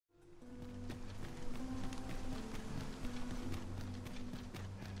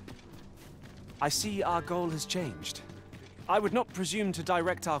I see our goal has changed. I would not presume to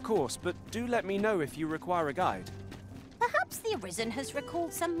direct our course, but do let me know if you require a guide. Perhaps the Arisen has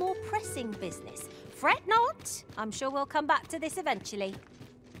recalled some more pressing business. Fret not. I'm sure we'll come back to this eventually.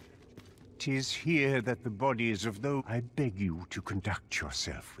 'Tis here that the bodies of those... I beg you to conduct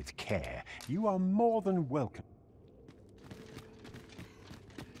yourself with care. You are more than welcome.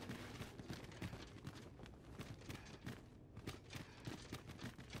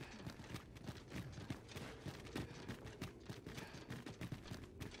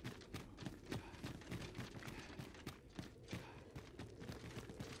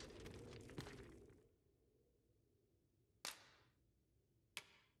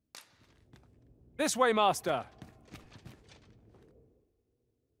 This way, Master!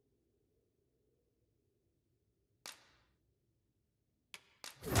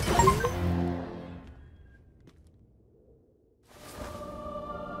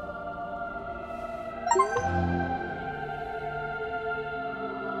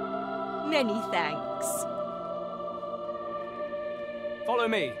 Many thanks. Follow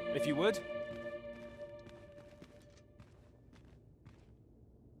me, if you would.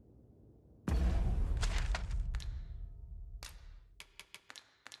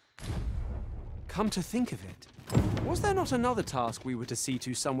 Come to think of it, was there not another task we were to see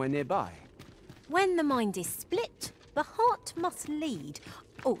to somewhere nearby? When the mind is split, the heart must lead.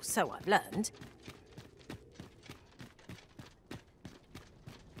 Oh, so I've learned.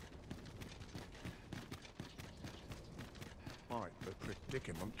 Quite the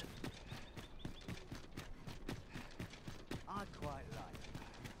predicament. I'd quite like.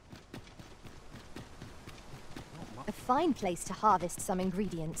 A fine place to harvest some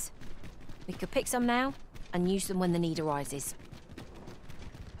ingredients. We could pick some now and use them when the need arises.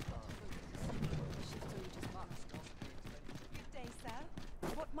 Good day, sir.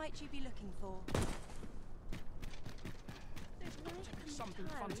 What might you be looking for? Something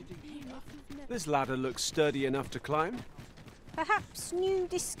fun to do here. This ladder looks sturdy enough to climb. Perhaps new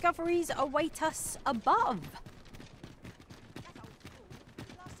discoveries await us above.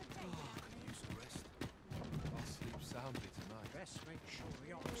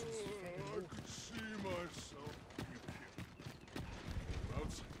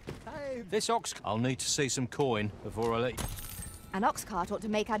 This ox... I'll need to see some coin before I leave. An ox cart ought to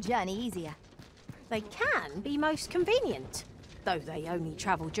make our journey easier. They can be most convenient, though they only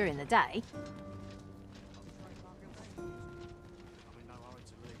travel during the day.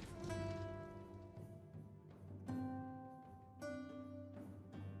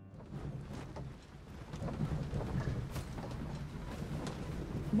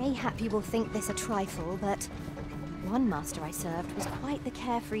 Mayhap you will think this a trifle, but one master I served was quite the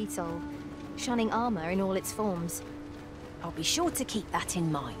carefree soul, shunning armor in all its forms. I'll be sure to keep that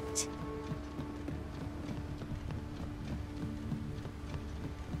in mind.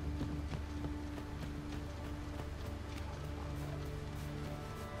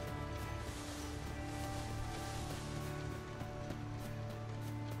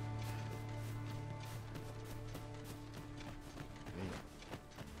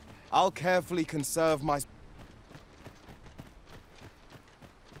 I'll carefully conserve my...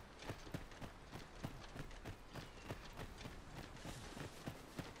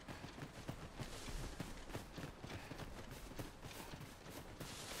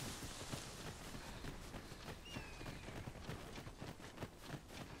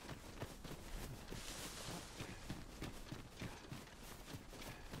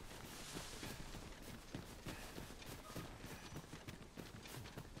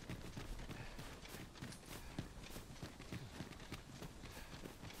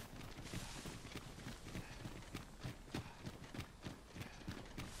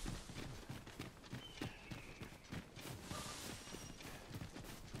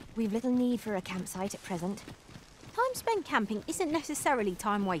 We've little need for a campsite at present. Time spent camping isn't necessarily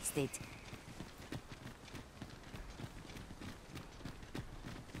time wasted.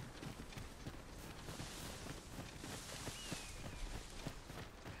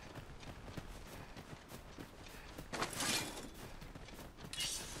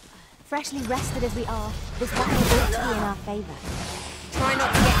 Freshly rested as we are, this battle ought to be in our favour. Try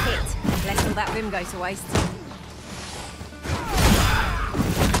not to get hit, lest all that vim go to waste.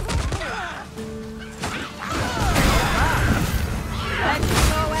 Let's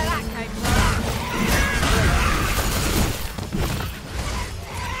know where that came from.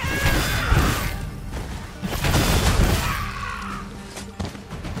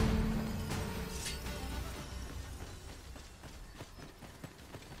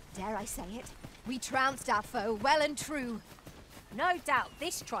 Dare I say it? We trounced our foe well and true. No doubt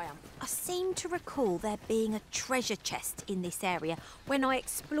this triumph. I seem to recall there being a treasure chest in this area when I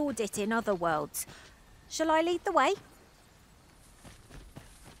explored it in other worlds. Shall I lead the way?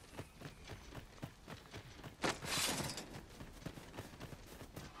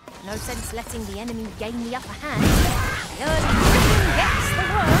 No sense letting the enemy gain the upper hand. The early chicken gets the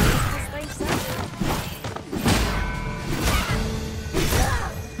worm, as they say. This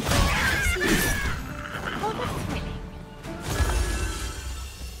is rather thrilling.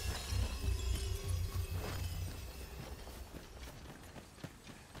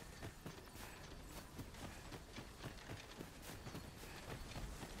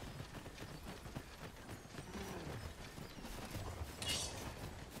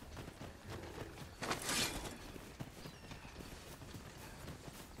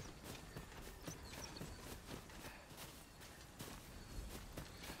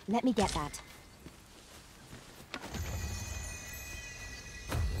 Let me get that.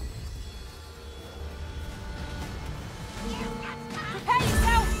 Prepare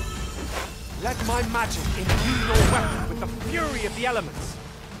yourself! Let my magic imbue your weapon with the fury of the elements.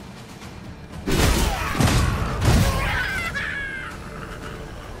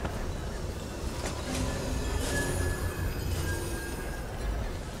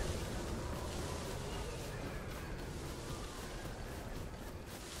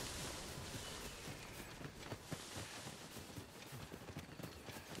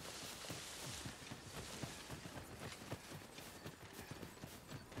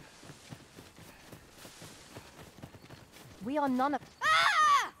 We are none of...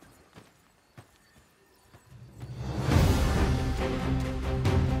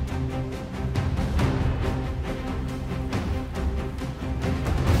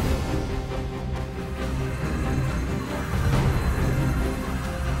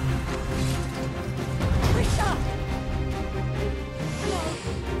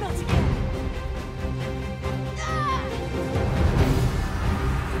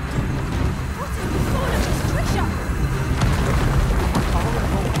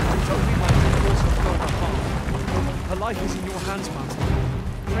 Life is in your hands, Master.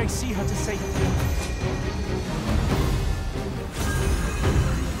 Pray see her to safety.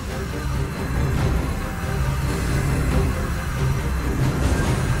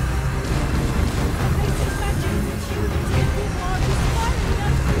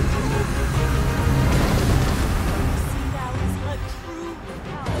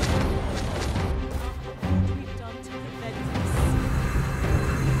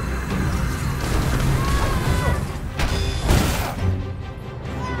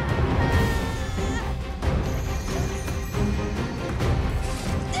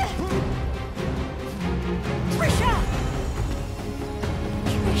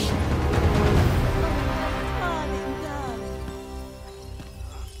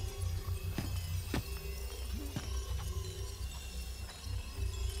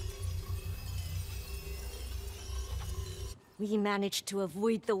 We managed to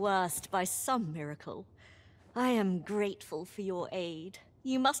avoid the worst by some miracle. I am grateful for your aid.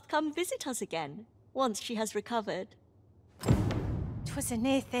 You must come visit us again, once she has recovered. 'Twas a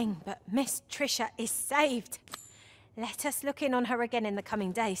near thing, but Miss Trisha is saved. Let us look in on her again in the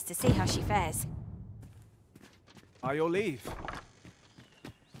coming days to see how she fares. By your leave.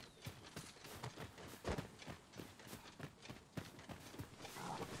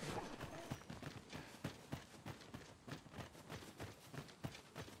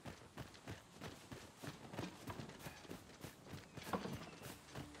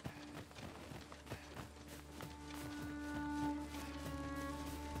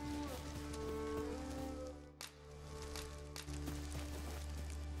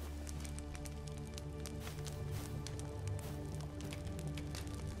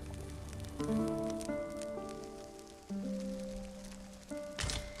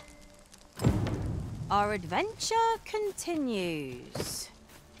 Our adventure continues.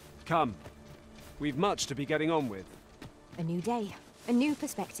 Come. We've much to be getting on with. A new day, a new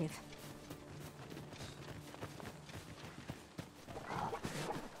perspective.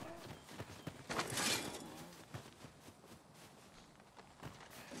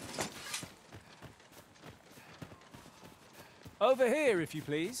 Over here, if you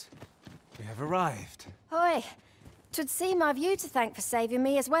please. We have arrived. Oi! 'Twould seem I've you to thank for saving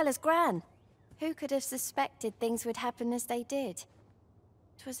me as well as Gran. Who could have suspected things would happen as they did?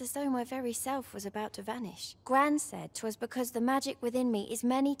 'Twas as though my very self was about to vanish. Gran said 'twas because the magic within me is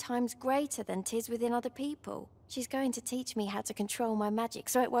many times greater than 'tis within other people. She's going to teach me how to control my magic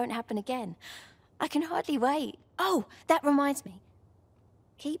so it won't happen again. I can hardly wait. Oh, that reminds me.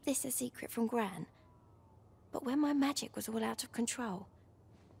 Keep this a secret from Gran. But when my magic was all out of control,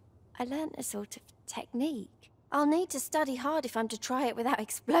 I learnt a sort of technique. I'll need to study hard if I'm to try it without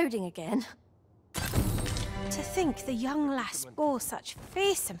exploding again. To think the young lass bore such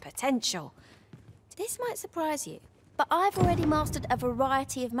fearsome potential. This might surprise you, but I've already mastered a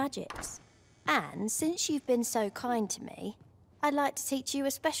variety of magics. And since you've been so kind to me, I'd like to teach you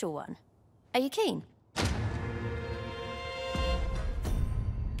a special one. Are you keen?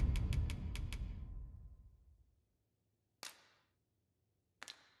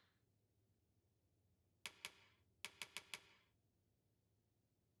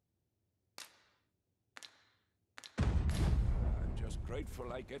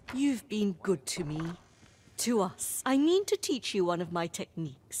 Grateful I get... You've been good to me. To us. I mean to teach you one of my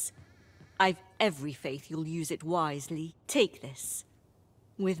techniques. I've every faith you'll use it wisely. Take this.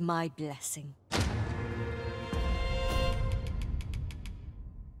 With my blessing.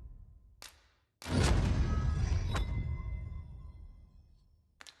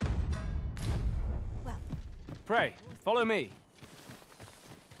 Pray, follow me.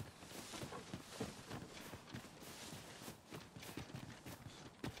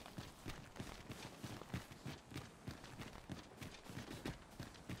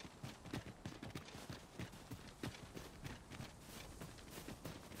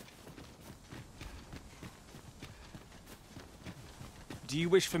 Do you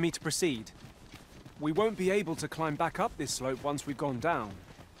wish for me to proceed? We won't be able to climb back up this slope once we've gone down.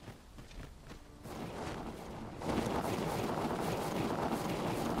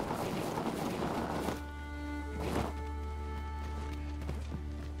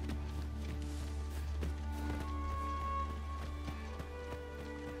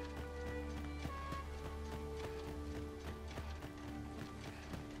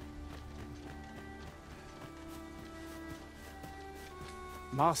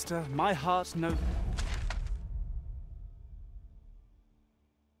 Master, my heart knows...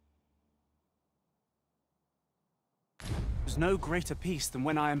 There's no greater peace than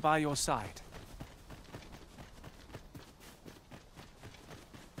when I am by your side.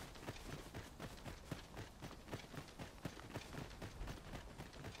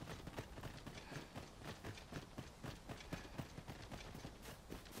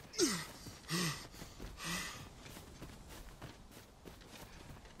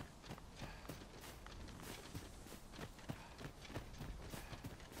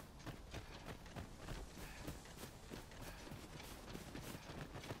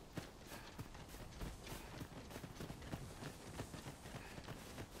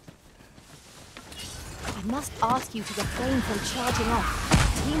 I must ask you to refrain from charging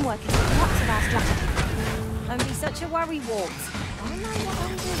off. Teamwork is the crux of our strategy. Don't be such a worry, Walt. I know what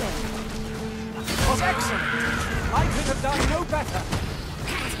I'm doing. That was excellent! I could have done no better!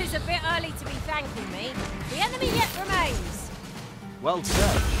 It is a bit early to be thanking me. The enemy yet remains. Well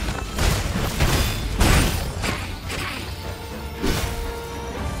said.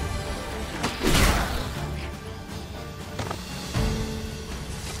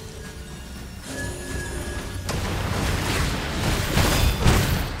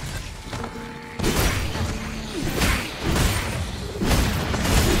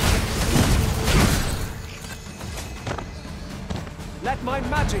 Let my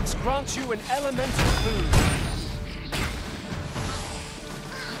magics grant you an elemental boon.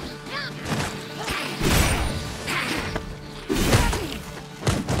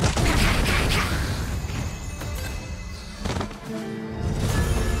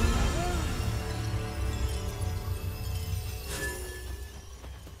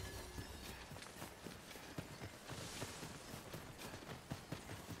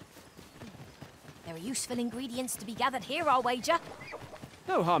 There are useful ingredients to be gathered here, I'll wager.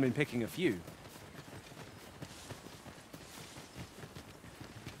 No harm in picking a few.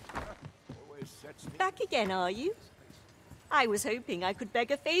 Back again, are you? I was hoping I could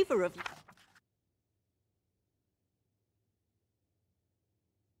beg a favor of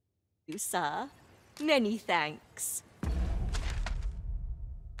you, sir. Many thanks.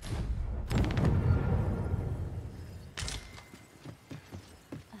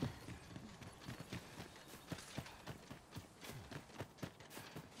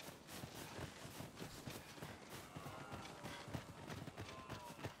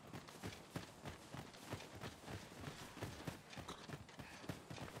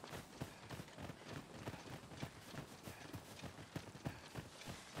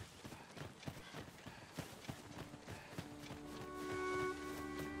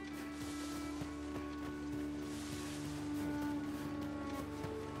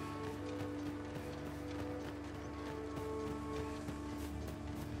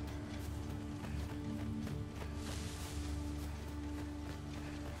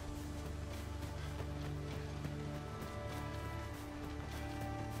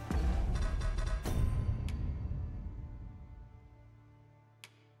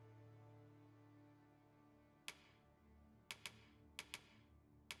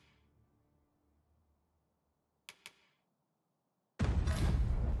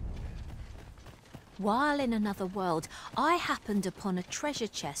 While in another world, I happened upon a treasure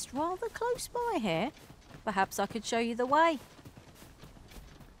chest rather close by here. Perhaps I could show you the way.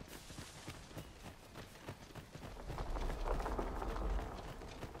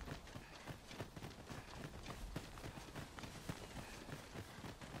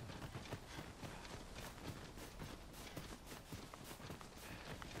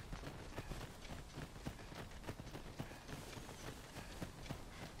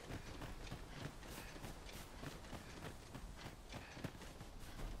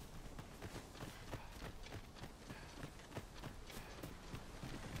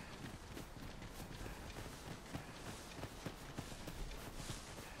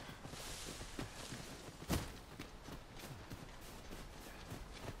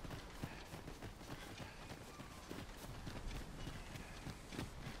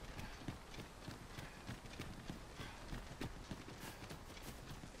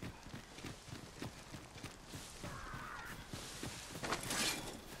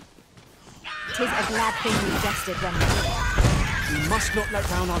 Tis a glad thing we jested when we did it. We must not let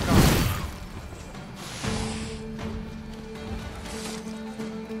down our guard.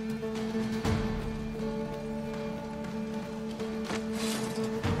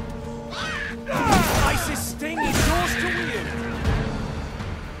 Isis sting is yours to wield.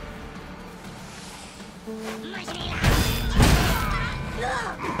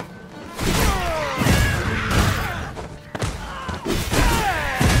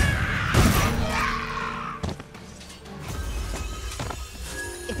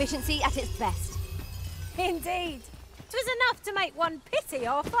 Efficiency at its best. Indeed. 'Twas enough to make one pity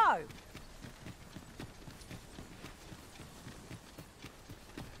our foe.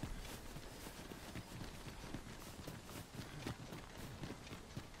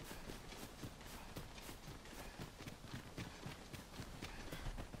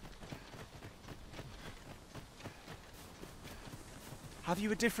 Have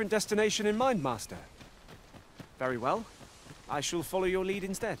you a different destination in mind, Master? Very well. I shall follow your lead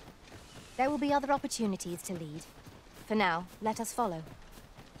instead. There will be other opportunities to lead. For now, let us follow.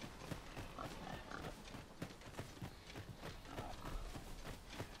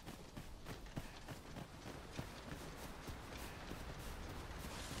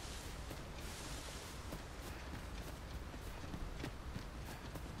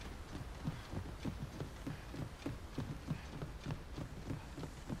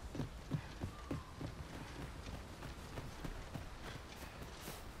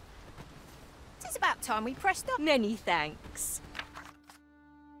 It's about time we pressed up. Many thanks.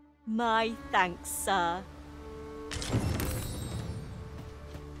 My thanks, sir.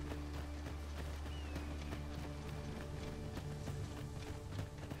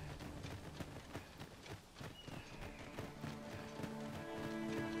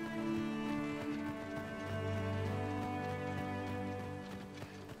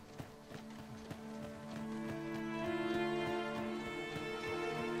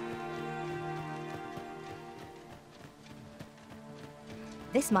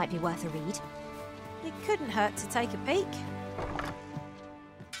 This might be worth a read. It couldn't hurt to take a peek.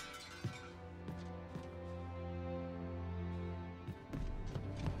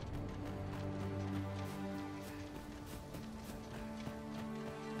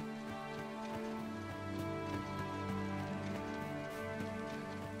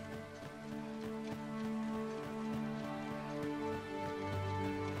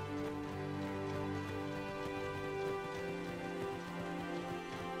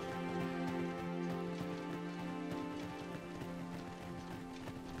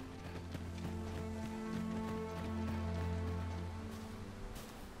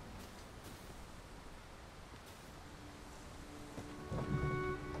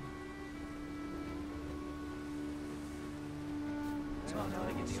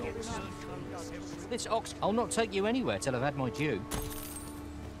 This ox... I'll not take you anywhere till I've had my due.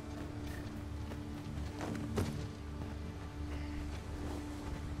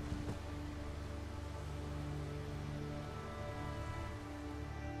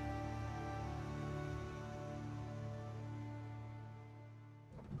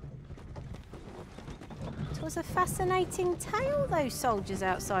 It was a fascinating tale those soldiers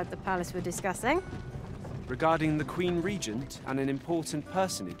outside the palace were discussing. Regarding the Queen Regent and an important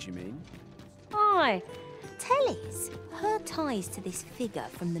personage, you mean? Aye. Telly's. Her ties to this figure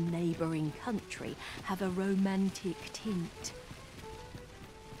from the neighbouring country have a romantic tint.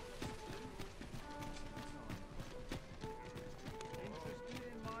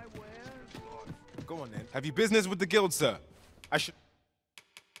 Go on then. Have you business with the guild, sir? I should...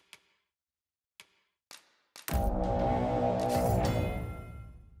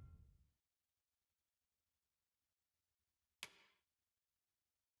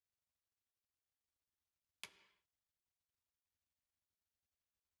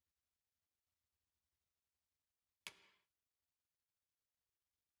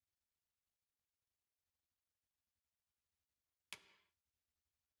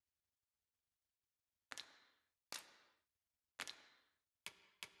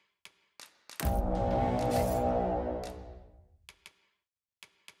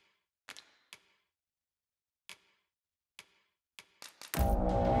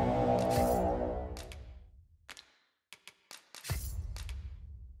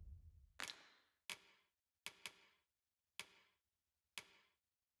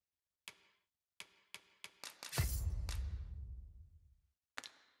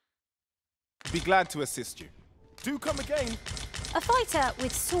 should be glad to assist you. Do come again. A fighter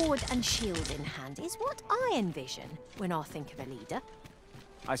with sword and shield in hand is what I envision when I think of a leader.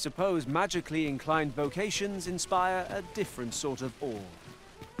 I suppose magically inclined vocations inspire a different sort of awe.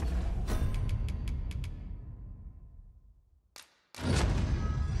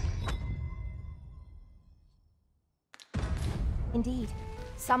 Indeed,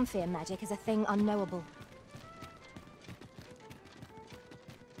 some fear magic as a thing unknowable.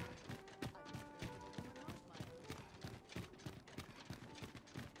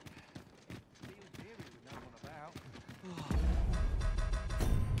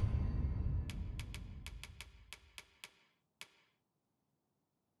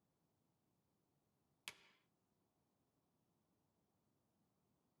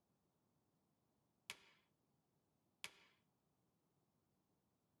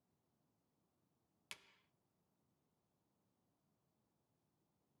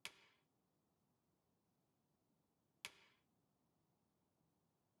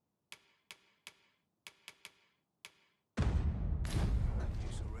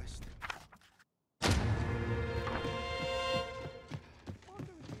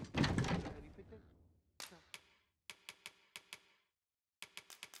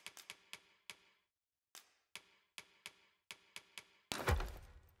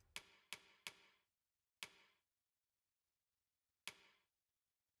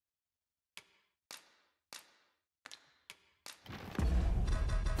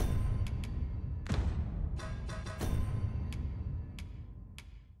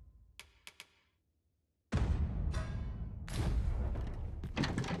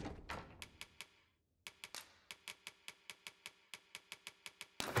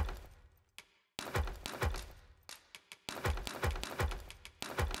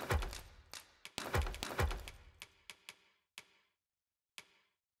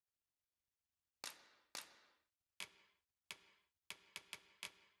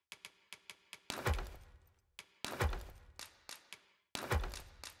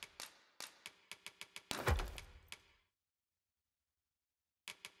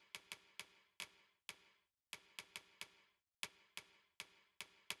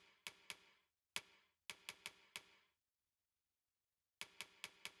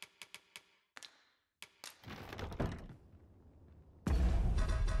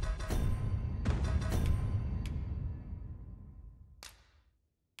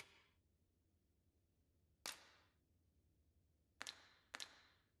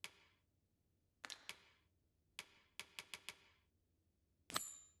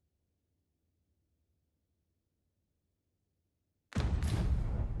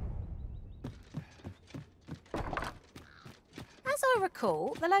 As I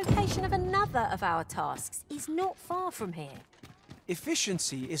recall, the location of another of our tasks is not far from here.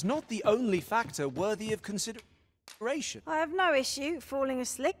 Efficiency is not the only factor worthy of consideration. I have no issue falling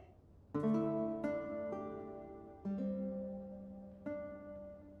asleep.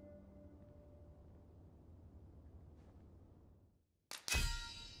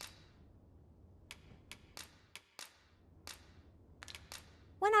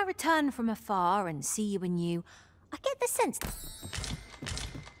 When I return from afar and see you anew, I get the sense...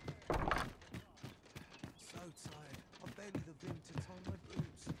 So tired. I barely the vim to tie my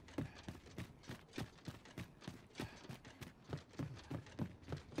boots.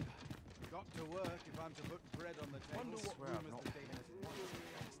 Got to work if I'm to put bread on the table. Wonder what rumors the day has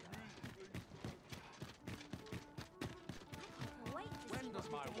When does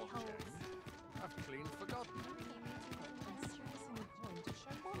my watch end? I've clean forgotten.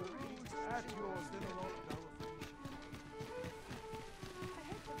 at yours, then a lot of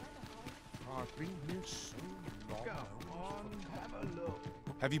I've been here so long. Go on, have a look.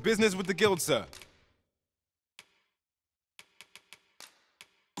 Have you business with the guild, sir?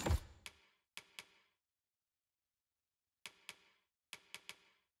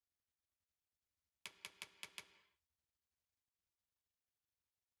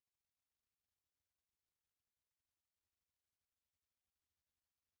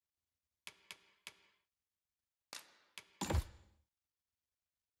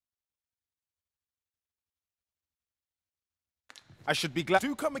 I should be glad.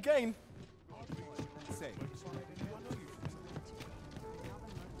 Do come again. Say.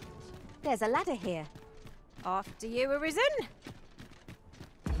 There's a ladder here. After you, Arisen.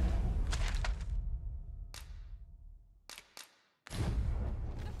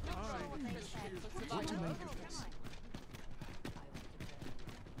 What to make of this?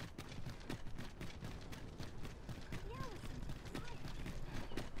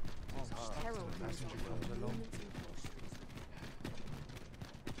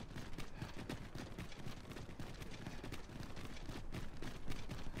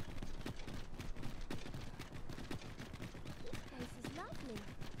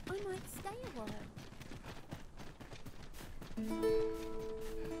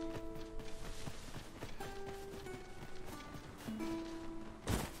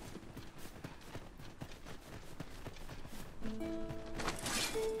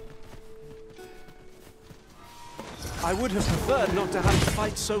 I would have preferred not to have to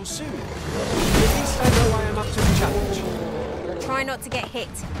fight so soon. At least I know I am up to the challenge. Try not to get hit,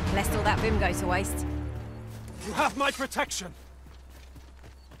 lest all that vim goes to waste. You have my protection!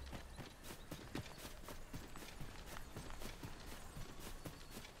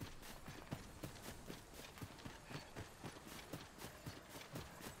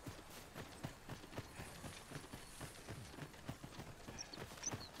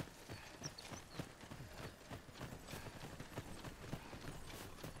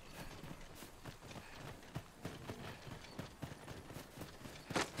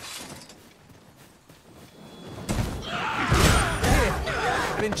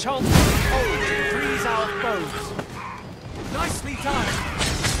 An enchantment of cold to freeze our foes. Nicely done!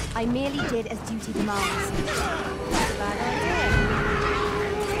 I merely did as duty demands. Bad idea.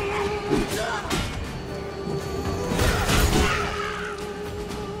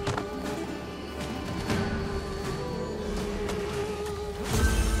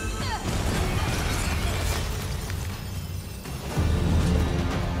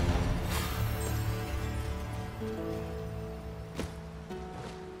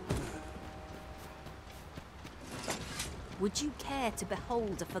 Would you care to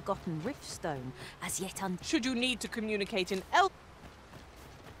behold a forgotten riftstone as yet Should you need to communicate in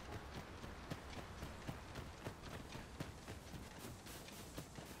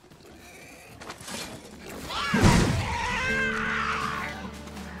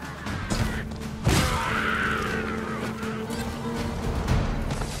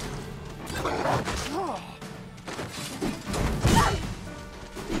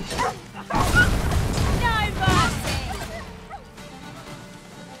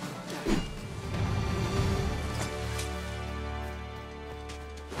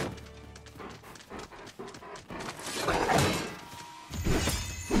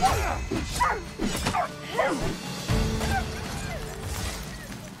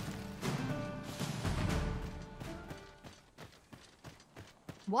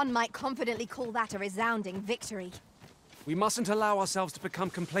One might confidently call that a resounding victory. We mustn't allow ourselves to become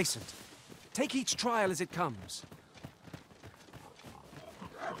complacent. Take each trial as it comes.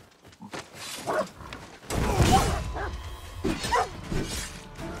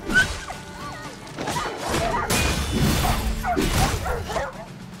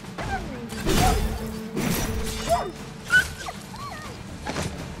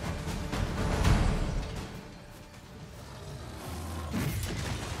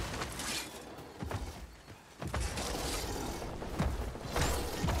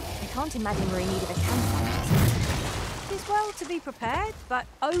 I can't imagine we're in need of a campfire. It is well to be prepared, but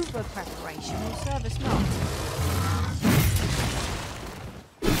over-preparation will serve us not.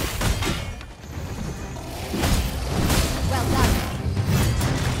 Well done.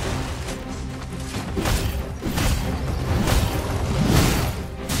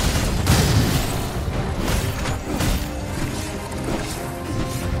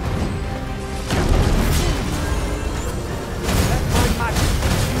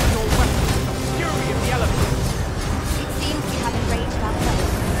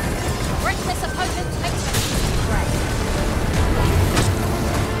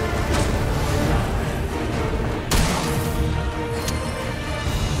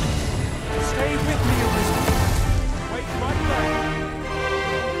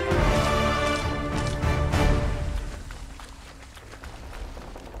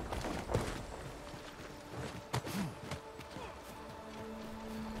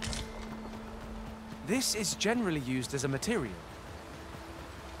 This is generally used as a material.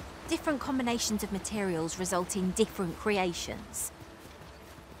 Different combinations of materials result in different creations.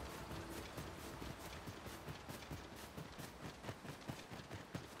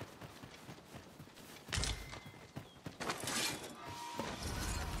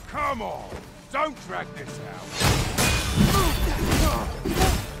 Come on! Don't drag this out!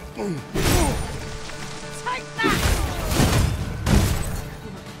 Take that!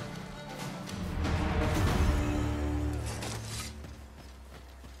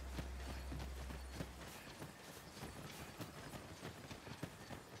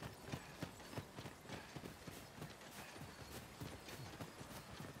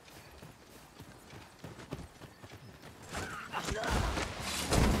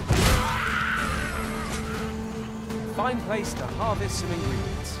 Fine place to harvest some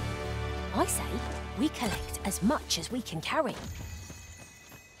ingredients. I say, we collect as much as we can carry.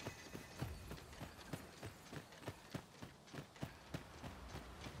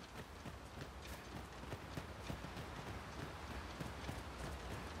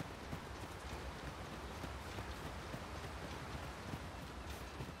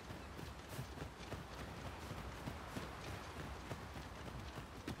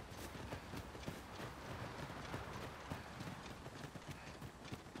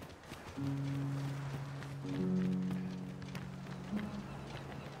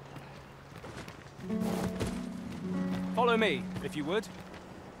 Follow me, if you would.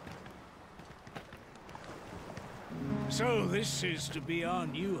 So this is to be our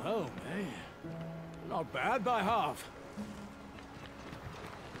new home, eh? Not bad by half.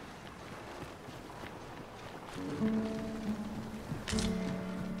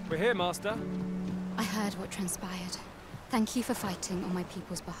 We're here, Master. I heard what transpired. Thank you for fighting on my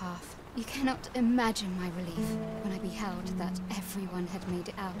people's behalf. You cannot imagine my relief when I beheld that everyone had made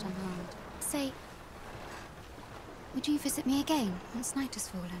it out unharmed. Say, would you visit me again once night has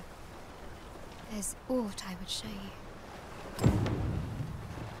fallen? There's aught I would show you.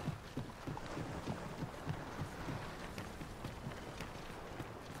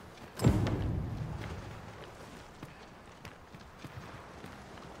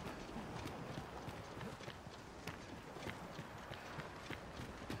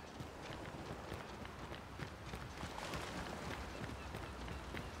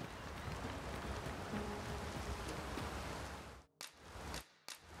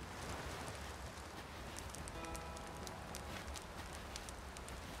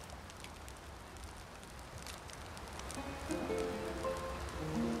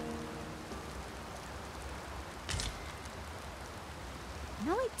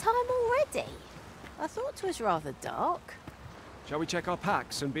 Night time already? I thought 'twas rather dark. Shall we check our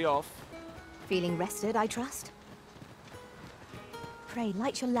packs and be off? Feeling rested, I trust? Pray,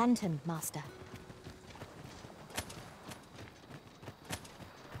 light your lantern, Master.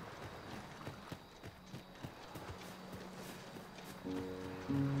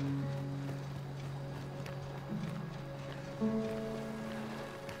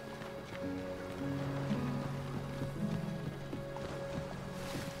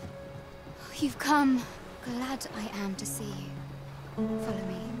 You've come. Glad I am to see you. Follow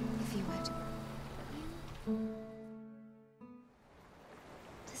me, if you would.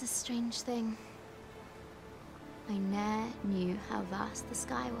 Tis a strange thing. I ne'er knew how vast the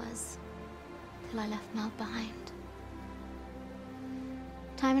sky was, till I left Meld behind.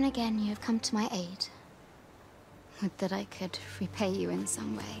 Time and again you have come to my aid. Would that I could repay you in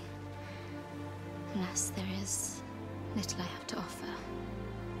some way. Alas, there is little I have to offer.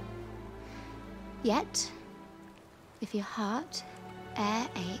 Yet, if your heart e'er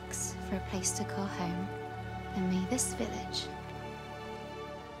aches for a place to call home, then may this village...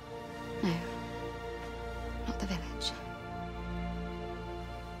 No, not the village.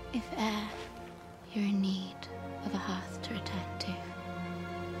 If e'er you're in need of a hearth to return to,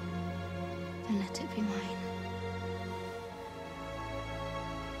 then let it be mine.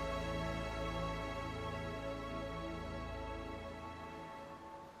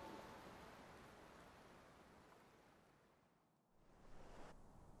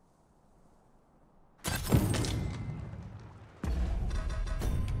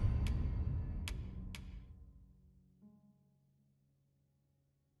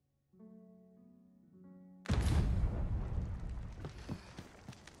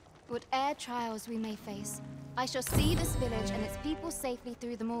 Whate'er trials we may face, I shall see this village and its people safely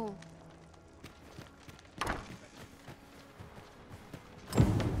through them all.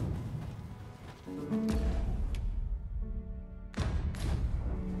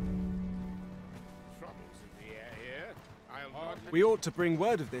 We ought to bring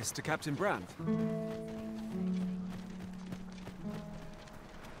word of this to Captain Brand.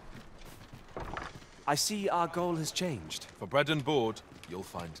 I see our goal has changed. For bread and board, you'll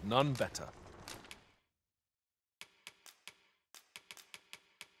find none better.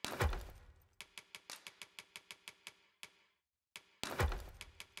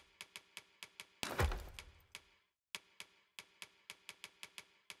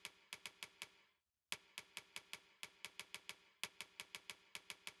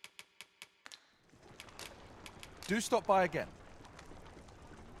 Do stop by again.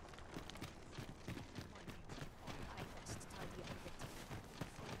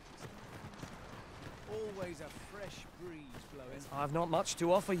 Always a fresh breeze blowing. I've not much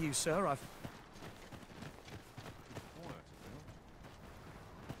to offer you, sir.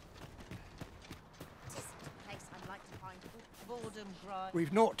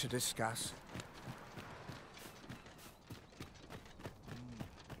 We've naught to discuss.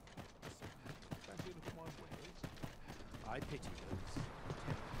 I pity those.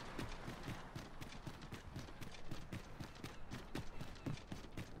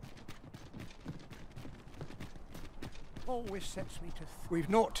 Always sets me to We've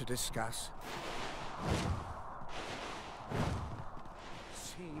naught to discuss.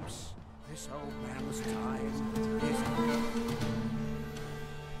 Seems this old man was tired, isn't he?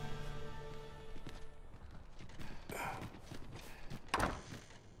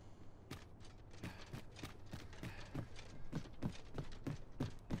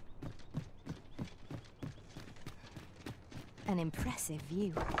 An impressive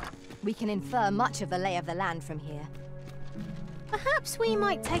view. We can infer much of the lay of the land from here. Perhaps we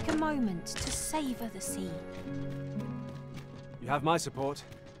might take a moment to savor the scene. You have my support.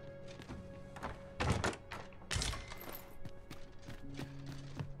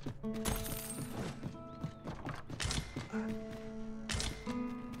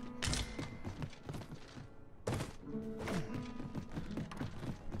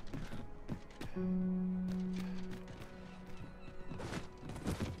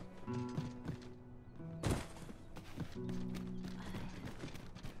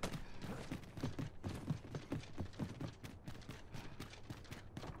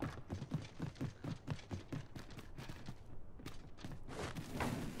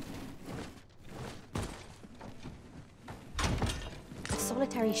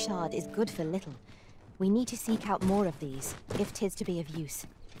 Solitary shard is good for little. We need to seek out more of these, if 'tis to be of use.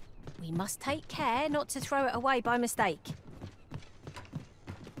 We must take care not to throw it away by mistake.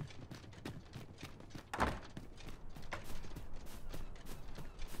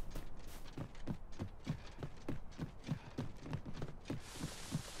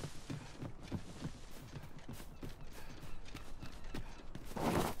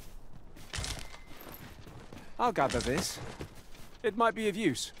 I'll gather this. It might be of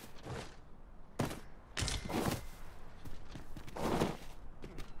use.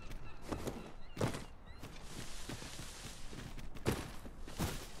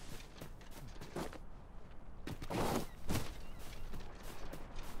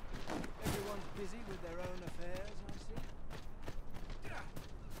 Everyone's busy with their own affairs, I see.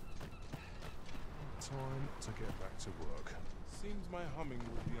 Time to get back to work. Seems my humming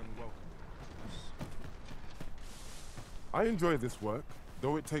would be unwelcome. I enjoy this work,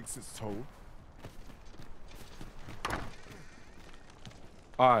 though it takes its toll.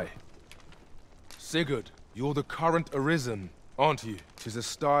 Aye. Sigurd, you're the current Arisen, aren't you? 'Tis a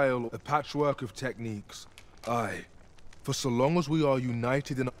style, a patchwork of techniques. Aye. For so long as we are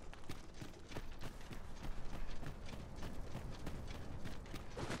united in...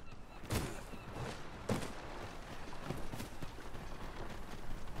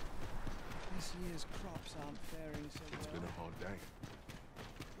 This year's crops aren't faring so well. It's been a hard day.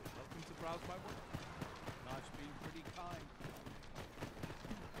 Welcome to browse my work. Life's been pretty kind.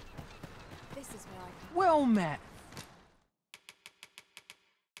 This is where I can... Well met.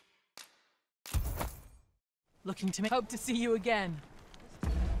 Looking to me. Hope to see you again.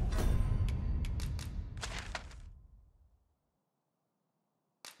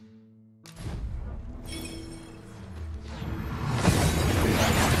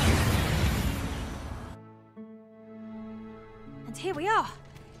 And here we are,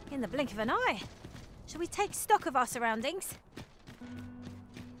 in the blink of an eye. Shall we take stock of our surroundings?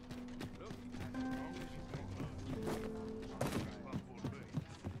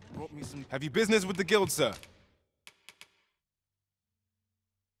 Brought me some... Have you business with the guild, sir?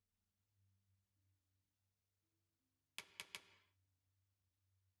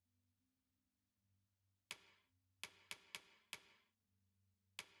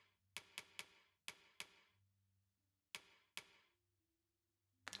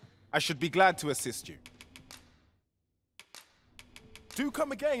 I should be glad to assist you. Do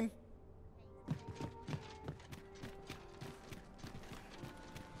come again.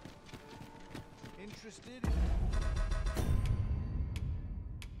 Interested?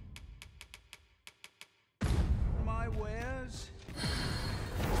 My wares?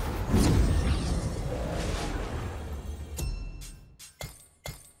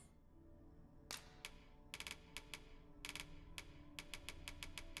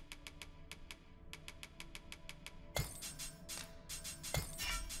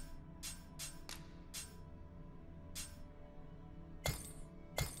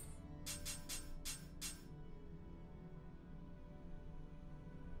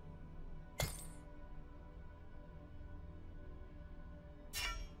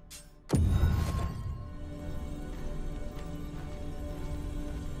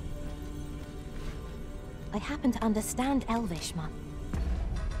 I happen to understand Elvish, Mum.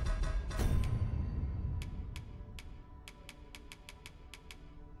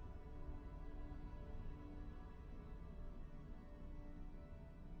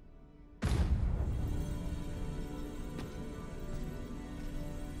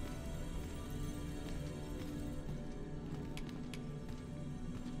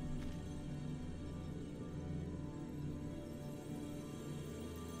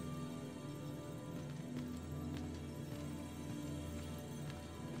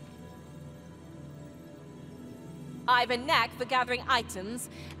 I've a knack for gathering items,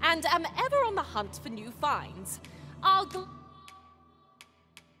 and am ever on the hunt for new finds. I'll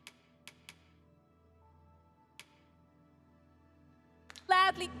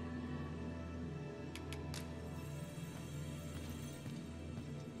gladly...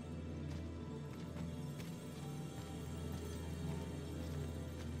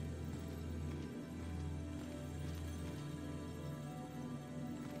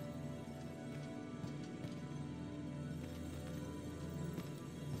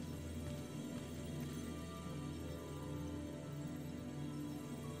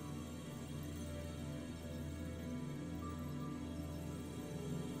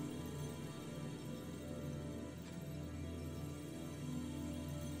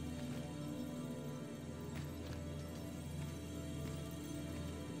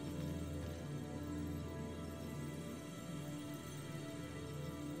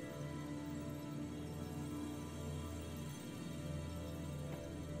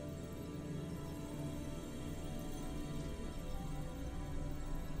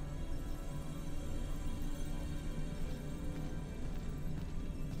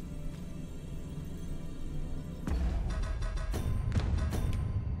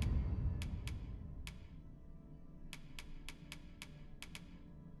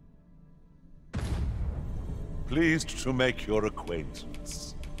 Pleased to make your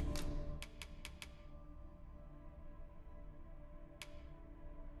acquaintance.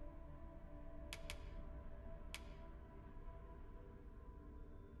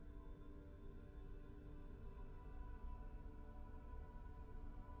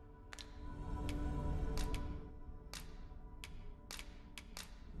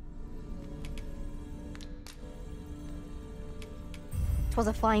 Twas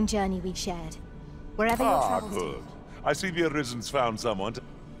a fine journey we shared. Wherever your travels Good. I see the Arisen's found someone to...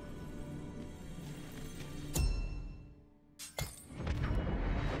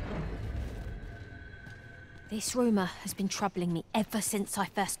 This rumor has been troubling me ever since I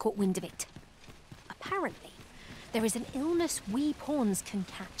first caught wind of it. Apparently, there is an illness we pawns can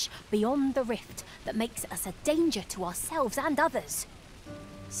catch beyond the rift that makes us a danger to ourselves and others.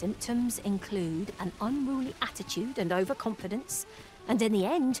 Symptoms include an unruly attitude and overconfidence, and in the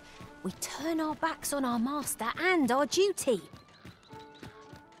end, we turn our backs on our master and our duty.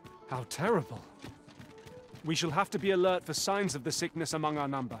 How terrible. We shall have to be alert for signs of the sickness among our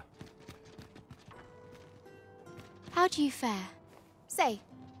number. How do you fare? Say,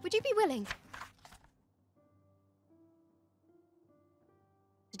 would you be willing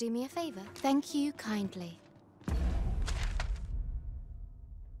to do me a favor? Thank you kindly.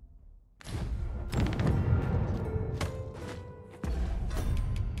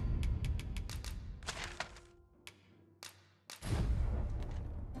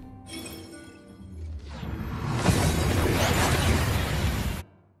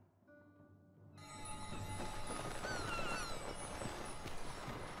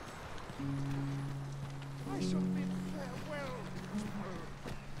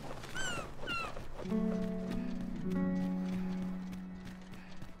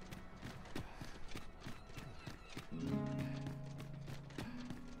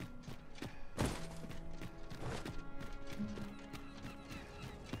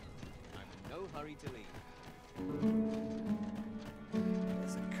 Hurry to leave.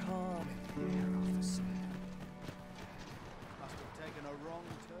 There's a calm in here, officer. Must have taken a wrong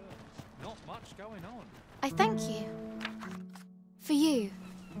turn. Not much going on. I thank you. For you,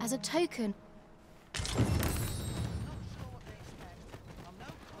 as a token.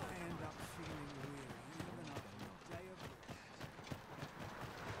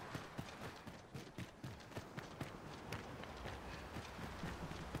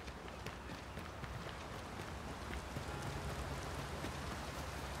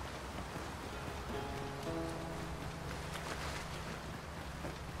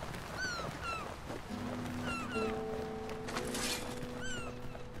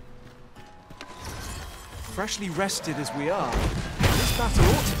 Freshly rested as we are, this battle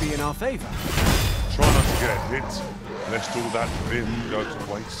ought to be in our favor. Try not to get hit, lest all that vim go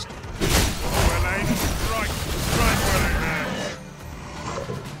to waste. Well aimed. Right well in there.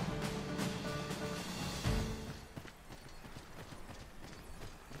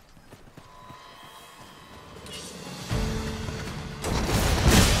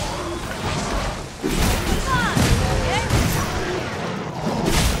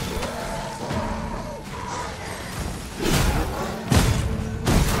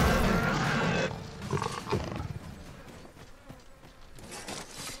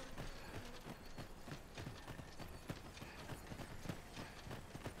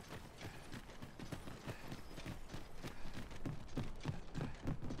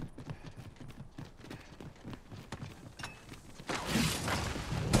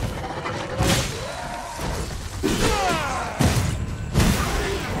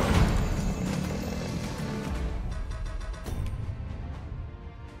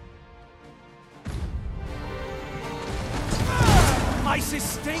 Sphinx's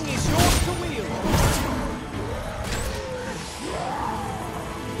sting is yours to wield.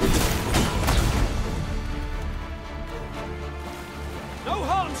 No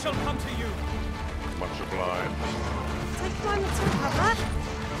harm shall come to you. Much obliged. Take a moment to recover.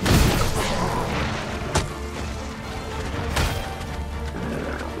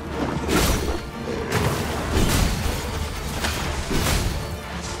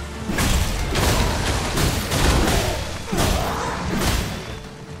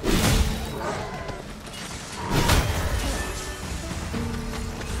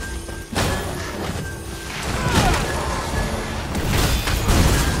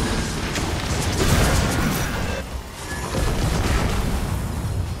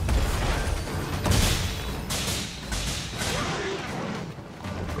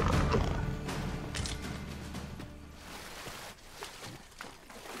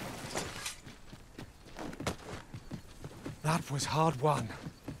 That was hard won.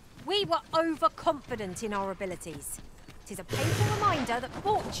 We were overconfident in our abilities. It is a painful reminder that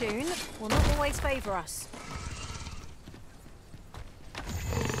fortune will not always favour us.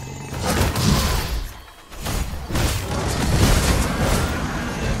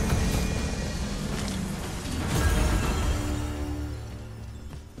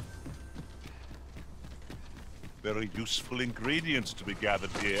 Very useful ingredients to be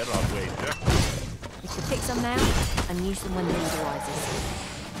gathered here, I wager. We should pick some now and use them when the need arises.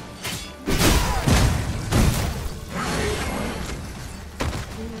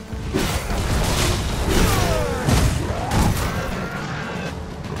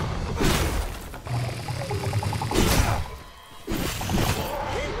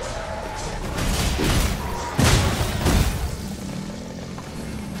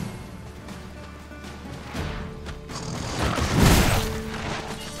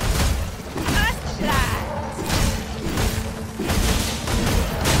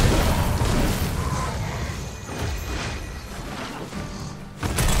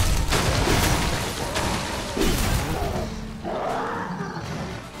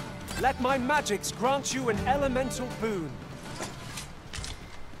 Let my magics grant you an elemental boon.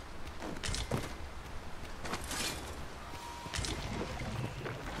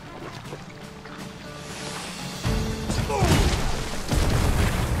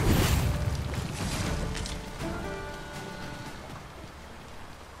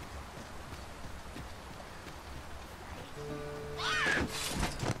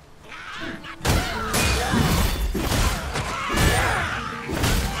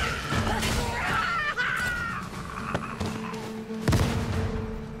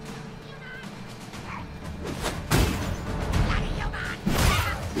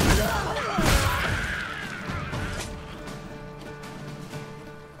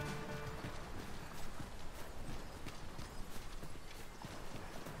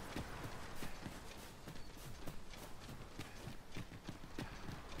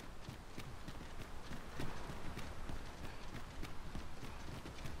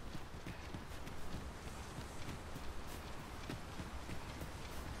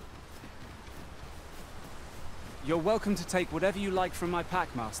 You're welcome to take whatever you like from my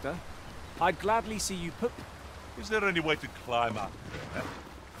pack, Master. I'd gladly see you put... Is there any way to climb up there?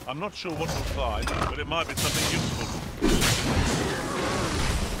 I'm not sure what we'll find, but it might be something useful.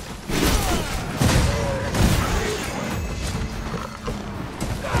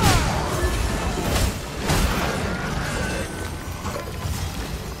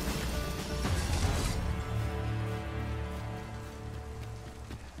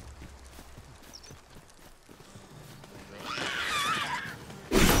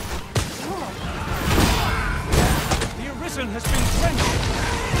 Has been drenched.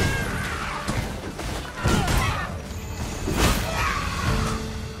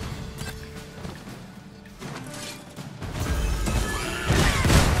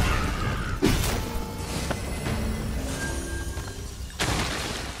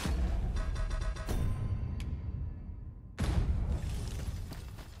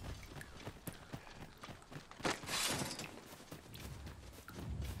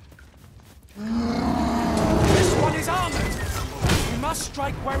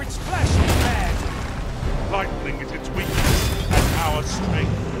 Strike where its flesh is bared. Lightning is its weakness, and our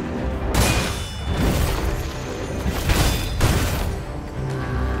strength.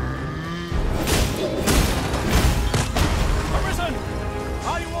 Arisen!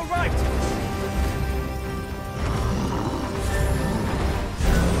 Are you all right?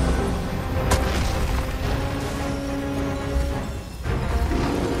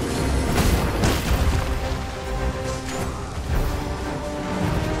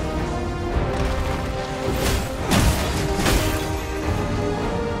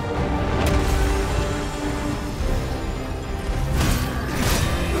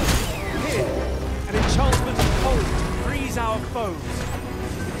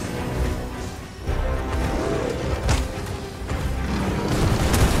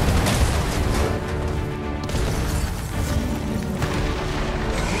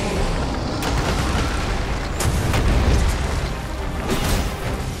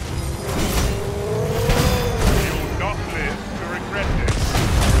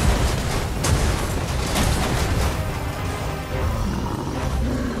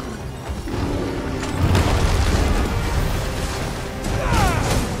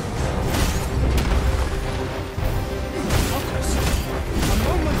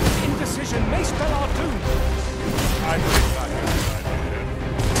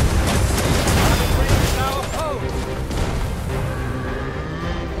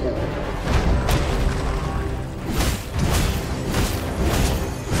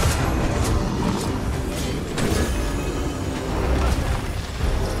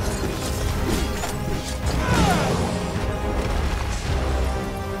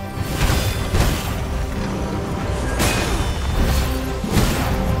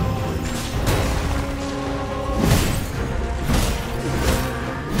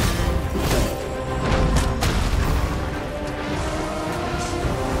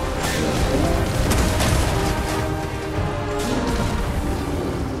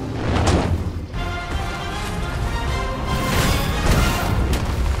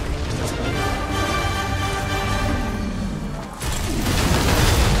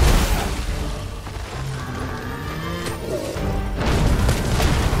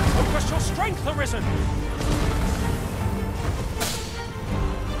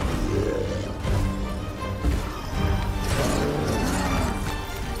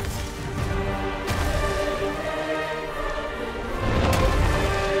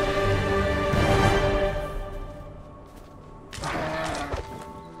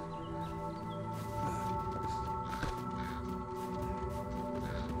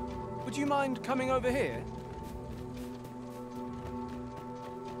 Would you mind coming over here?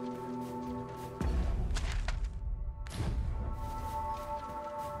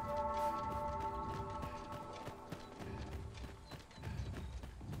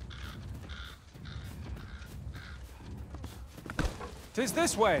 "'Tis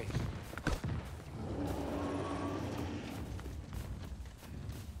this way.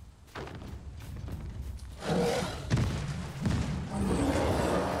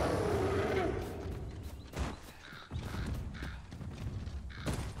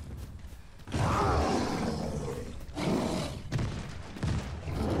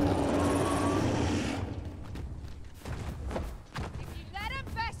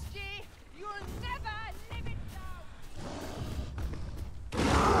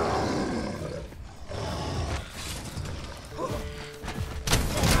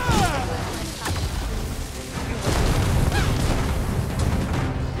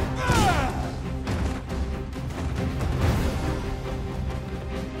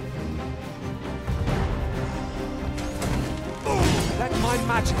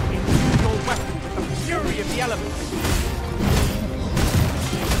 Magic imbue your weapon with the fury of the elements.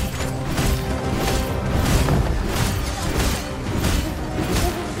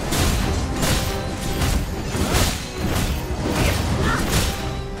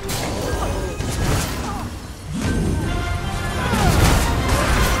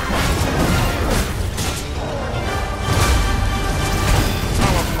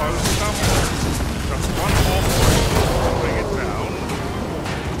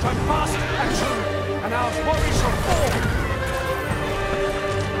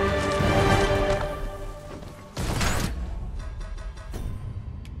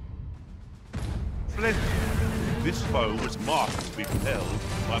 This foe was marked to be held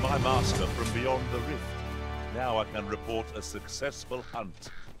by my master from beyond the rift. Now I can report a successful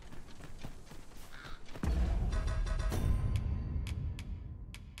hunt.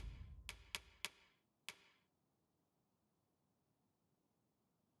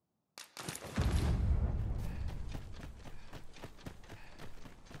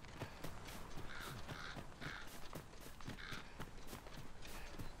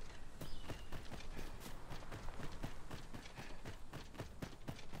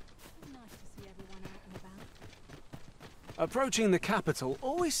 Approaching the capital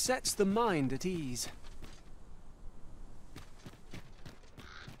always sets the mind at ease.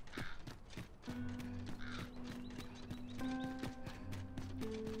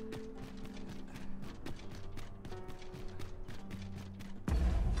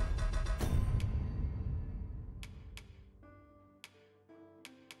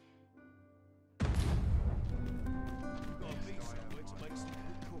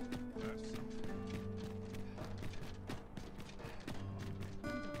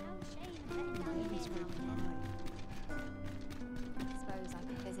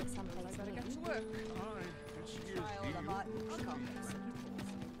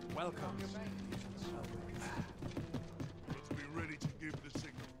 Welcome. Let's be ready to give the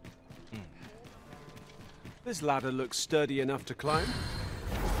signal. This ladder looks sturdy enough to climb.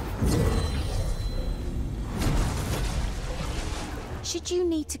 Should you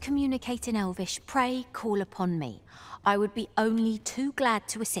need to communicate in Elvish, pray call upon me. I would be only too glad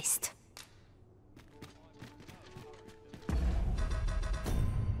to assist.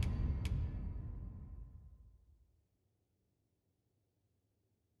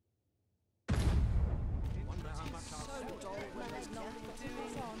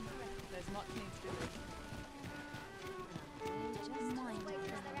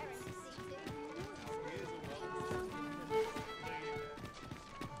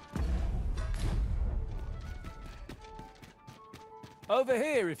 Over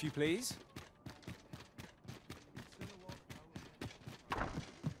here, if you please.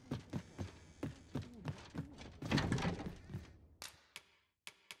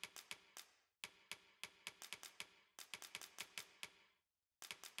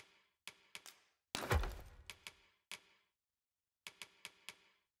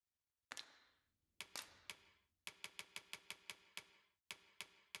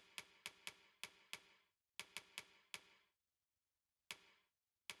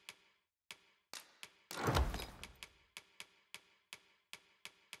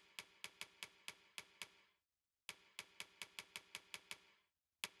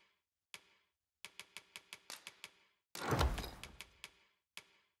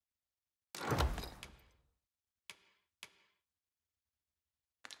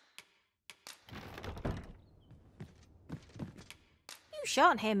 You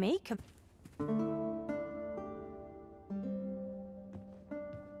shan't hear me.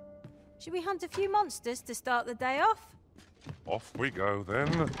 Should we hunt a few monsters to start the day off? Off we go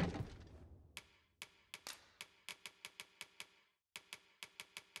then.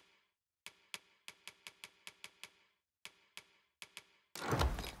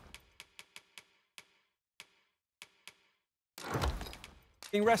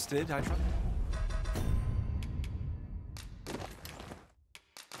 Being rested, I trust.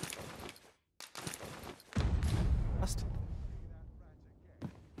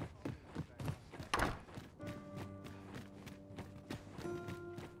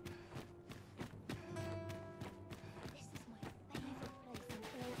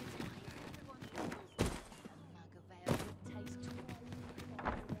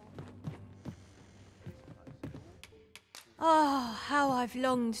 Oh, how I've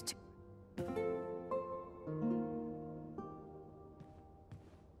longed to...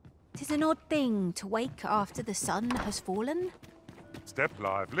 Tis an odd thing to wake after the sun has fallen. Step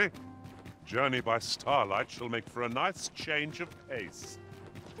lively. Journey by starlight shall make for a nice change of pace.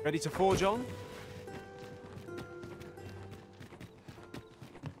 Ready to forge on?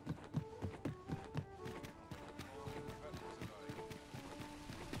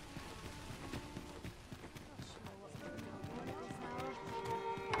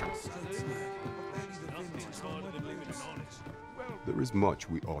 There is much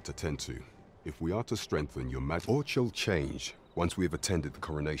we ought to tend to. If we are to strengthen your majesty, aught shall change once we have attended the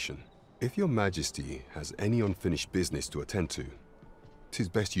coronation. If your majesty has any unfinished business to attend to, 'tis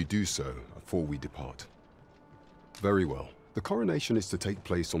best you do so afore we depart. Very well. The coronation is to take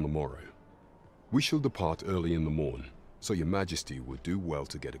place on the morrow. We shall depart early in the morn, so your majesty would do well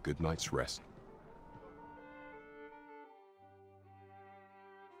to get a good night's rest.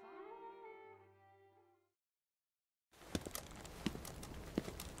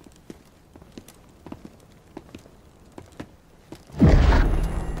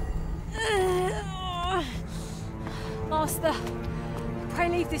 Master, pray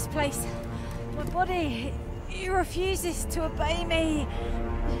leave this place. My body, it refuses to obey me.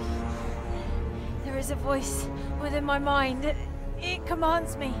 There is a voice within my mind. It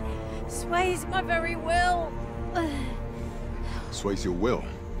commands me, sways my very will. Sways your will?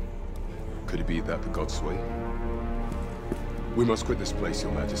 Could it be that the gods sway? We must quit this place,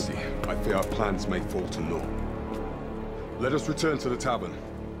 your majesty. I fear our plans may fall to naught. Let us return to the tavern.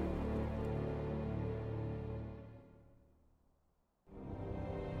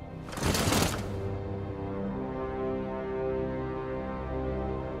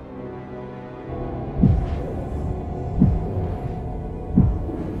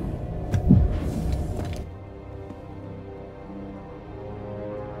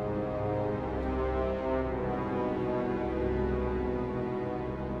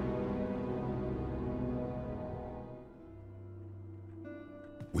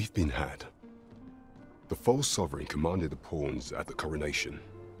 We've been had. The false sovereign commanded the pawns at the coronation,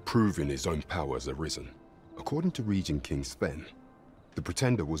 proving his own power has arisen. According to Regent King Sven, the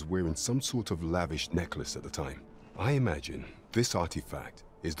pretender was wearing some sort of lavish necklace at the time. I imagine this artifact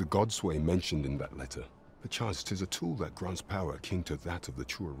is the godsway mentioned in that letter. Perchance 'tis a tool that grants power akin to that of the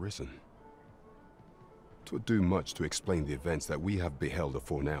true arisen. 'Twould do much to explain the events that we have beheld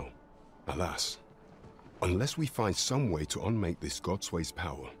afore now. Alas, unless we find some way to unmake this godsway's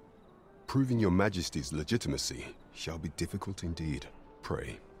power, proving your majesty's legitimacy shall be difficult indeed.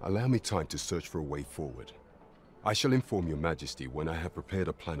 Pray, allow me time to search for a way forward. I shall inform your majesty when I have prepared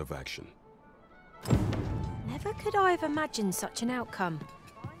a plan of action. Never could I have imagined such an outcome.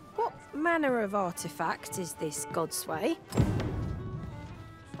 What manner of artifact is this godsway?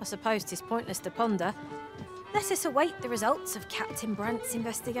 I suppose 'tis pointless to ponder. Let us await the results of Captain Brandt's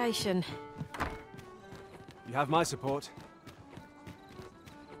investigation. You have my support.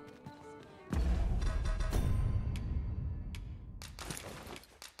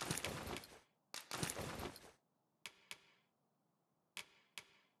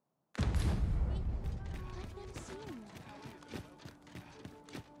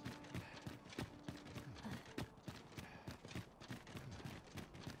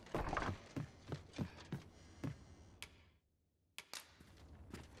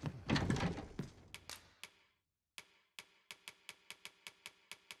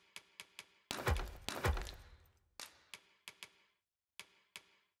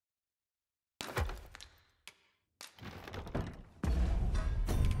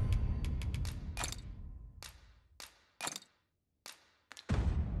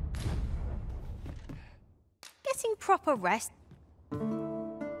 Getting proper rest.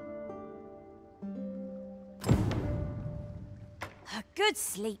 A good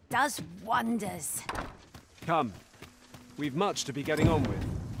sleep does wonders. Come. We've much to be getting on with.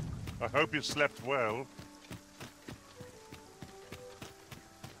 I hope you slept well.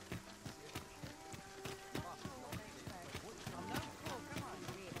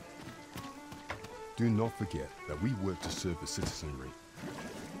 Do not forget that we work to serve the citizenry.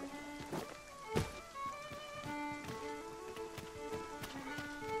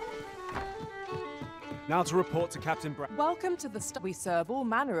 Now to report to Captain Welcome to the We serve all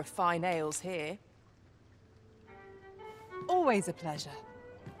manner of fine ales here. Always a pleasure.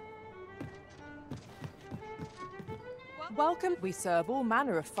 Welcome. We serve all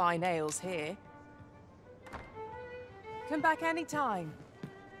manner of fine ales here. Come back anytime.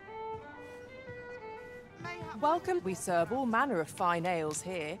 Welcome. We serve all manner of fine ales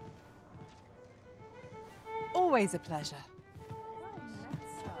here. Always a pleasure.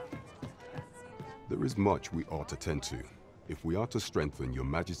 There is much we ought to tend to, if we are to strengthen your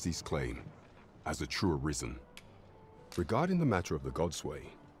Majesty's claim as a true Arisen. Regarding the matter of the Godsway,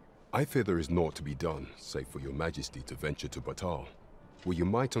 I fear there is naught to be done, save for your Majesty to venture to Battahl, where you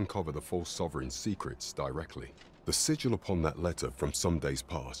might uncover the false sovereign's secrets directly. The sigil upon that letter from some days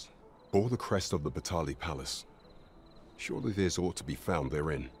past bore the crest of the Battahl Palace. Surely there's aught to be found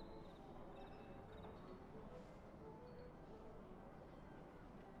therein.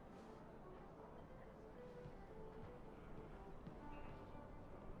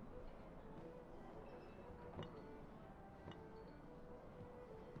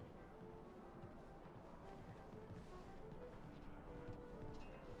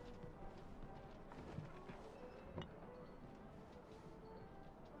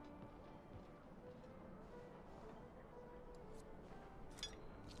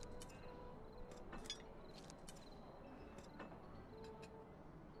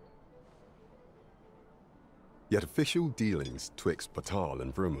 Yet official dealings twixt Battahl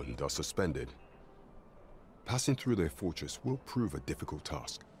and Vernworth are suspended. Passing through their fortress will prove a difficult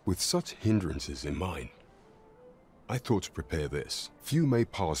task. With such hindrances in mind, I thought to prepare this. Few may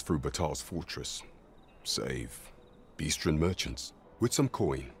pass through Battahl's fortress, save Beastren merchants. With some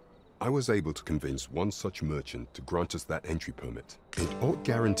coin, I was able to convince one such merchant to grant us that entry permit. It ought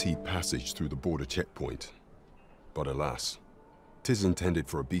guaranteed passage through the border checkpoint. But alas, 'tis intended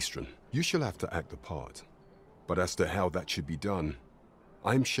for a Beastren. You shall have to act the part. But as to how that should be done,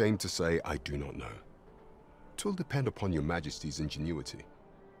 I'm shamed to say I do not know. 'Twill depend upon your Majesty's ingenuity.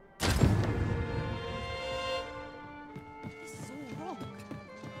 This is all wrong.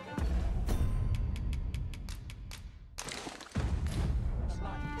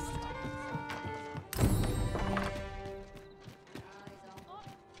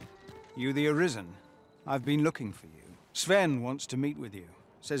 You the Arisen? I've been looking for you. Sven wants to meet with you.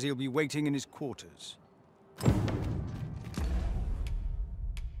 Says he'll be waiting in his quarters.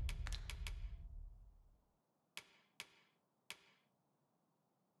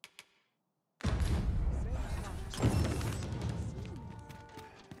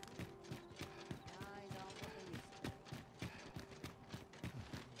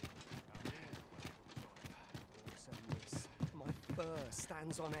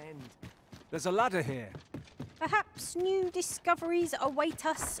 Stands on end. There's a ladder here. Perhaps new discoveries await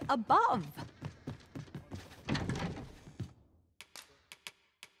us above.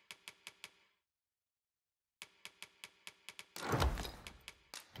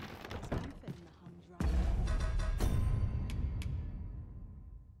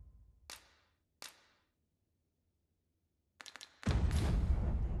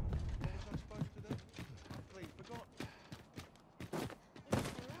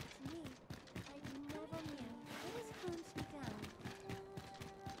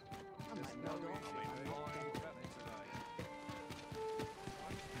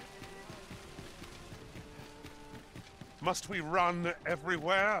 Must we run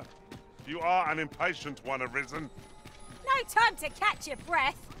everywhere? You are an impatient one, Arisen. No time to catch your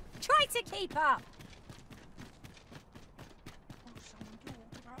breath. Try to keep up.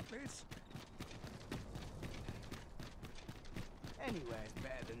 Anywhere's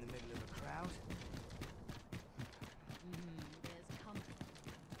better than the middle of a crowd.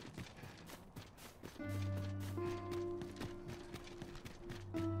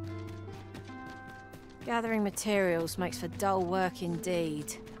 Gathering materials makes for dull work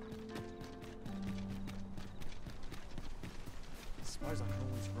indeed. I suppose I can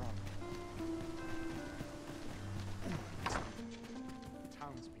always run.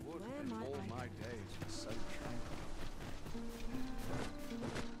 Town's wood in all my days was so tranquil.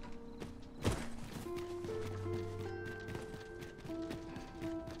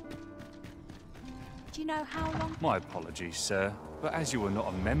 Do you know how long? My apologies, sir, but as you are not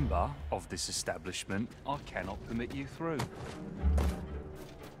a member of this establishment, I cannot permit you through.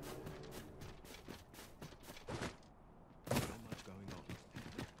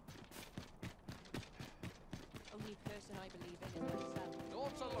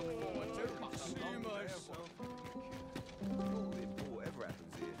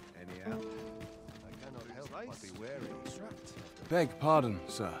 Might be wary. Beg pardon,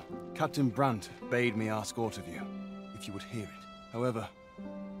 sir. Captain Brandt bade me ask aught of you, if you would hear it. However,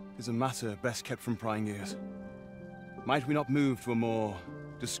 'tis a matter best kept from prying ears. Might we not move to a more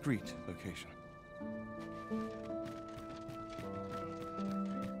discreet location?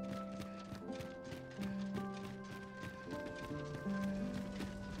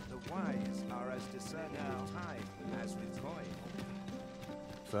 The wise are as discerning of time as with coin.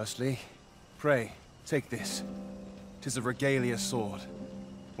 Firstly, pray, take this. 'Tis a regalia sword,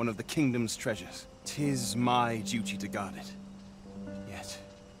 one of the kingdom's treasures. 'Tis my duty to guard it. Yet,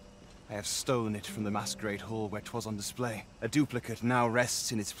 I have stolen it from the masquerade hall where 'twas on display. A duplicate now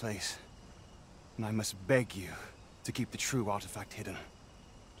rests in its place, and I must beg you to keep the true artifact hidden,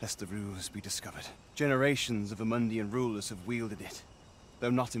 lest the ruse be discovered. Generations of Amundian rulers have wielded it, though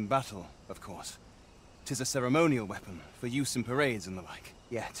not in battle, of course. 'Tis a ceremonial weapon for use in parades and the like.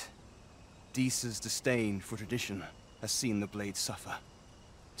 Yet, Deesa's disdain for tradition has seen the blade suffer.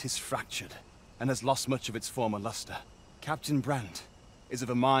 'Tis fractured, and has lost much of its former luster. Captain Brandt is of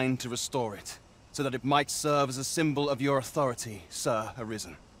a mind to restore it, so that it might serve as a symbol of your authority, Sir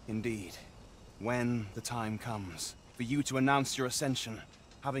Arisen. Indeed, when the time comes for you to announce your ascension,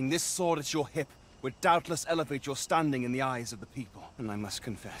 having this sword at your hip would doubtless elevate your standing in the eyes of the people. And I must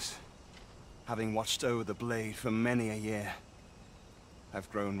confess, having watched over the blade for many a year, I've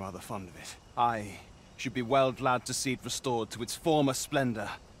grown rather fond of it. I should be well glad to see it restored to its former splendor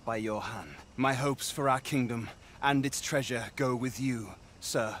by your hand. My hopes for our kingdom and its treasure go with you,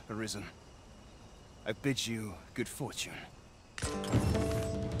 Sir Arisen. I bid you good fortune.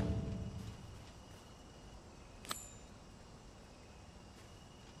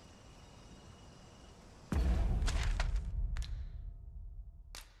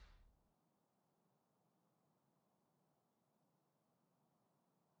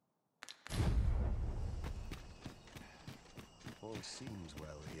 All seems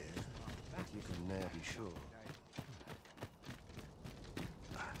well here. You can ne'er be sure.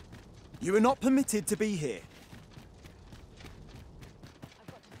 You are not permitted to be here.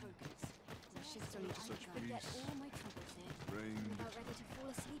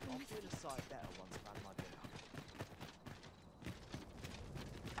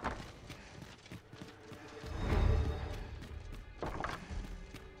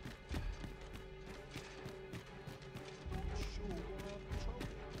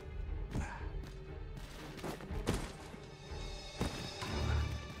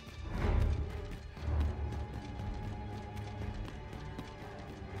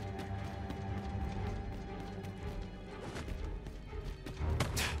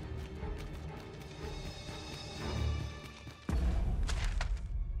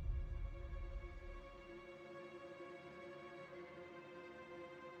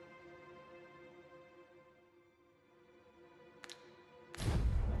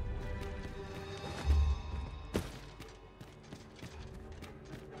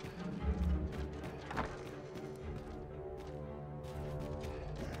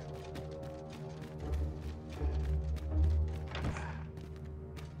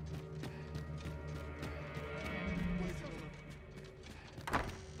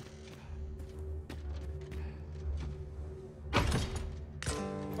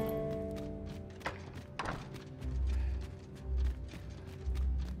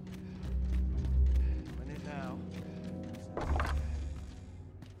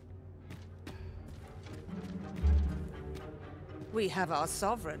 We have our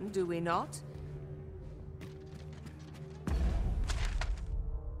sovereign, do we not?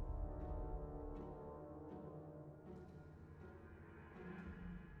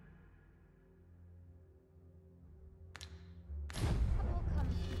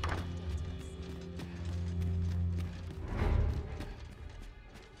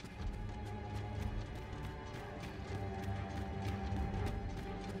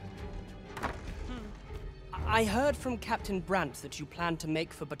 I heard from Captain Brandt that you plan to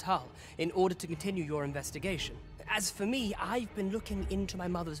make for Battahl in order to continue your investigation. As for me, I've been looking into my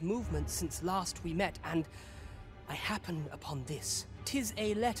mother's movements since last we met, and I happened upon this. 'Tis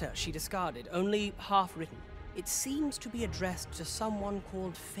a letter she discarded, only half written. It seems to be addressed to someone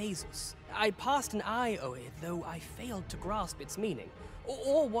called Phasus. I passed an eye o'er it, though I failed to grasp its meaning,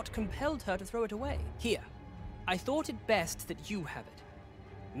 or what compelled her to throw it away. Here, I thought it best that you have it.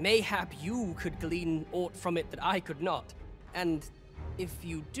 Mayhap you could glean aught from it that I could not. And if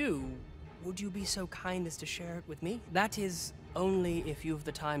you do, would you be so kind as to share it with me? That is, only if you've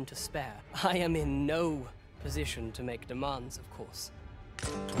the time to spare. I am in no position to make demands, of course.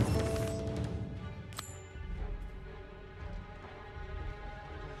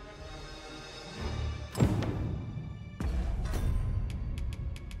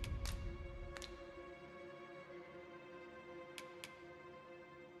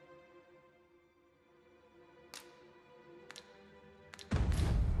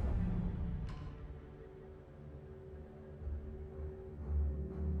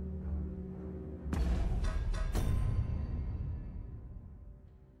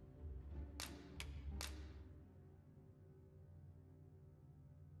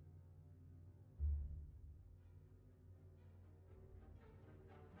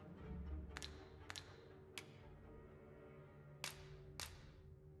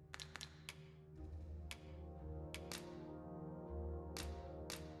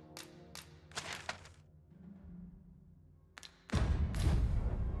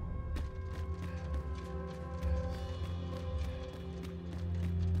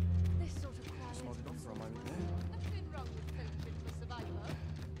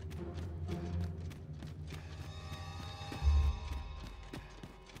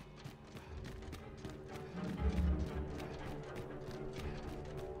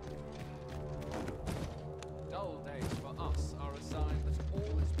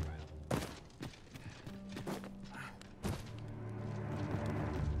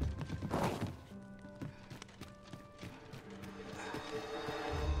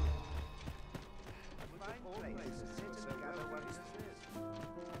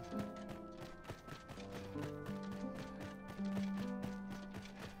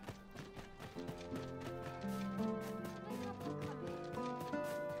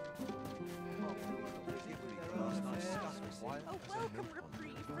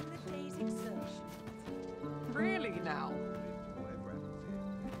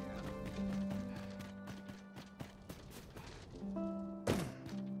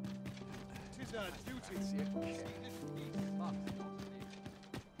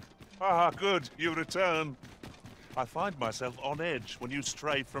 Ah, good, you return. I find myself on edge when you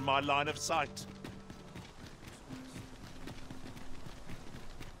stray from my line of sight.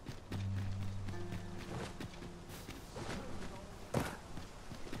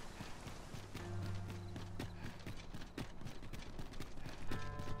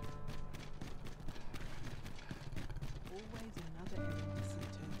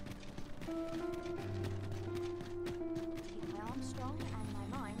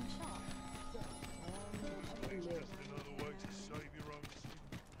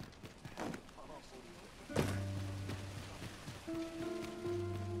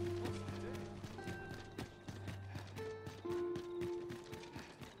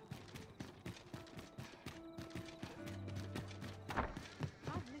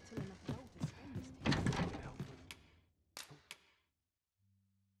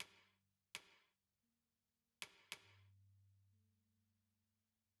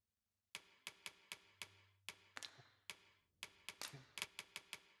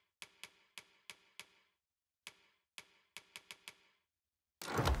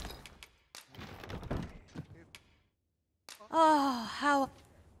 Oh, how...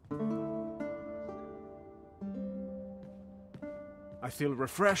 I feel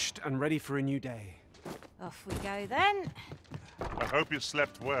refreshed and ready for a new day. Off we go then. I hope you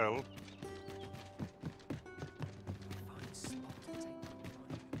slept well.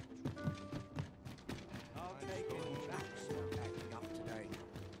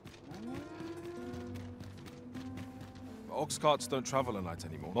 Ox carts don't travel at night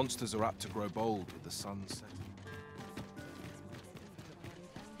anymore. Monsters are apt to grow bold with the sun setting.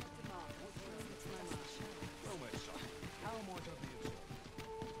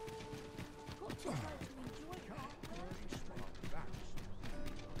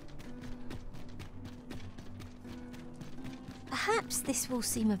 Perhaps this will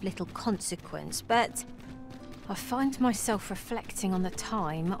seem of little consequence, but I find myself reflecting on the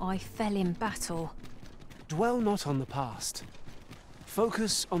time I fell in battle. Dwell not on the past.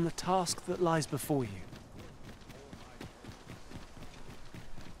 Focus on the task that lies before you.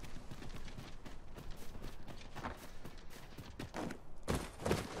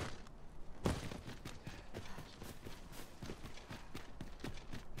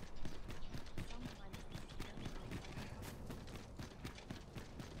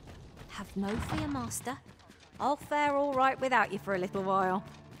 Have no fear, Master. I'll fare all right without you for a little while.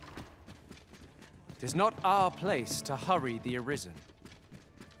 It is not our place to hurry the Arisen.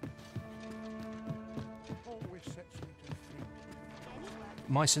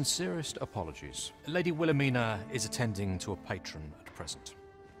 My sincerest apologies. Lady Wilhelmina is attending to a patron at present.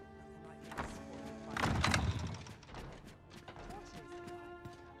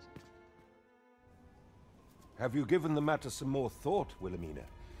 Have you given the matter some more thought, Wilhelmina?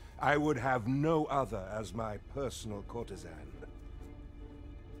 I would have no other as my personal courtesan.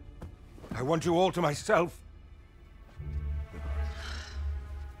 I want you all to myself.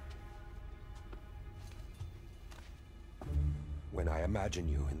 When I imagine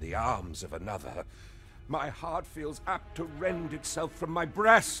you in the arms of another, my heart feels apt to rend itself from my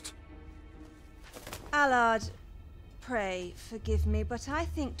breast. Allard, pray forgive me, but I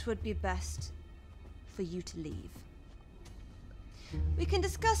think 'twould be best for you to leave. We can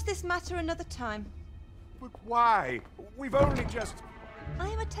discuss this matter another time. But why? We've only just... I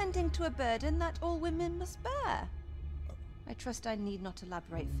am attending to a burden that all women must bear. I trust I need not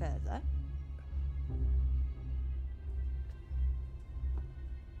elaborate further.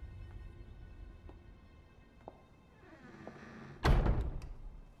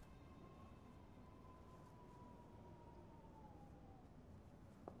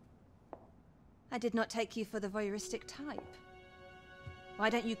 I did not take you for the voyeuristic type. Why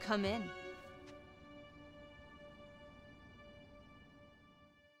don't you come in?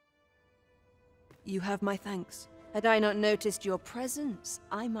 You have my thanks. Had I not noticed your presence,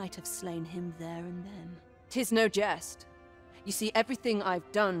 I might have slain him there and then. 'Tis no jest. You see, everything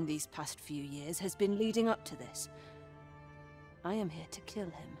I've done these past few years has been leading up to this. I am here to kill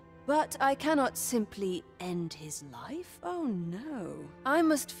him. But I cannot simply end his life. Oh no. I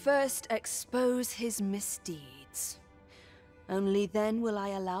must first expose his misdeeds. Only then will I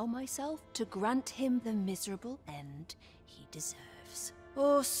allow myself to grant him the miserable end he deserves.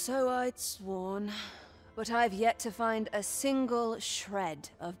 Or so I'd sworn. But I've yet to find a single shred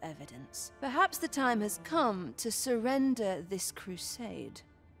of evidence. Perhaps the time has come to surrender this crusade.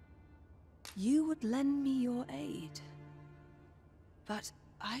 You would lend me your aid. But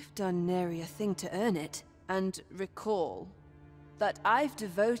I've done nary a thing to earn it. And recall, But I've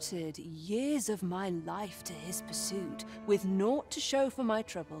devoted years of my life to his pursuit, with naught to show for my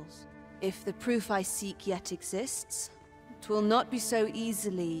troubles. If the proof I seek yet exists, 'twill not be so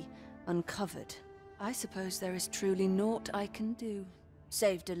easily uncovered. I suppose there is truly naught I can do,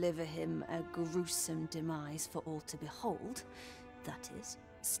 save deliver him a gruesome demise for all to behold, that is.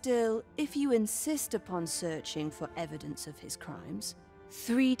 Still, if you insist upon searching for evidence of his crimes,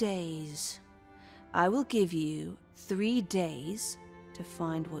 3 days. I will give you 3 days to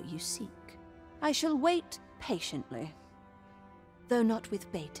find what you seek. I shall wait patiently, though not with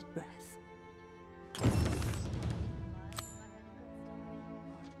bated breath.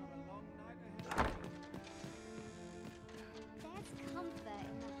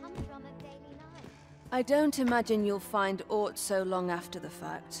 I don't imagine you'll find aught so long after the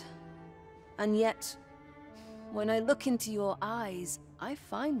fact. And yet, when I look into your eyes, I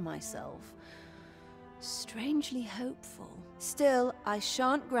find myself strangely hopeful. Still, I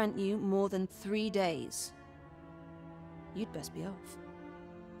shan't grant you more than 3 days. You'd best be off.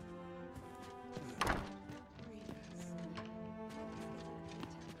 Could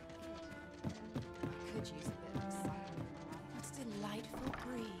use a bit of sun. What a delightful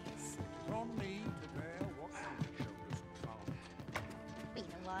breeze. From me to bear what shoulders found. Been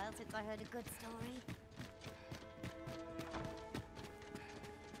a while since I heard a good story.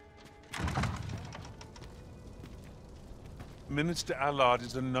 Minister Allard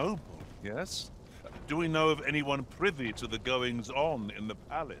is a noble, yes? Do we know of anyone privy to the goings-on in the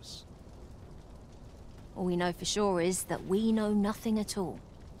palace? All we know for sure is that we know nothing at all.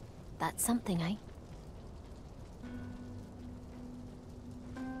 That's something, eh?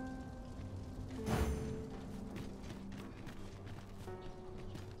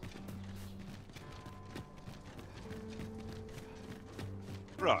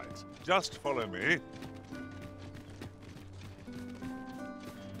 Right, just follow me.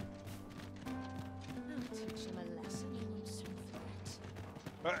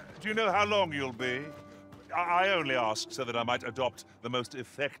 Do you know how long you'll be? I only ask so that I might adopt the most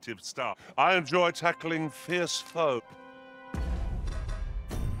effective style. I enjoy tackling fierce foe.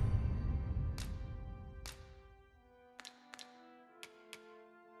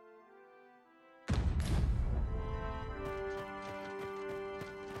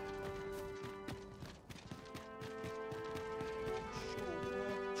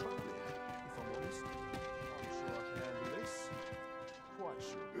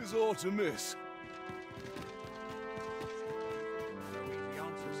 There's all to miss.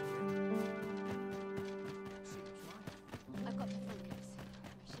 I've got the phone case.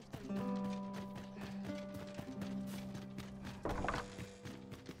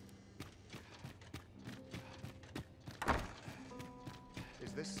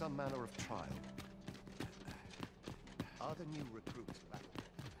 Is this some manner of trial? Are the new recruits back?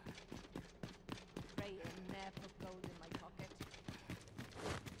 Pray in there, put gold in my pocket.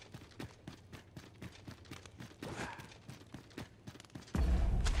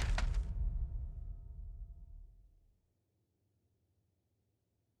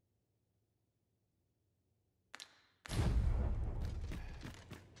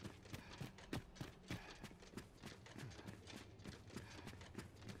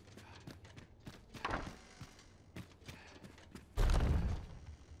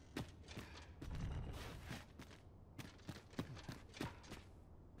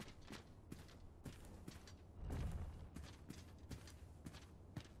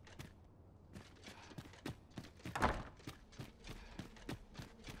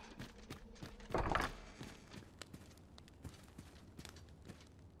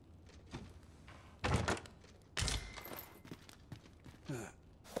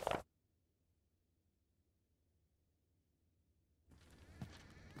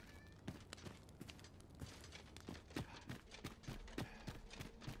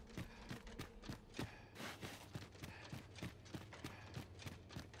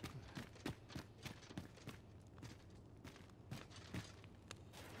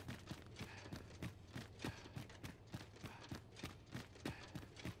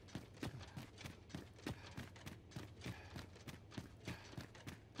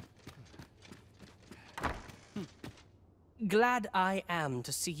 Glad I am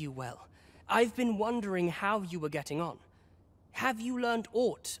to see you well. I've been wondering how you were getting on. Have you learned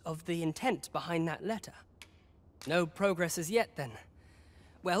aught of the intent behind that letter? No progress as yet, then.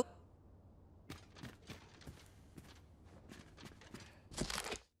 Well...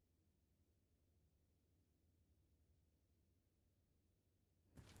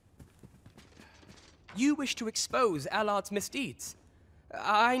 You wish to expose Allard's misdeeds.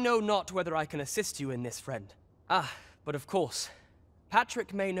 I know not whether I can assist you in this, friend. Ah, but of course,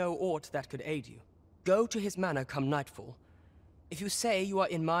 Patrick may know aught that could aid you. Go to his manor come nightfall. If you say you are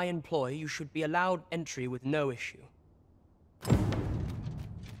in my employ, you should be allowed entry with no issue. Nothing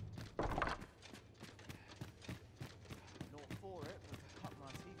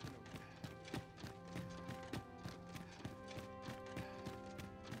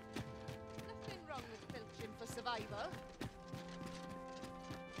wrong with filching for survival.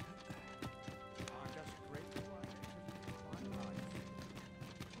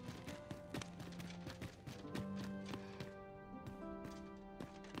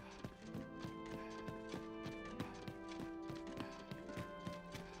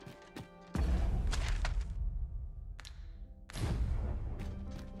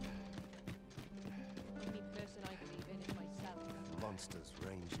 Monsters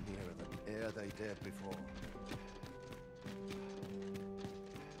range nearer than e'er they dared before.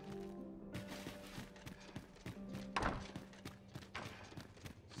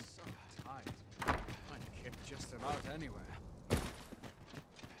 So tight. I can get just about anywhere.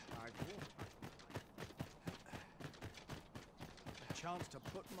 A chance to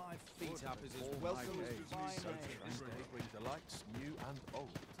put my feet up is as welcome as fine eggs. Bring delights new and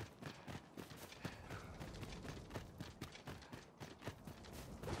old.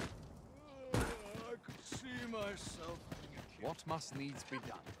 I could see myself. What must needs be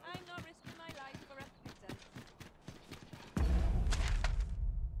done? I'm not risking my life for a pittance.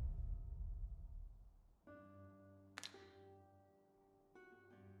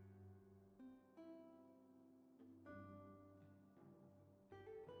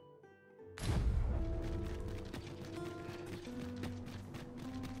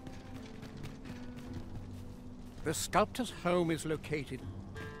 The sculptor's home is located.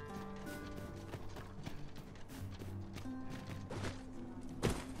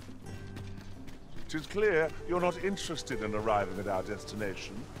 Tis clear you're not interested in arriving at our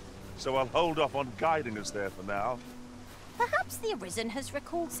destination, so I'll hold off on guiding us there for now. Perhaps the Arisen has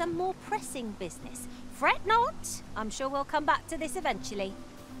recalled some more pressing business. Fret not. I'm sure we'll come back to this eventually.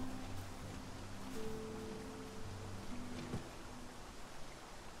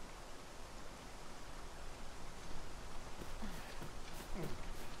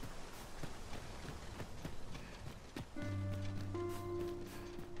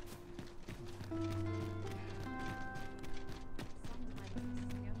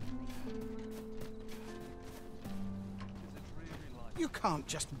 You can't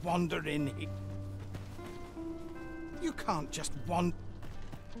just wander in here. You can't just wander.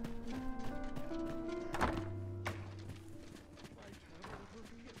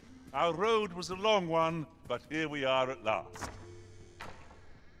 Our road was a long one, but here we are at last.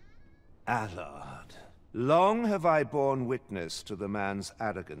 Allard, long have I borne witness to the man's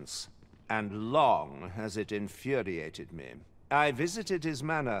arrogance, and long has it infuriated me. I visited his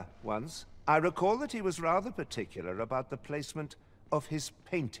manor once. I recall that he was rather particular about the placement of his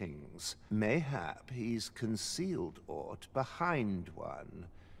paintings. Mayhap he's concealed aught behind one.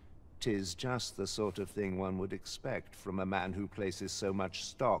 'Tis just the sort of thing one would expect from a man who places so much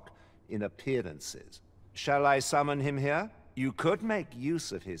stock in appearances. Shall I summon him here? You could make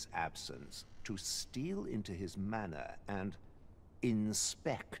use of his absence to steal into his manor and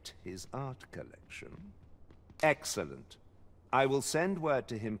inspect his art collection. Excellent. I will send word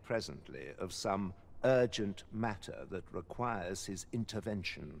to him presently of some urgent matter that requires his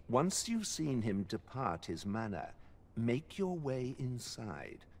intervention. Once you've seen him depart his manor, make your way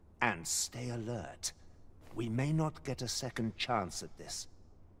inside and stay alert. We may not get a second chance at this.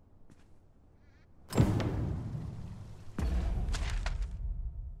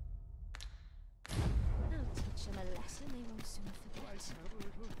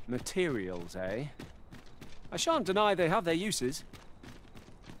 Materials, eh? I shan't deny they have their uses.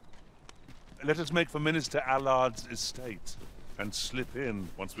 Let us make for Minister Allard's estate and slip in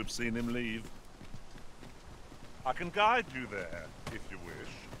once we've seen him leave. I can guide you there, if you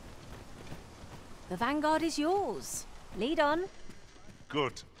wish. The Vanguard is yours. Lead on.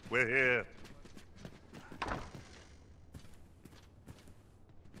 Good. We're here.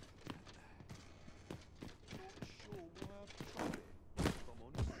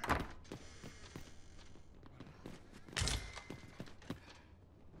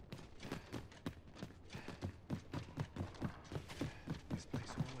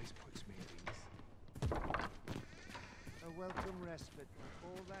 Welcome respite from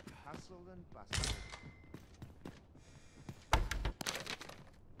all that hustle and bustle.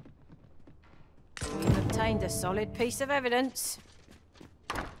 We've obtained a solid piece of evidence.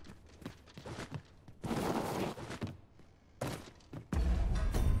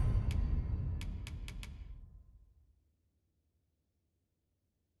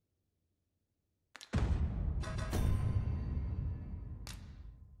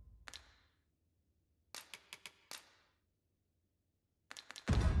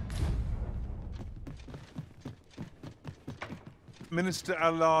 Minister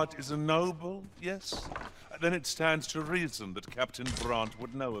Allard is a noble, yes? Then it stands to reason that Captain Brandt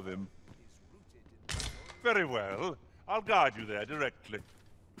would know of him. Very well. I'll guide you there directly.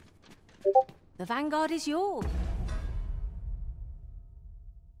 The Vanguard is yours.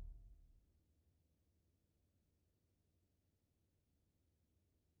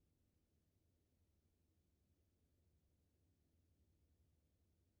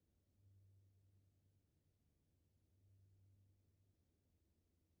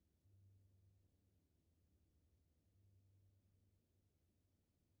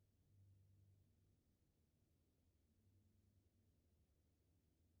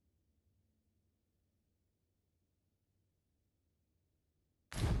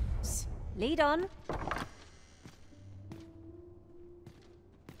 Lead on.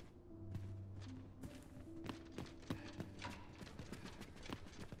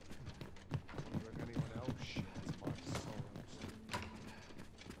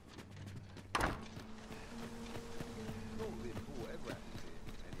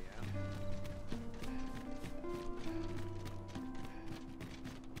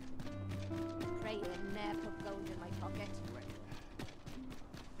 Pray you never put gold in my pocket.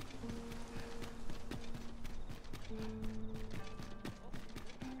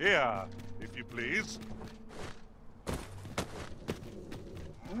 Here, if you please.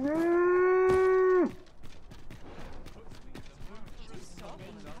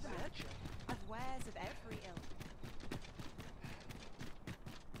 Of wares of every ilk.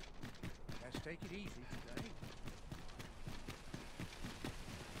 Let's take it easy today.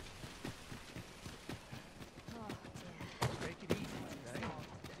 Take it easy today.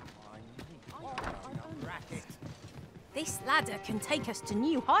 Racket. This ladder can take us to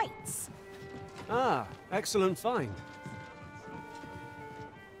new heights. Ah, excellent find.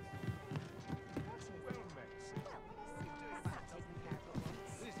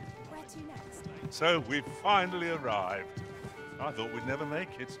 Where to next? So we've finally arrived. I thought we'd never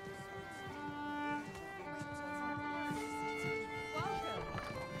make it.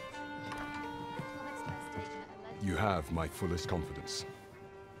 You have my fullest confidence.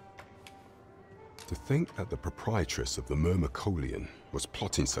 To think that the proprietress of the Myrmecolian was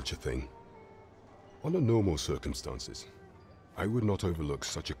plotting such a thing. Under normal circumstances, I would not overlook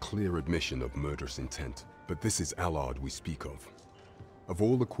such a clear admission of murderous intent, but this is Allard we speak of. Of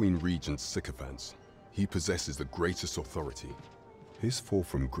all the Queen Regent's sycophants, he possesses the greatest authority. His fall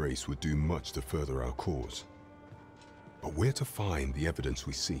from grace would do much to further our cause. But where to find the evidence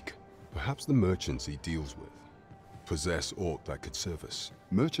we seek? Perhaps the merchants he deals with possess aught that could serve us.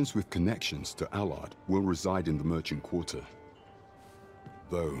 Merchants with connections to Allard will reside in the merchant quarter.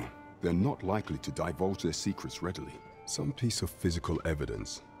 Though, they're not likely to divulge their secrets readily. Some piece of physical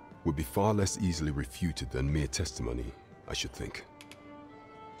evidence would be far less easily refuted than mere testimony, I should think.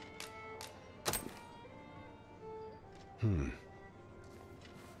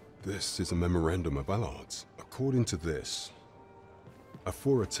 This is a memorandum of Allard's. According to this,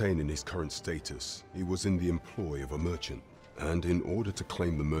 afore attaining his current status, he was in the employ of a merchant, and in order to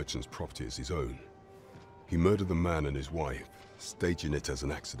claim the merchant's property as his own, he murdered the man and his wife, staging it as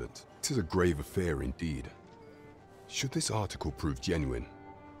an accident. It is a grave affair indeed. Should this article prove genuine,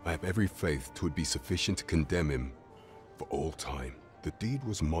 I have every faith 'twould be sufficient to condemn him for all time. The deed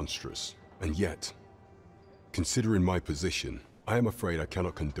was monstrous, and yet, considering my position, I am afraid I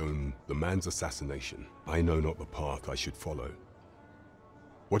cannot condone the man's assassination. I know not the path I should follow.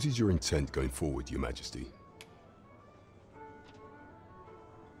 What is your intent going forward, Your Majesty?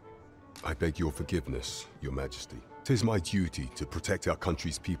 I beg your forgiveness, Your Majesty. 'Tis my duty to protect our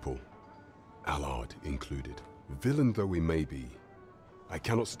country's people, Allard included. Villain though we may be, I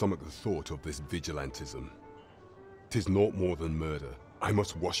cannot stomach the thought of this vigilantism. 'Tis naught more than murder. I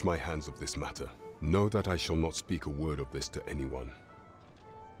must wash my hands of this matter. Know that I shall not speak a word of this to anyone,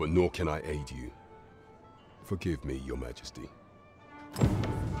 but nor can I aid you. Forgive me, Your Majesty.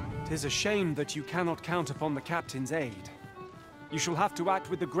 'Tis a shame that you cannot count upon the captain's aid. You shall have to act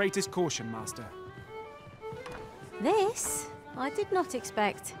with the greatest caution, Master. This I did not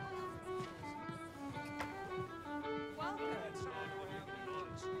expect.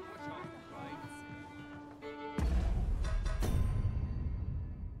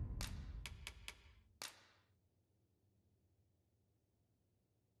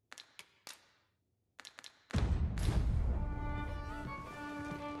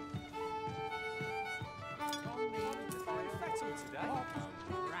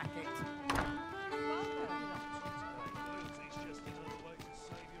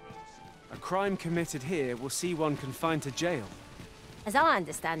 A crime committed here will see one confined to jail. As I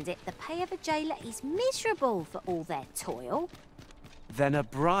understand it, the pay of a jailer is miserable for all their toil. Then a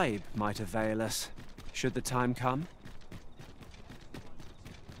bribe might avail us, should the time come.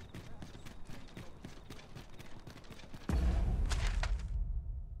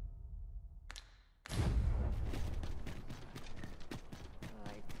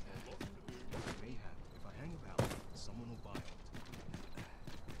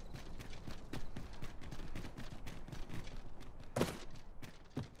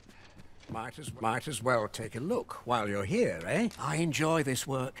 Might as well take a look while you're here, eh? I enjoy this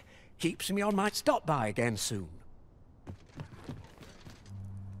work. Keeps me on. Might stop by again soon.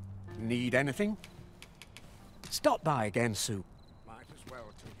 Need anything? Stop by again soon. Might as well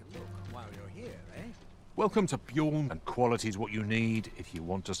take a look while you're here, eh? Welcome to Bjorn, and quality is what you need if you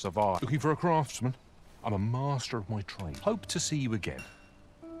want to survive. Looking for a craftsman? I'm a master of my trade. Hope to see you again.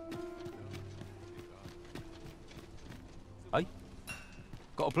 Hey?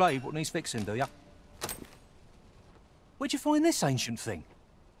 Got a blade? What needs fixing, do ya? Where'd you find this ancient thing?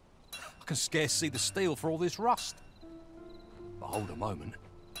 I can scarce see the steel for all this rust. But hold a moment.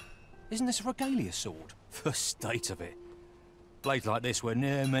 Isn't this a regalia sword? The state of it. Blades like this were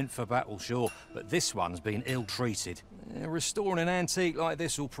near meant for battle, sure, but this one's been ill-treated. Restoring an antique like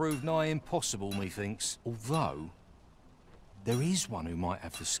this will prove nigh impossible, methinks. Although, there is one who might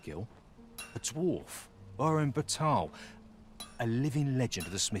have the skill. A dwarf, Battahl. A living legend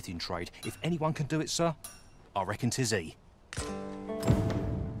of the smithing trade. If anyone can do it, sir, I reckon 'tis he.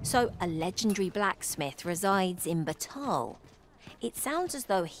 So, a legendary blacksmith resides in Battahl. It sounds as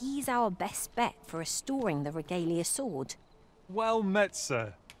though he's our best bet for restoring the regalia sword. Well met,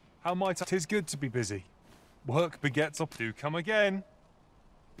 sir. How might I... 'Tis good to be busy. Work begets up. Do come again.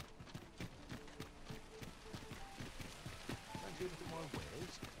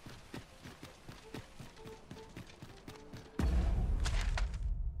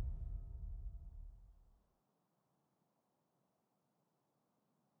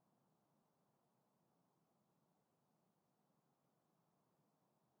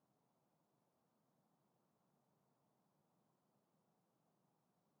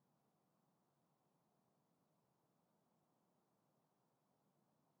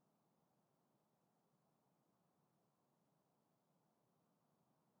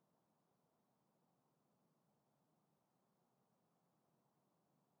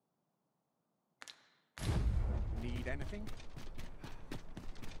 Need anything?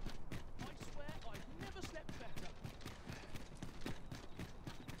 I swear I've never slept better.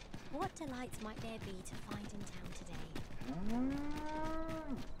 What delights might there be to find in town today?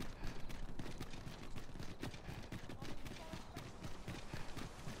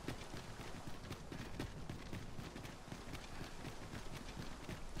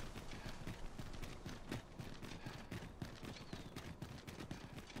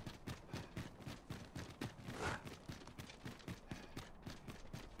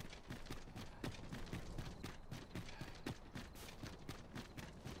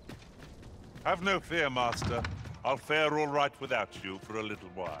 Have no fear, Master. I'll fare all right without you for a little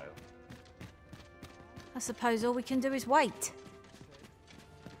while. I suppose all we can do is wait.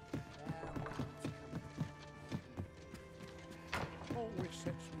 Always sets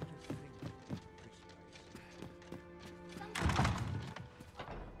me to think.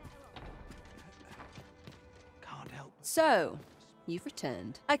 Can't help. So, you've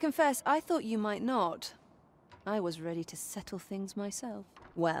returned. I confess, I thought you might not. I was ready to settle things myself.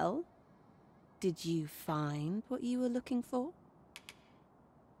 Well, did you find what you were looking for?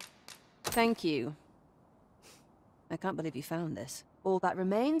 Thank you. I can't believe you found this. All that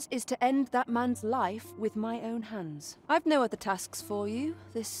remains is to end that man's life with my own hands. I've no other tasks for you.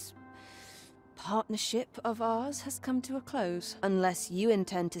 This partnership of ours has come to a close, unless you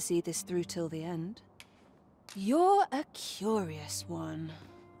intend to see this through till the end. You're a curious one,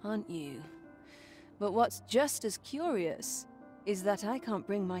 aren't you? But what's just as curious is that I can't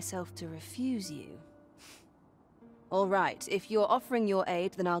bring myself to refuse you. All right, if you're offering your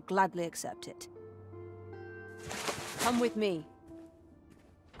aid, then I'll gladly accept it. Come with me.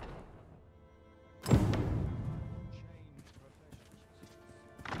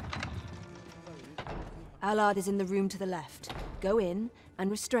 Allard is in the room to the left. Go in and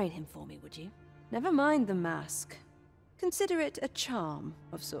restrain him for me, would you? Never mind the mask. Consider it a charm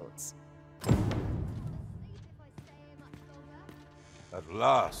of sorts. At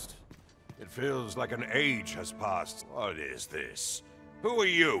last. It feels like an age has passed. What is this? Who are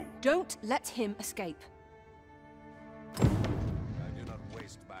you? Don't let him escape. I do not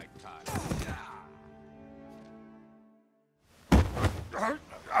waste my time.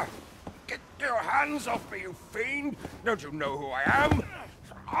 Get your hands off me, you fiend! Don't you know who I am?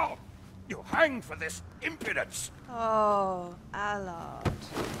 Oh, You're hanged for this impudence! Oh, Allard.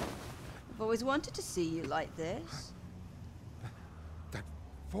 I've always wanted to see you like this. That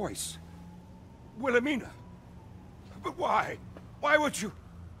voice... Wilhelmina! But why? Why would you...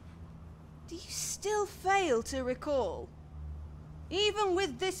 Do you still fail to recall? Even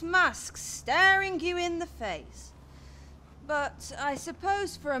with this mask staring you in the face. But I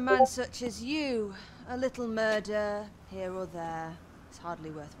suppose for a man such as you, a little murder here or there is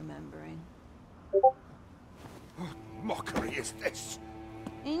hardly worth remembering. What mockery is this?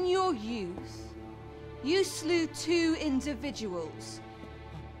 In your youth, you slew 2 individuals.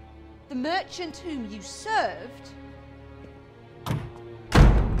 The merchant whom you served,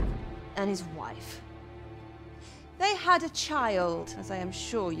 and his wife. They had a child, as I am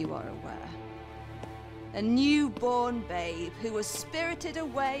sure you are aware. A newborn babe who was spirited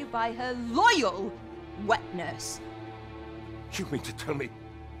away by her loyal wet nurse. You mean to tell me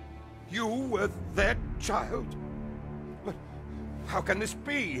you were their child? But how can this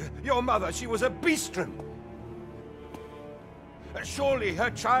be? Your mother, she was a Beastren. Surely her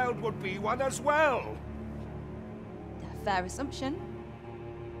child would be one as well. A fair assumption.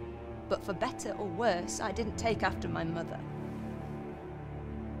 But for better or worse, I didn't take after my mother.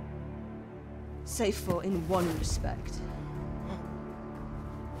 Save for in one respect.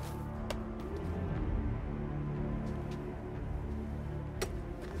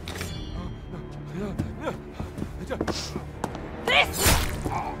 This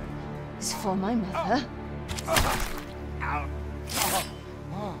is for my mother.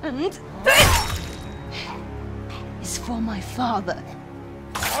 And this is for my father.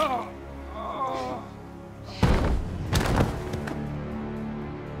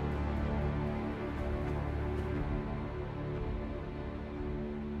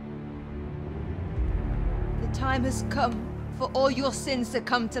 The time has come for all your sins to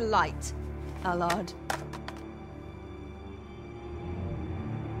come to light, Allard.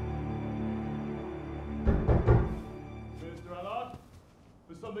 Mr. Allard,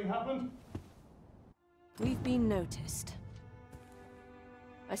 has something happened? We've been noticed.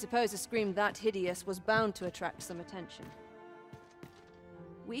 I suppose a scream that hideous was bound to attract some attention.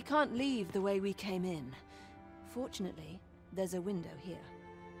 We can't leave the way we came in. Fortunately, there's a window here.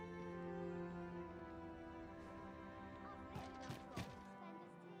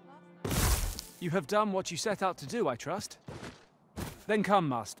 You have done what you set out to do, I trust. Then come,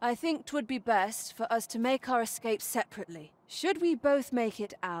 Master. I think 'twould be best for us to make our escape separately. Should we both make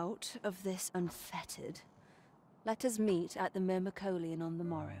it out of this unfettered, let us meet at the Myrmecolion on the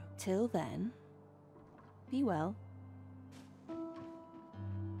morrow. Till then, be well.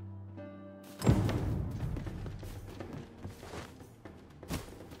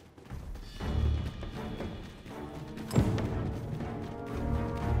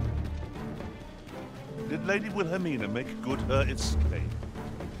 Did Lady Wilhelmina make good her escape?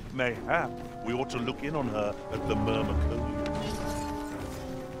 Mayhap we ought to look in on her at the Myrmecolion.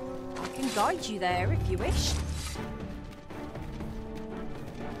 I can guide you there if you wish.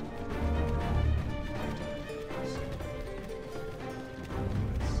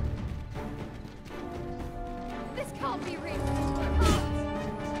 This can't be real.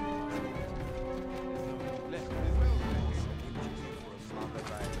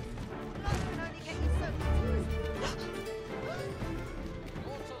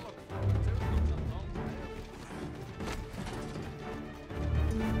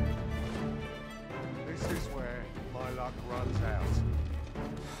 This is where my luck runs out.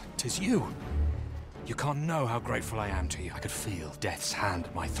 'Tis you. You can't know how grateful I am to you. I could feel death's hand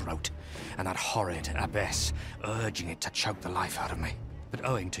at my throat, and that horrid abbess urging it to choke the life out of me. But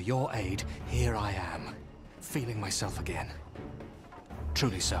owing to your aid, here I am, feeling myself again.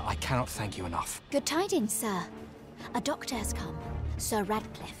 Truly, sir, I cannot thank you enough. Good tidings, sir. A doctor has come, Sir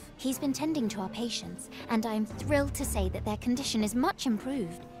Radcliffe. He's been tending to our patients, and I am thrilled to say that their condition is much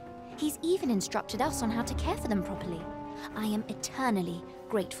improved. He's even instructed us on how to care for them properly. I am eternally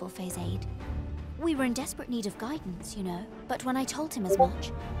grateful for his aid. We were in desperate need of guidance, you know, but when I told him as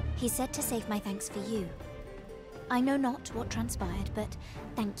much, he said to save my thanks for you. I know not what transpired, but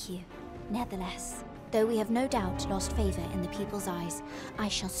thank you, nevertheless. Though we have no doubt lost favor in the people's eyes, I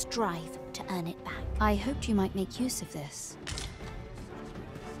shall strive to earn it back. I hoped you might make use of this.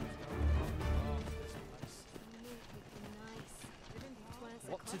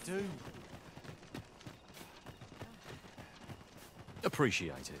 What to do?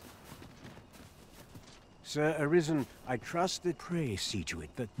 Appreciate it. Sir Arisen, I trust that... Pray see to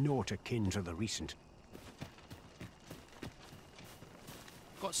it that naught akin to the recent...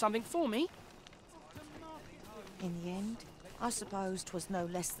 Got something for me? In the end, I suppose 'twas no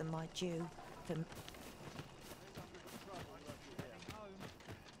less than my due for... I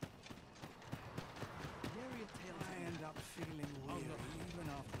end up feeling weary even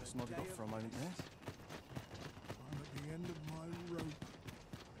after... Snogged off for a moment there. I'm at the end of my rope.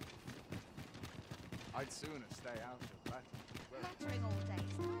 I'd sooner stay out of that. Nattering all day.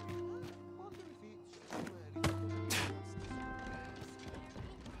 Wonder if it's too early.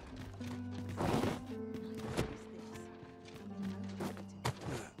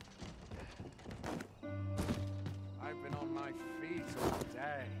 I've been on my feet all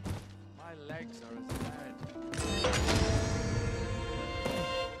day. My legs are as dead.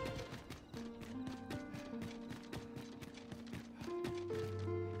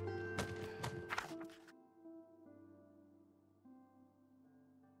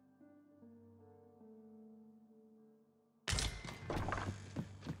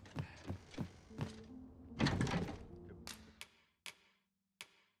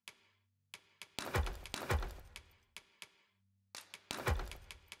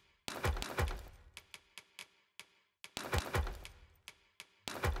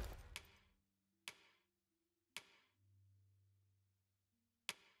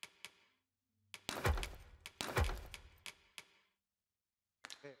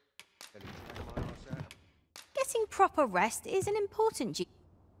 Getting proper rest is an important duty.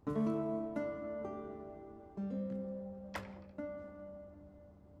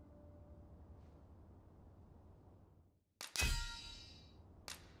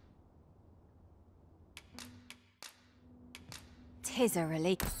 Tis a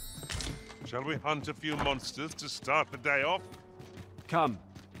relief. Shall we hunt a few monsters to start the day off? Come.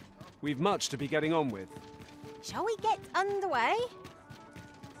 We've much to be getting on with. Shall we get underway?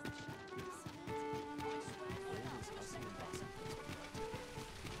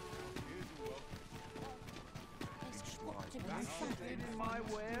 In my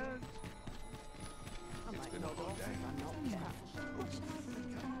wares. It's been a hot day.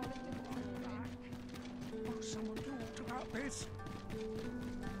 Will someone talk about this?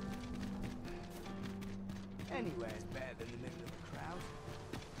 Anywhere's better than the middle of a crowd.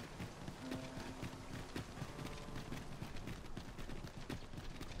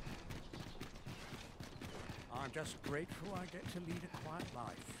 I'm just grateful I get to lead a quiet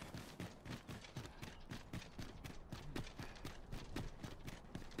life.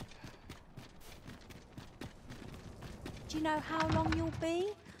 Do you know how long you'll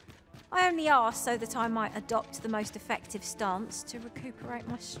be? I only asked so that I might adopt the most effective stance to recuperate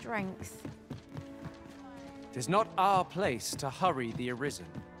my strength. 'Tis not our place to hurry the Arisen.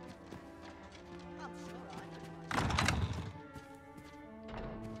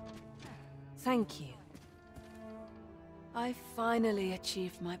 Thank you. I finally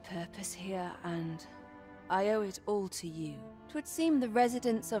achieved my purpose here, and I owe it all to you. 'Twould seem the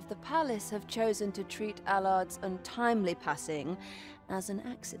residents of the palace have chosen to treat Allard's untimely passing as an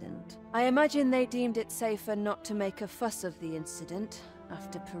accident. I imagine they deemed it safer not to make a fuss of the incident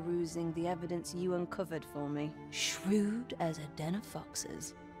after perusing the evidence you uncovered for me. Shrewd as a den of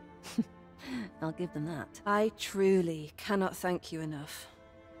foxes. I'll give them that. I truly cannot thank you enough.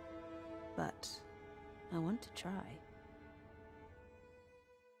 But I want to try.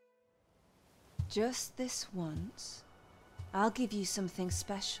 Just this once, I'll give you something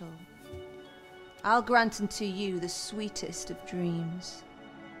special. I'll grant unto you the sweetest of dreams.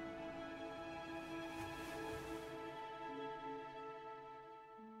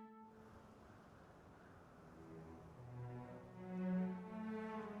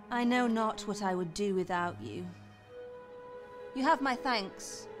 I know not what I would do without you. You have my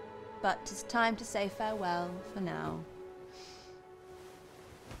thanks, but 'tis time to say farewell for now.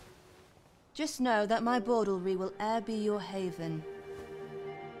 Just know that my bordlery will e'er be your haven,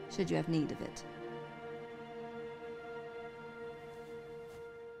 should you have need of it.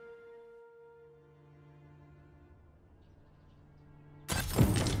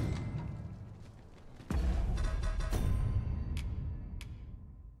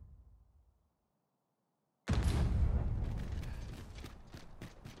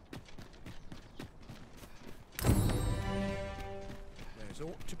 There's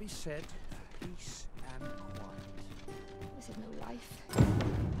ought to be said for peace and quiet. This is no life.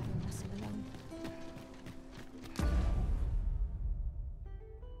 Having Russell alone.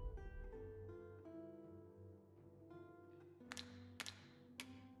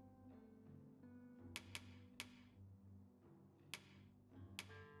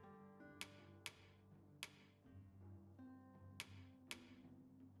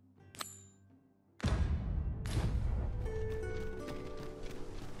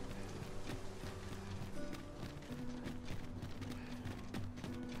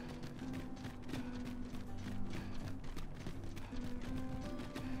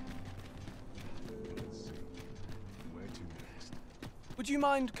 Would you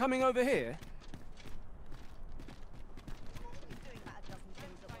mind coming over here?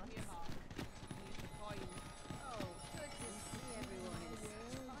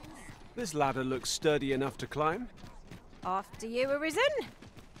 This ladder looks sturdy enough to climb. After you, Arisen.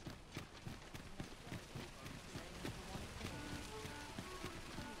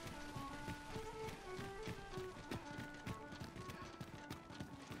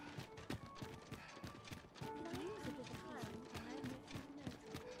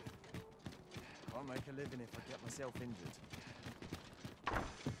 I'll make a living if I get myself injured.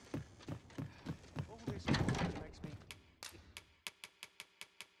 All this makes me...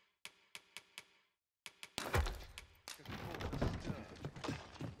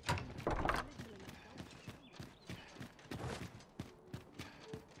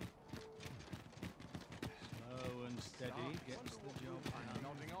 Slow and steady gets the job done. I'm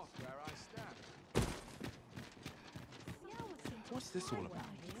nodding off where I stand. What's this all about?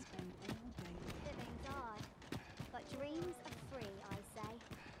 Living's hard, but dreams are free, I say.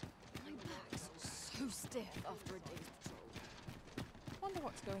 My back's so stiff after a day's patrol. Wonder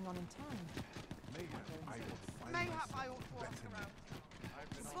what's going on in town. Mayhap I ought to ask around.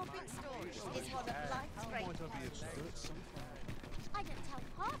 Swapping stories is one of life's great pleasures. I don't tell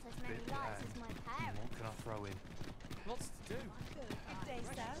half as many lies as my parents. What can I throw in? Lots to do. Good day,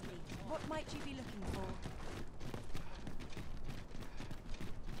 sir. What might you be looking for?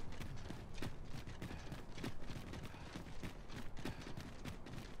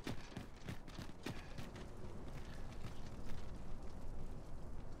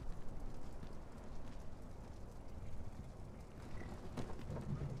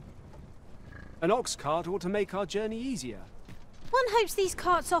 An ox cart ought to make our journey easier. One hopes these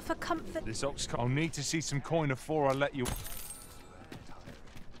carts offer comfort. This ox cart. I'll need to see some coin before I let you.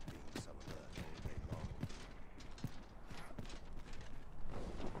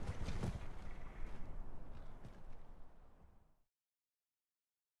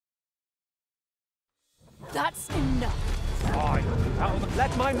 That's enough. Fine.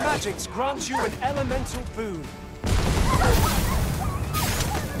 Let my magics grant you an elemental boon.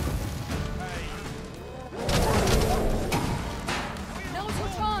 Now's your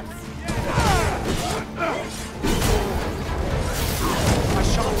chance! I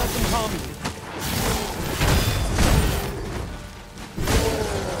shan't let them harm you.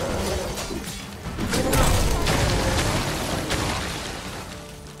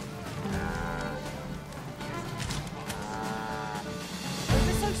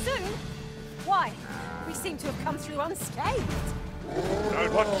 Over so soon? Why? We seem to have come through unscathed.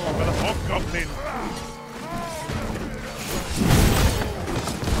 Don't watch for the hobgoblin!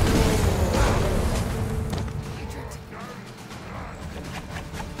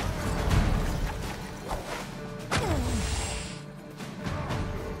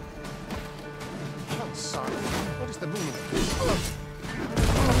 Son, what is the meaning of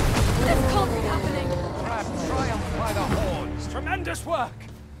This can't be happening. this? Triumph by the horns! Tremendous work!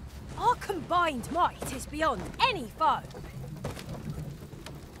 Our combined might is beyond any foe.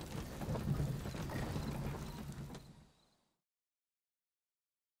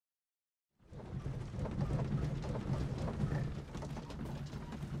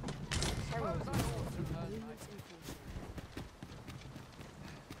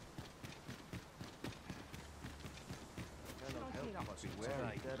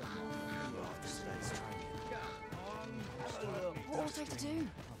 What was I to do?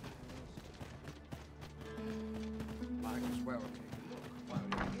 Might as well take a look while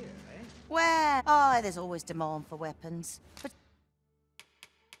you're here, eh? Where? Oh, there's always demand for weapons. But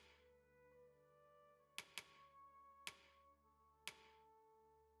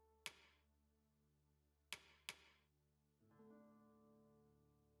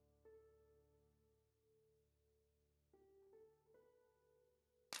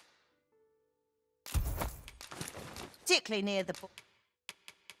particularly near the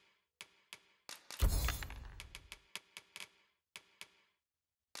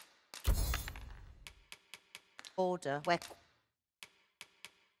border where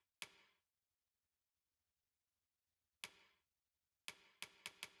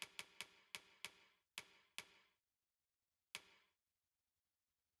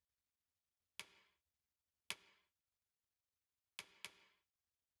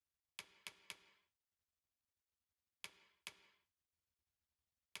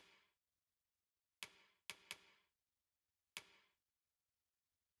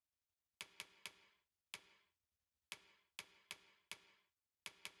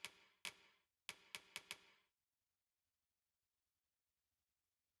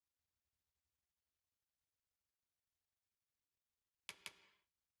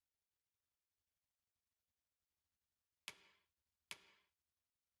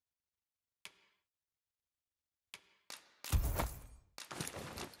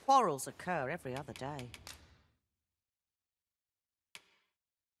Quarrels occur every other day.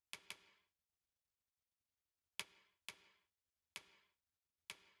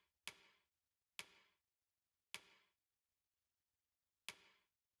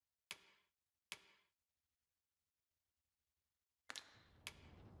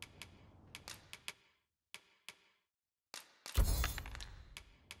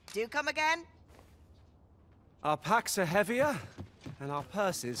 Do come again? Our packs are heavier, and our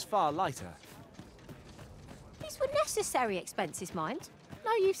purses far lighter. These were necessary expenses, mind.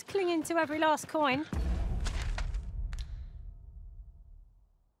 No use clinging to every last coin.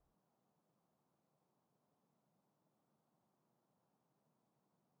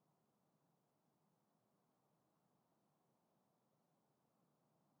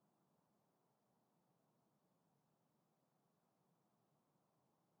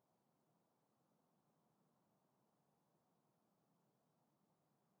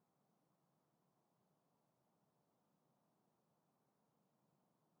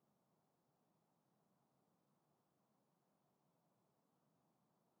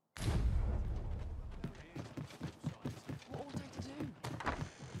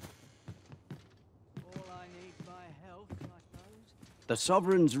 The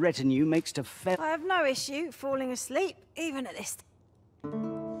Sovereign's retinue makes to fair. I have no issue falling asleep, even at this.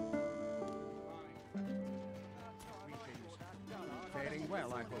 Faring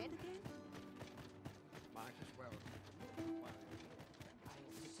well, I hope. Might as well.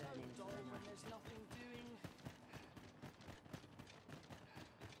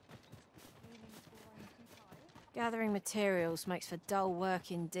 Gathering materials makes for dull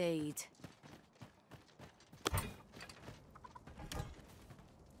work indeed.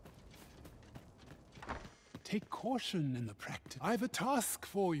 Take caution in the practice. I've a task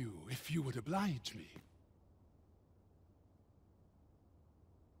for you, if you would oblige me.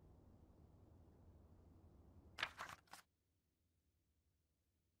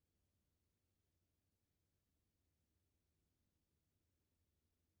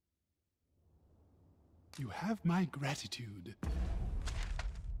 You have my gratitude.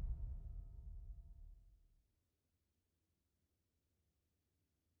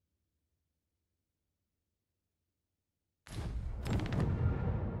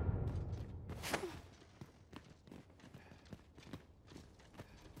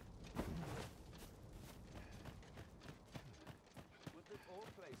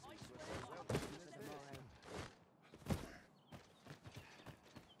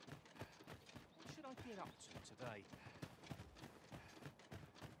 Today.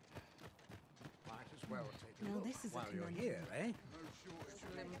 Might as well take a Now look this is while a you're conundrum. here, eh?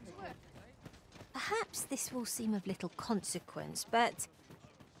 Perhaps this will seem of little consequence, but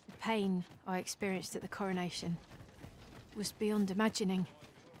the pain I experienced at the coronation was beyond imagining.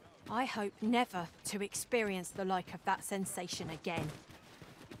 I hope never to experience the like of that sensation again.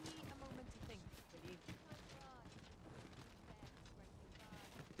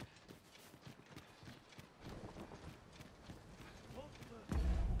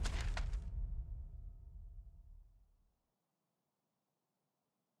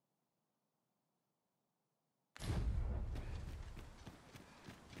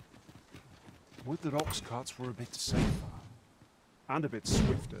 Would that ox carts were a bit safer. And a bit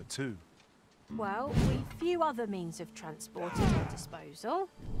swifter, too. Well, we've few other means of transport at our disposal.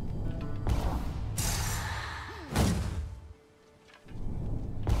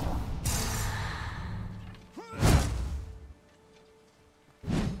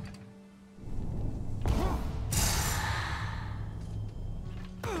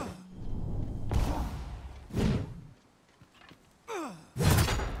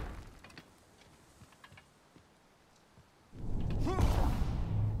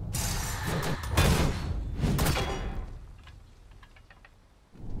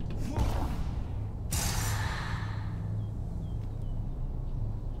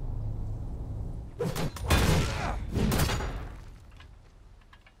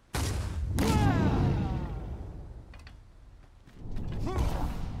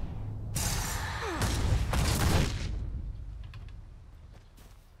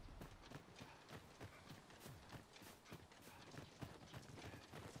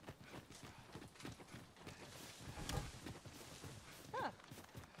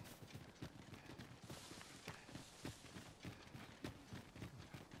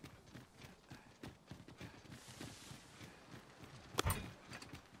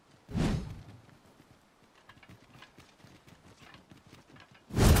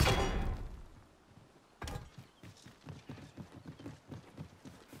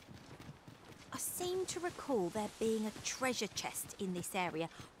 seem to recall there being a treasure chest in this area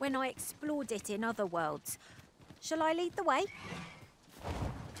when I explored it in other worlds. Shall I lead the way?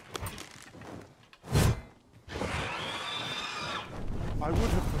 I would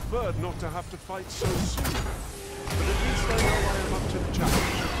have preferred not to have to fight so soon, but at least I know I am up to the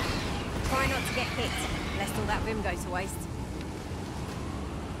challenge. Try not to get hit, lest all that vim go to waste.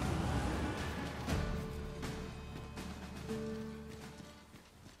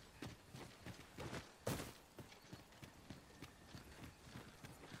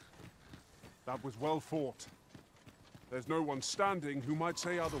 That was well fought. There's no one standing who might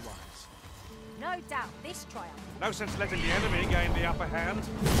say otherwise. No doubt this triumph. No sense letting the enemy gain the upper hand.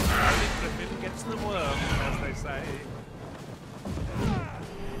 Only Griffin gets the worm, as they say.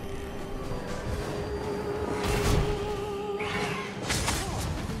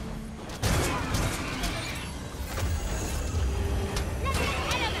 Let the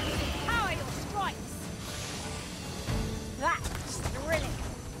elements empower your strikes. That's thrilling.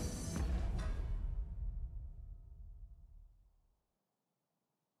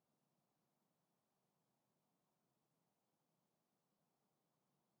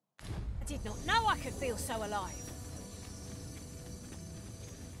 I did not know I could feel so alive.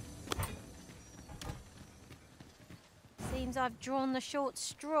 Seems I've drawn the short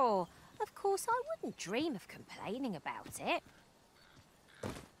straw. Of course, I wouldn't dream of complaining about it.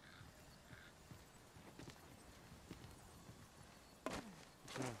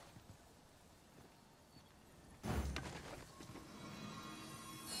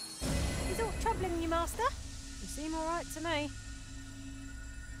 Is aught troubling you, Master? You seem all right to me.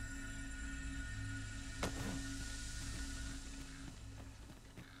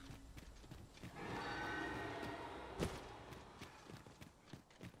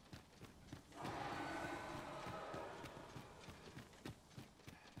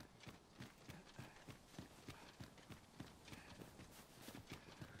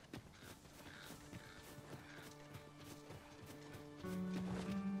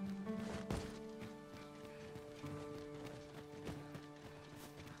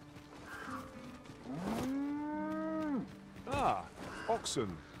 Ah,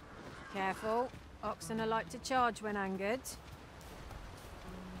 oxen. Careful. Oxen are like to charge when angered.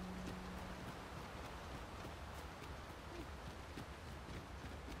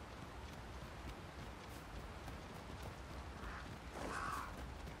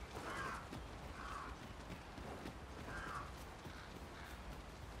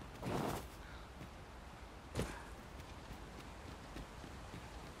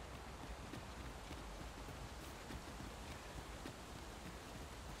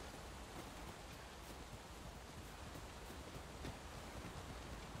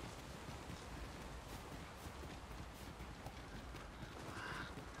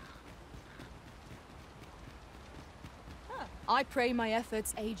 I pray my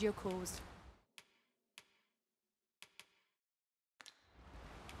efforts aid your cause.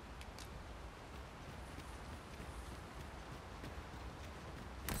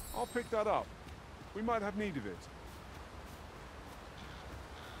 I'll pick that up. We might have need of it.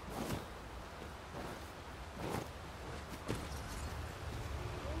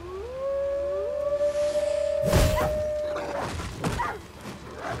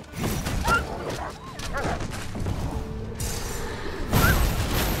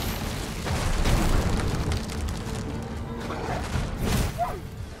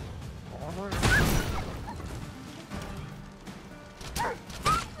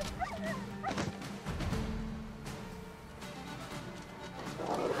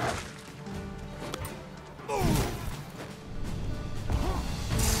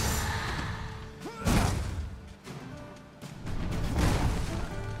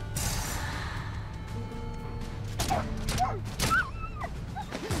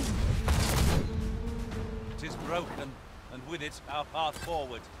 Broken, and with it, our path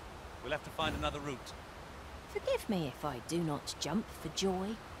forward. We'll have to find another route. Forgive me if I do not jump for joy.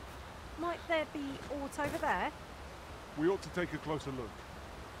 Might there be aught over there? We ought to take a closer look.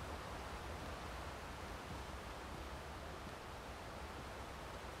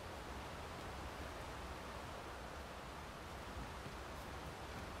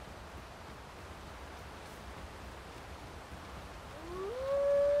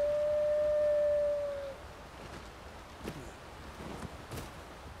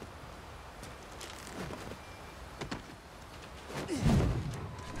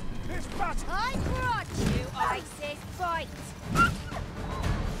 I brought you Isis fight!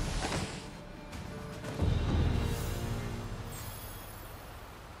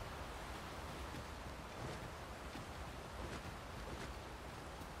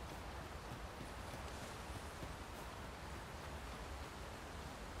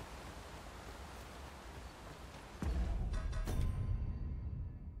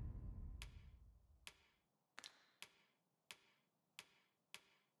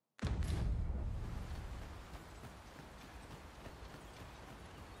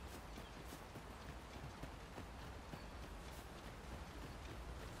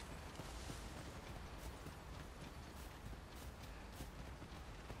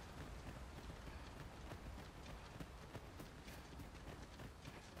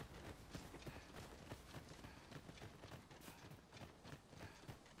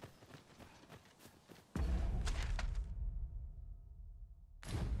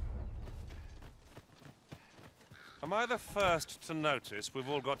 Am I the first to notice we've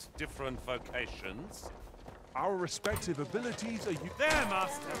all got different vocations? Our respective abilities are... There,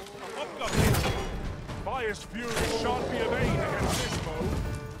 Master! What got you? Fire's fury shan't be of aid against this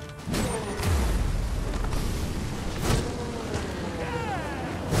foe.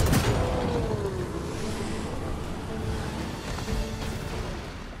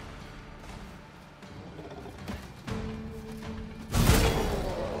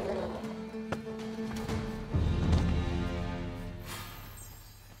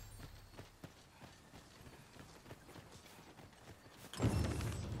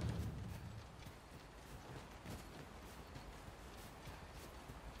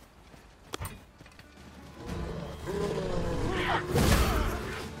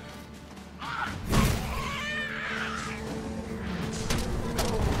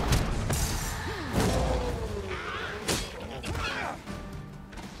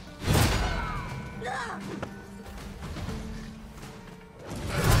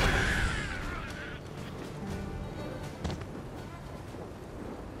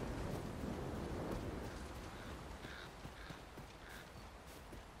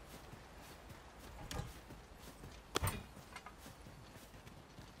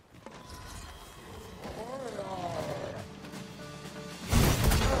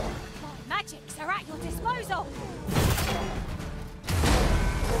 Magics are at your disposal!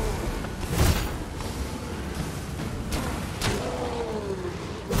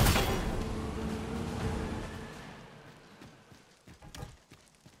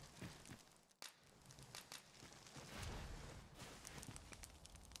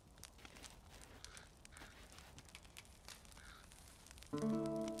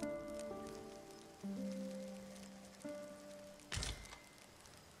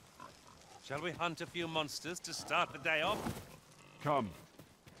 Shall we hunt a few monsters to start the day off? Come.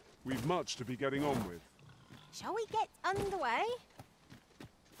 We've much to be getting on with. Shall we get underway?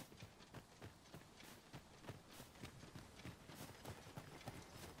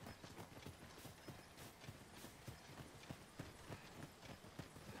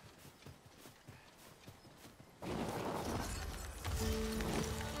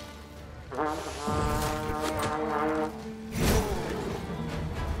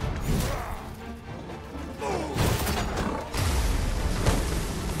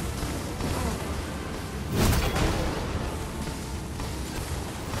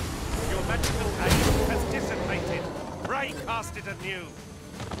 Cast it anew.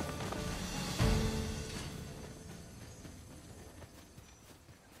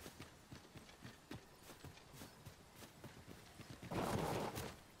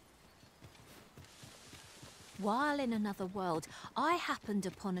 While in another world, I happened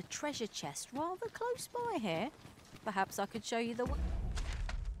upon a treasure chest rather close by here. Perhaps I could show you the way.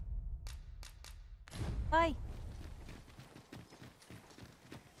 Hey.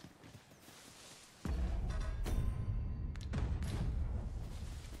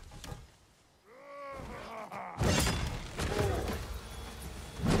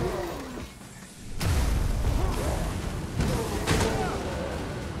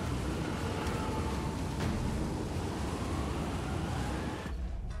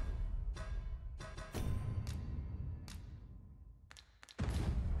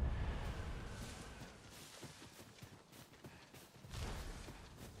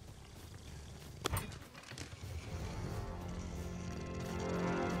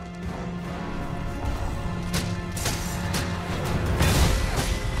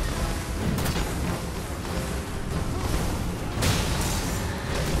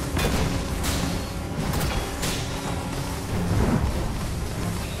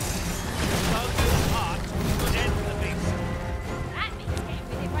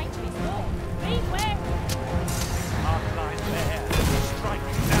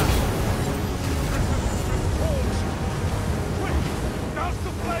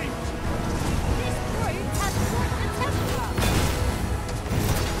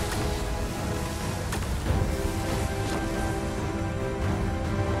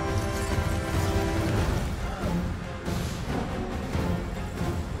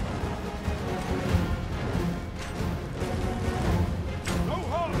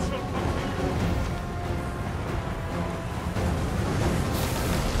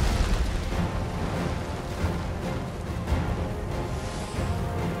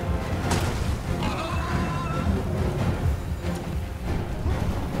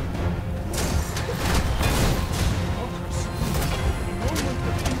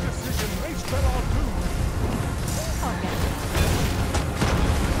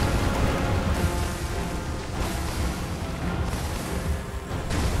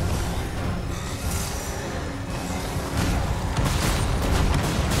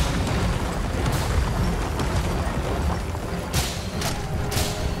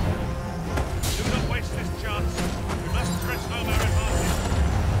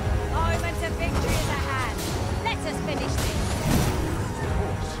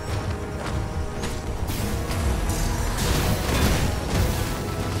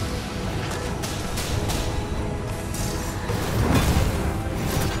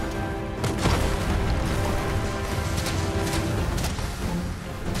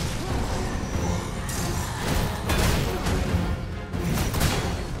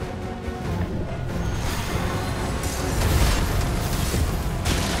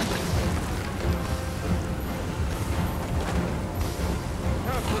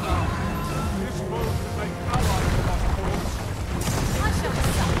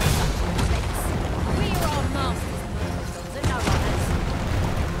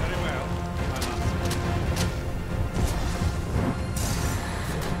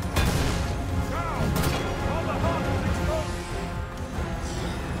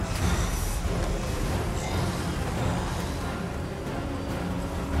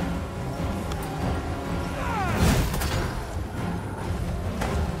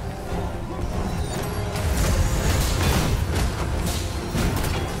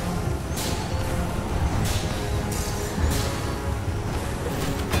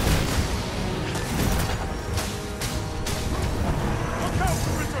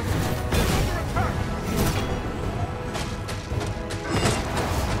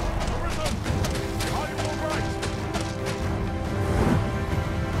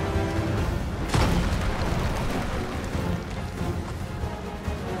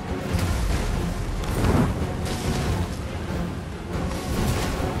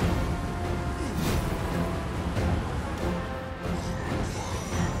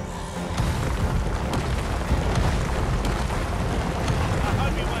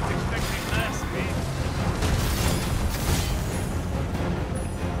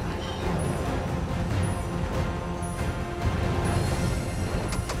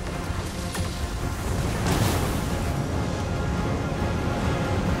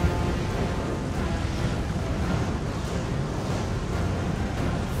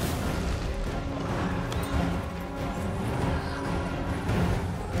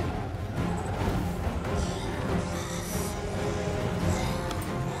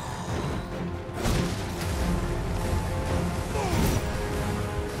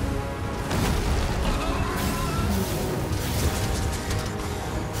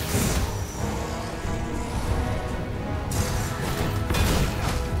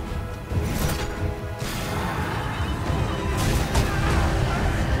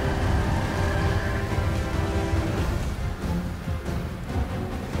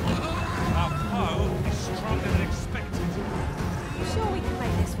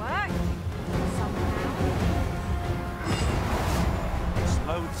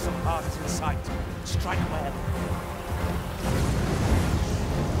 some parties in sight. Strike well.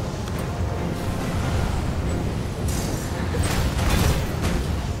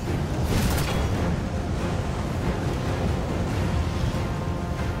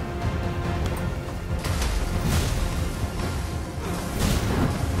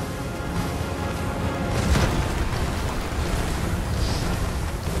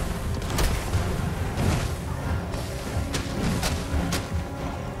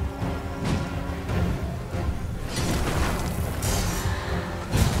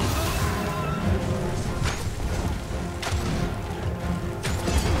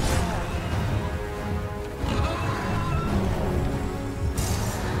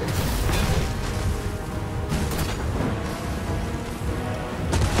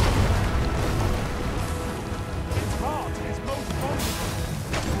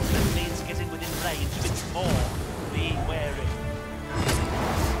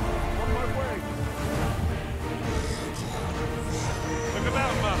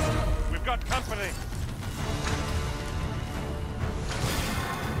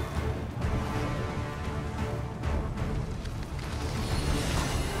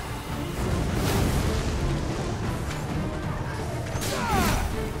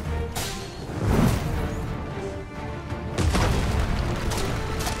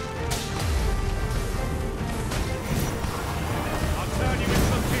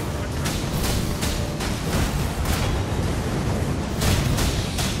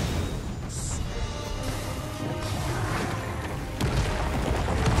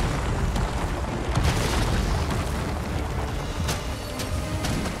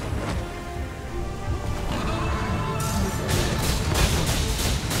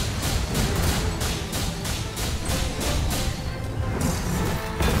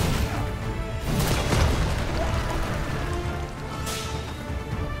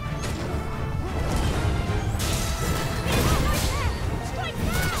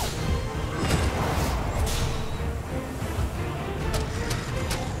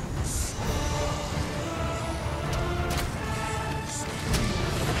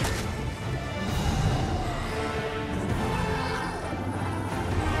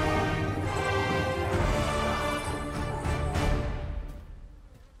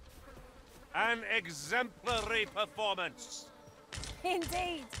 An exemplary performance.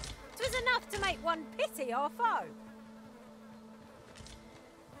 Indeed. 'Twas enough to make one pity our foe.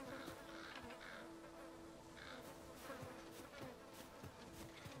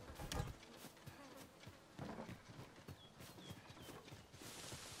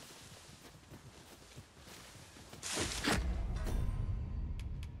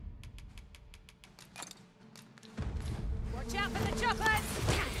 Watch out for the chocolates!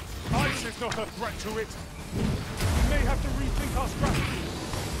 Ice is not a threat to it. We may have to rethink our strategy.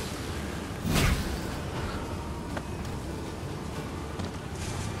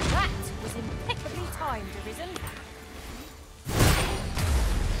 That was impeccably timed, Arisen.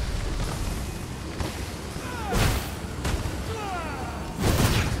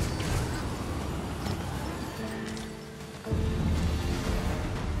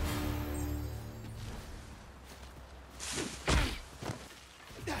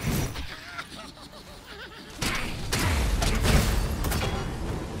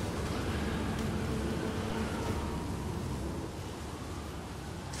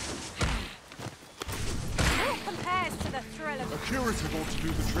 A curative ought to do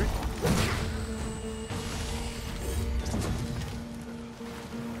the trick.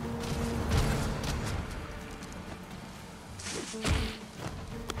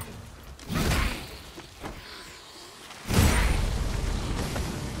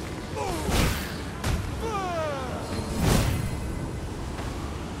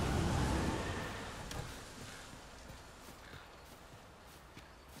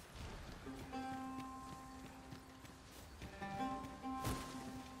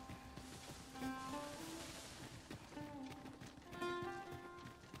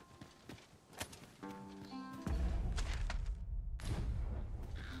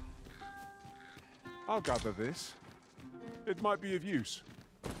 I'll gather this. It might be of use.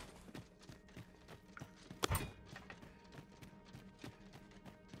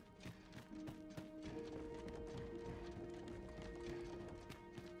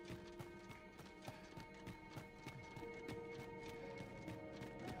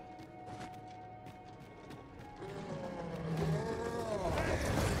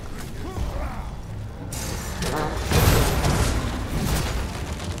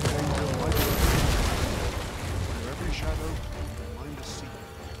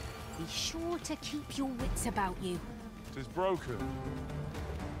 To keep your wits about you. 'Tis broken.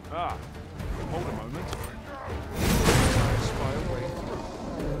 Ah, hold a moment. I spy a way through.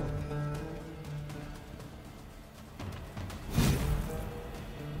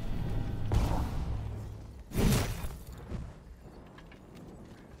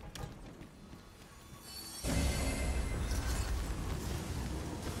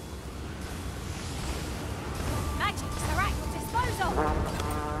 Magic's are at your disposal!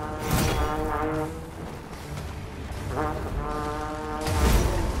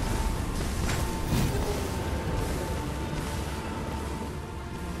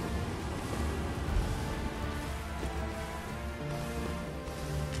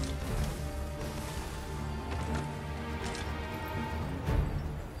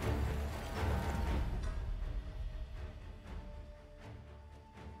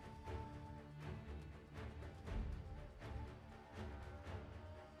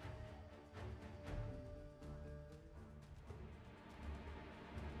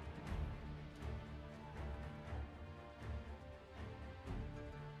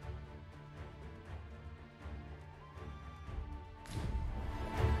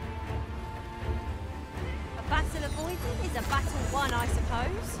 Battle avoided is a battle won, I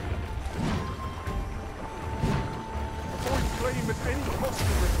suppose. Avoid flame at any cost to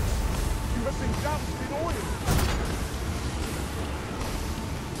it. You have been doused in oil.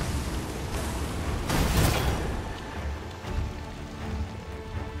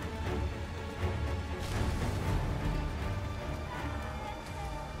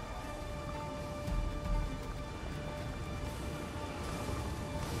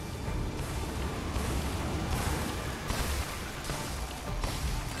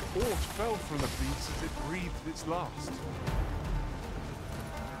 Aught fell from the beast as it breathed its last.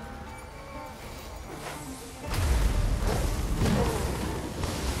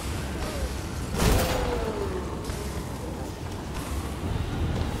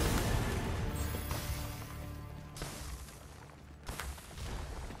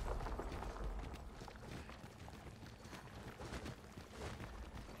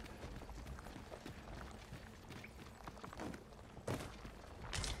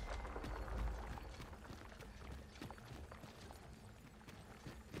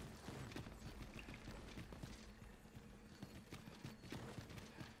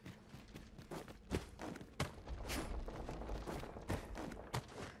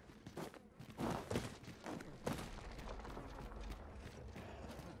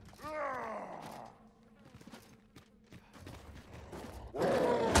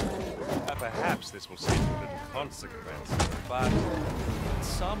 Perhaps this will seem a little consequence, but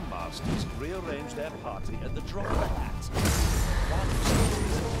some masters rearrange their party at the drop of a hat. One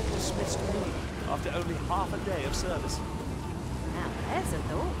dismissed me after only half a day of service. Now there's a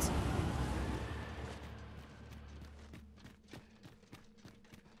thought.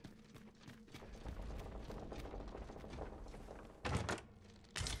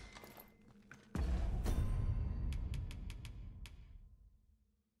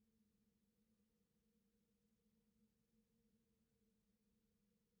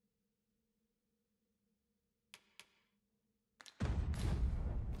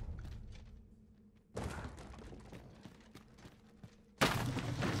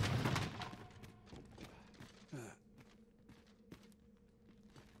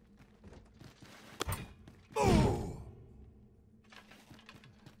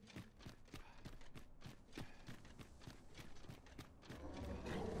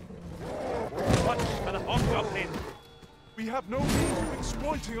 We have no means of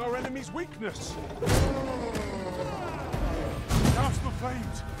exploiting our enemy's weakness. Douse the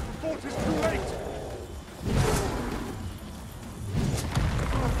flames before it is too late.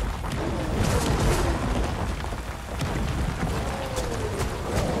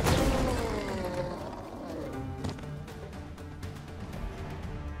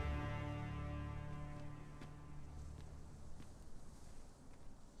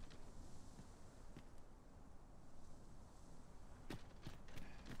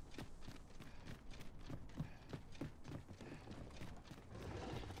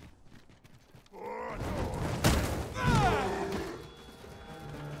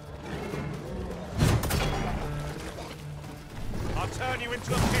 Turn you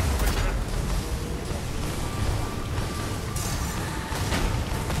into a pit, Beastren.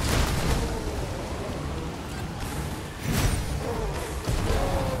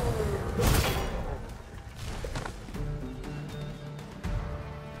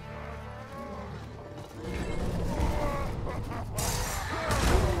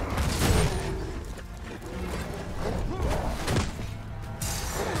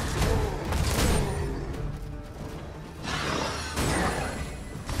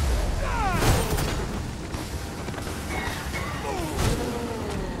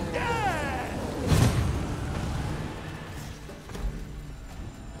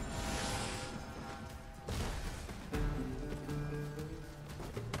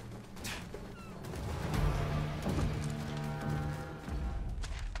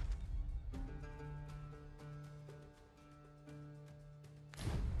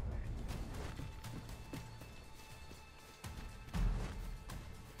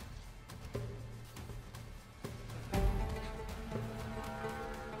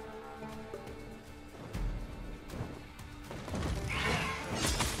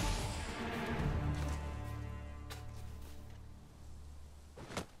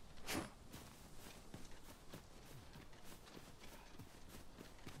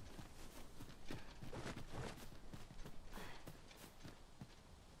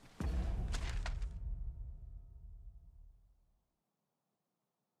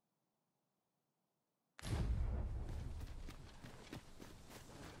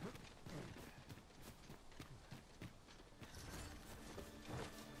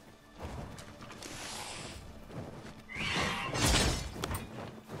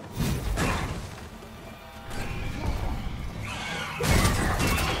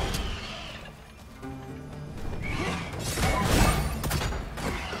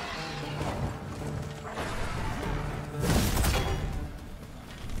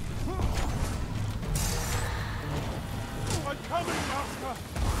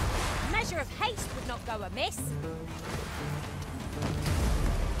 go amiss.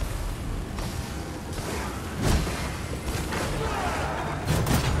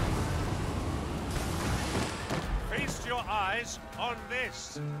 Feast your eyes on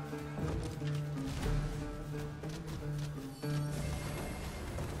this.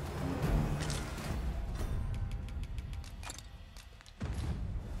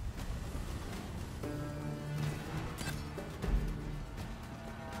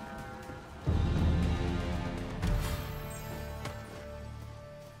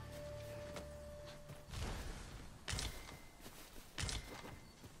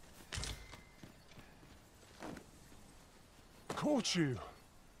 Caught you.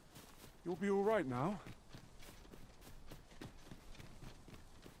 You'll be all right now.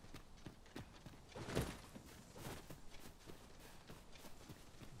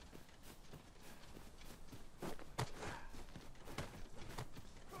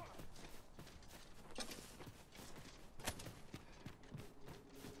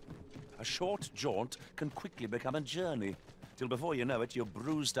 A short jaunt can quickly become a journey, till before you know it, you're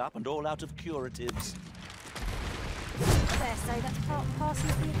bruised up and all out of curatives. I dare say that's part and parcel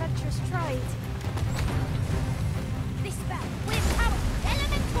of the adventurous trade. This spell will empower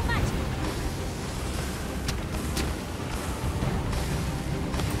elemental magic.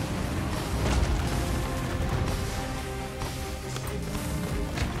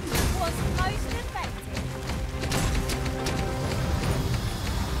 Was most effective.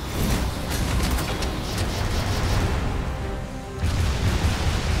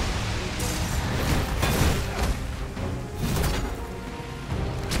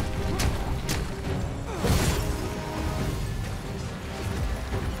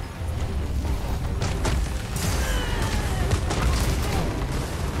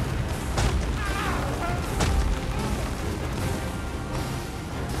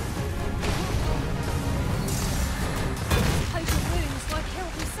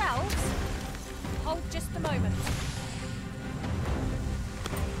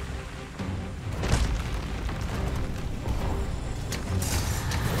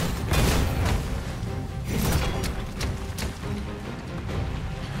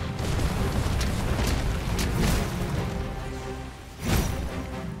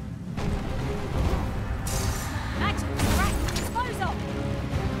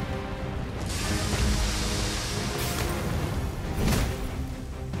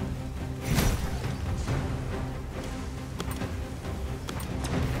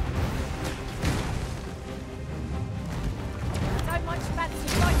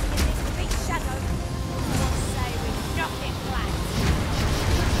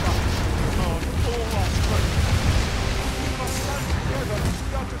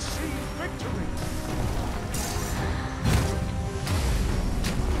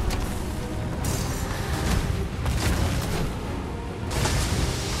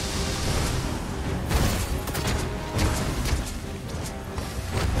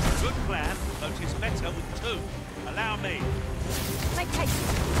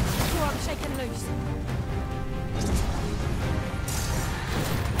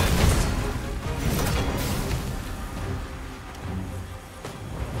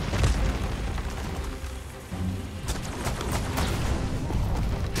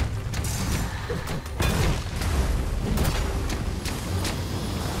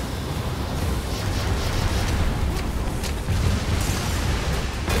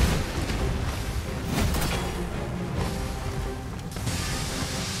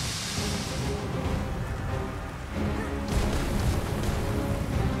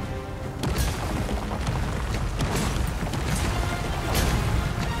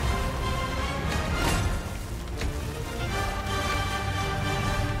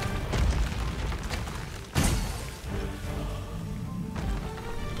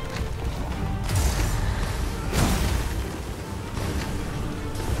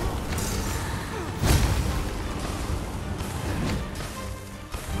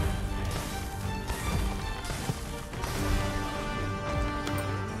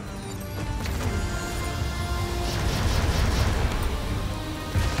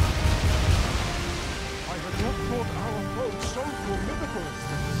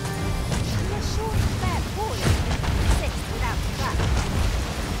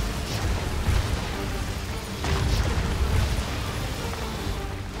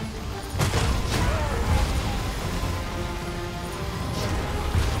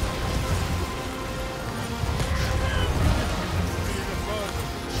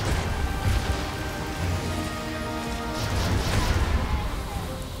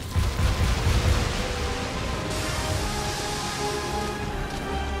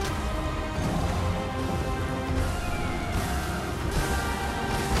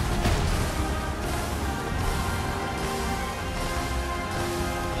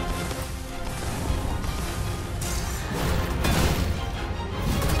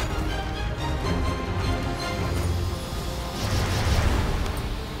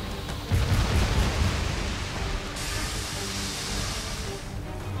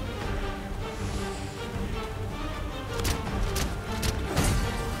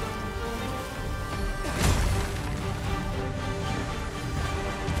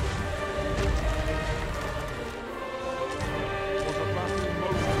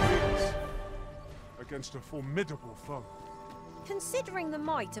 against a formidable foe. Considering the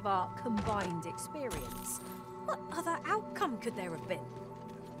might of our combined experience, what other outcome could there have been?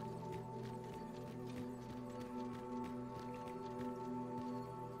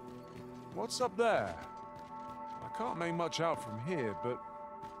 What's up there? I can't make much out from here, but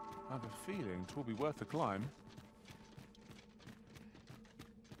I have a feeling 'twill be worth the climb.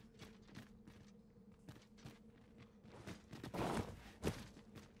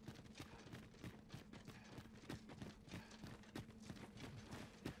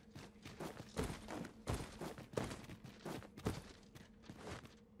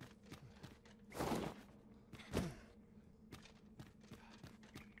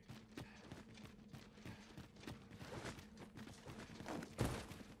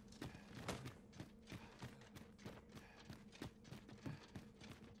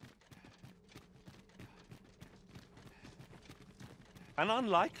 An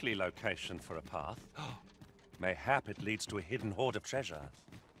unlikely location for a path. Mayhap it leads to a hidden hoard of treasure.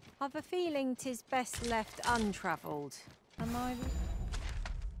 I've a feeling 'tis best left untravelled. Am I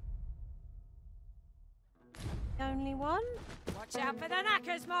the only one? Watch out for the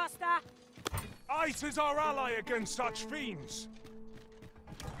knackers, Master! Ice is our ally against such fiends!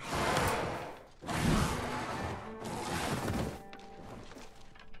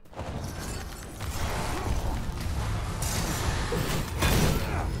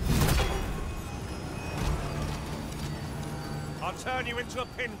 I'll turn you into a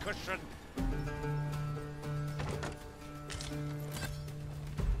pincushion.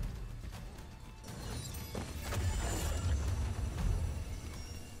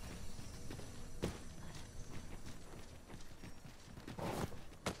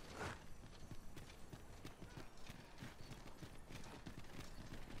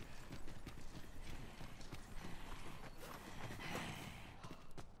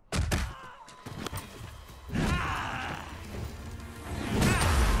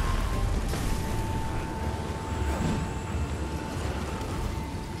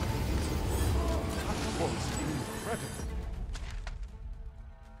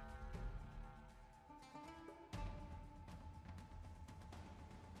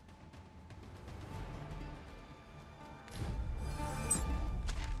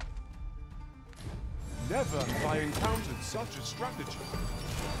 Never have I encountered such a strategy.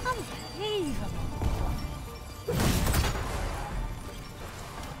 Unbelievable!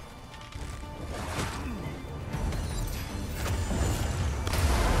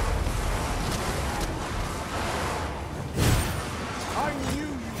 I knew you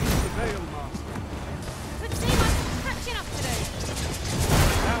used the Veil, Master. Could seem like some catching up to do.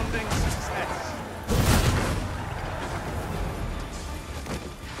 Sounding success.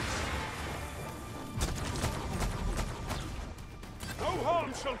 No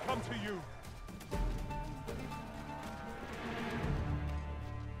harm shall come to you.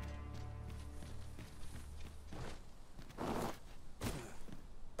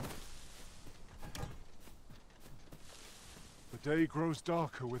 The day grows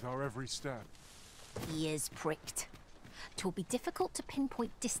darker with our every step. Ears pricked. 'Twill be difficult to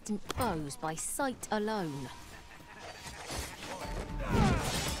pinpoint distant foes by sight alone.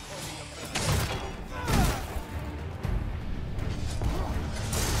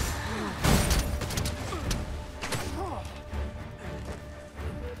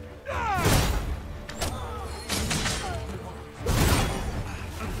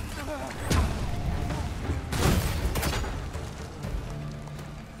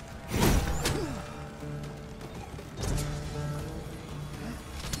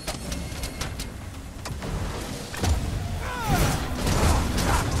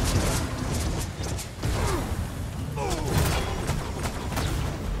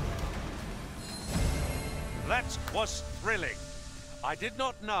 That was thrilling. I did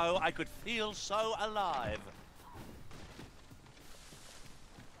not know I could feel so alive.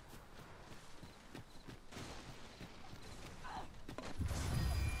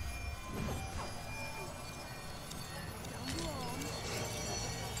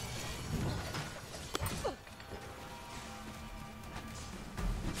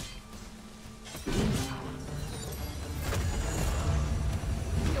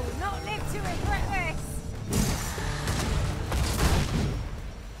 You'll not live to regret this!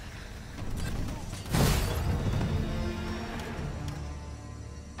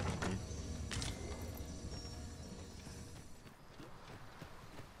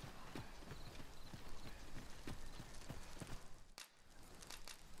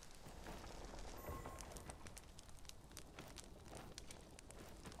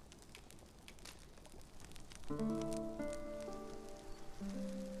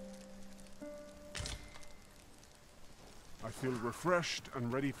 feel refreshed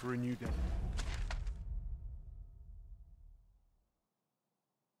and ready for a new day.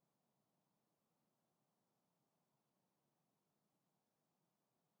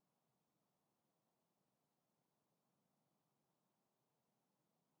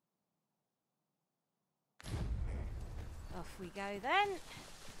 Off we go then.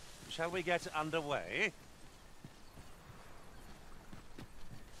 Shall we get underway?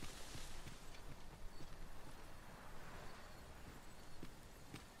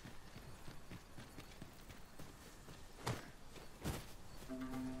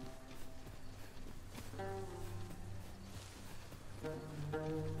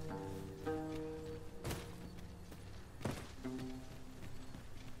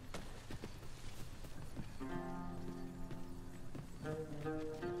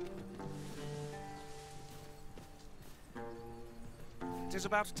 It is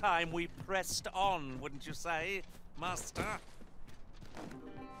about time we pressed on, wouldn't you say, Master?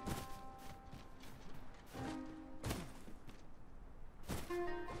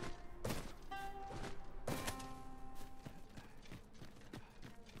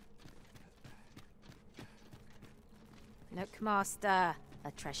 Look, Master.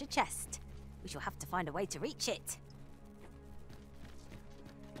 A treasure chest. We shall have to find a way to reach it.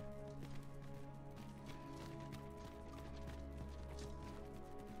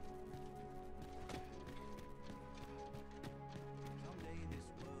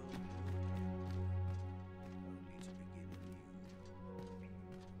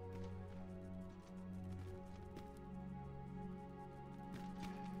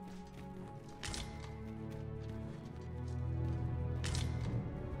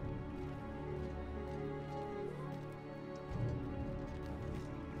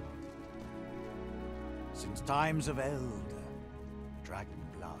 Since times of eld, dragon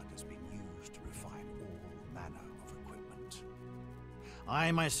blood has been used to refine all manner of equipment.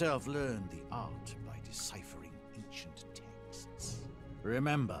 I myself learned the art by deciphering ancient texts.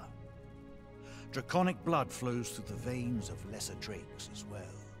 Remember, draconic blood flows through the veins of lesser drakes as well.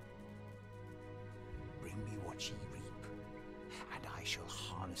 Bring me what ye reap, and I shall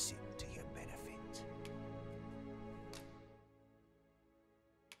harness it to your benefit.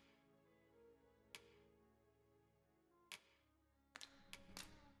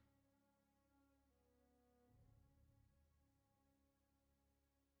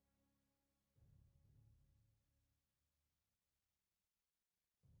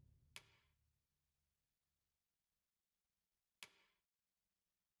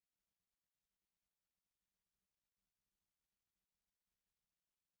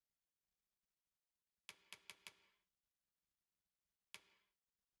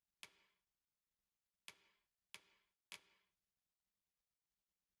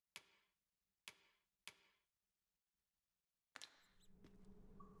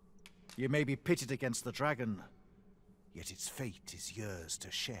 You may be pitted against the dragon, yet its fate is yours to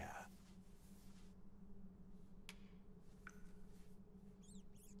share.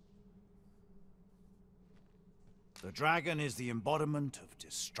 The dragon is the embodiment of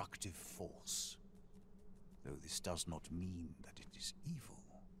destructive force, though this does not mean that it is evil.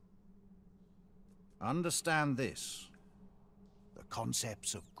 Understand this. The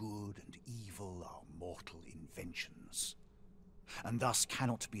concepts of good and evil are mortal inventions, and thus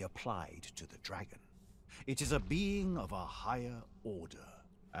cannot be applied to the dragon. It is a being of a higher order,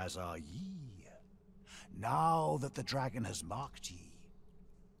 as are ye. Now that the dragon has marked ye,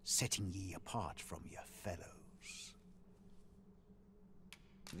 setting ye apart from your fellows.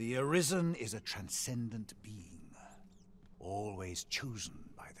 The Arisen is a transcendent being, always chosen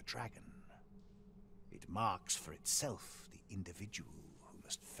by the dragon. It marks for itself the individual who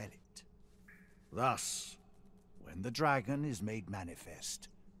must fell it. Thus, when the dragon is made manifest,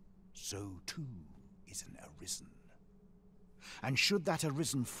 so too is an Arisen. And should that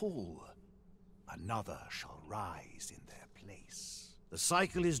Arisen fall, another shall rise in their place. The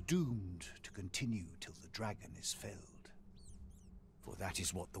cycle is doomed to continue till the dragon is felled. For that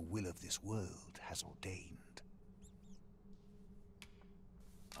is what the will of this world has ordained.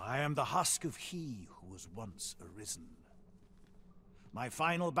 I am the husk of he who was once Arisen. My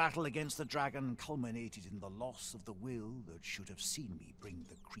final battle against the dragon culminated in the loss of the will that should have seen me bring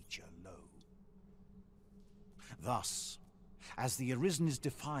the creature low. Thus, as the Arisen is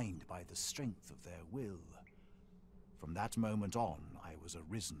defined by the strength of their will, from that moment on I was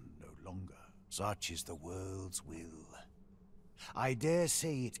Arisen no longer. Such is the world's will. I dare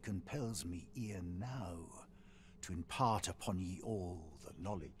say it compels me e'en now to impart upon ye all the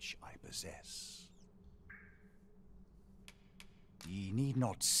knowledge I possess. Ye need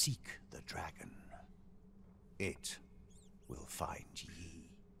not seek the dragon. It will find ye.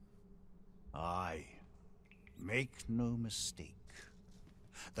 Aye, make no mistake.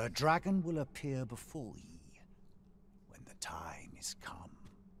 The dragon will appear before ye when the time is come.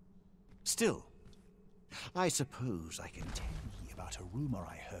 Still, I suppose I can tell ye about a rumor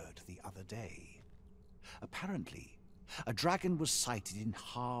I heard the other day. Apparently, a dragon was sighted in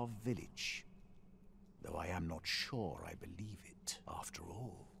Harv village, though I am not sure I believe it after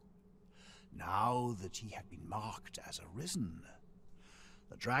all. Now that ye have been marked as arisen,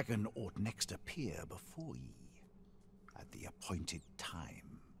 the dragon ought next appear before ye at the appointed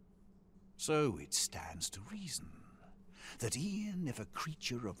time. So it stands to reason that e'en if a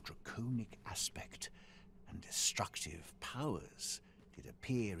creature of draconic aspect and destructive powers did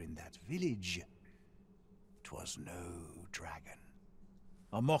appear in that village, 'twas no dragon.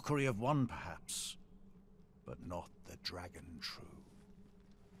 A mockery of one, perhaps, but not the dragon true.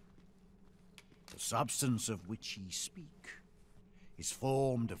 The substance of which ye speak is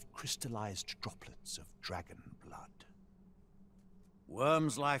formed of crystallized droplets of dragon blood.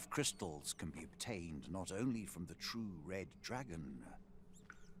 Worm's life crystals can be obtained not only from the true red dragon,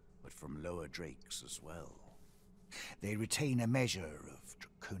 but from lower drakes as well. They retain a measure of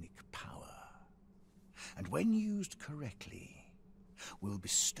draconic power, and when used correctly, will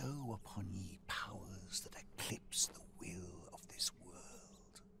bestow upon ye powers that eclipse the will of this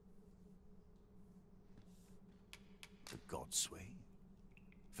world. The Godsway?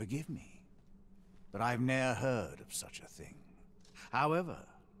 Forgive me, but I've ne'er heard of such a thing. However,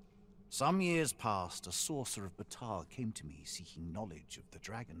 some years past, a sorcerer of Battahl came to me seeking knowledge of the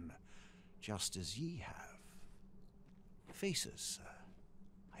dragon, just as ye have. Faces,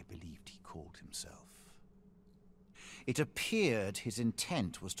 I believed he called himself. It appeared his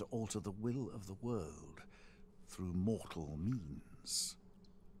intent was to alter the will of the world through mortal means.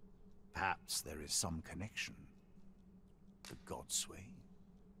 Perhaps there is some connection. The Godsway.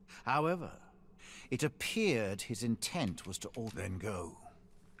 However, it appeared his intent was to alter. Then go.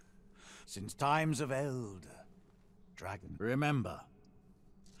 Since times of eld, dragon. Remember,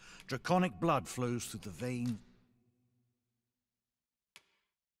 draconic blood flows through the vein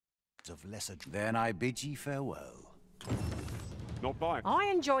of lesser. Then I bid ye farewell. Not by. I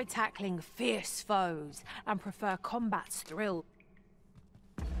enjoy tackling fierce foes and prefer combat's thrill.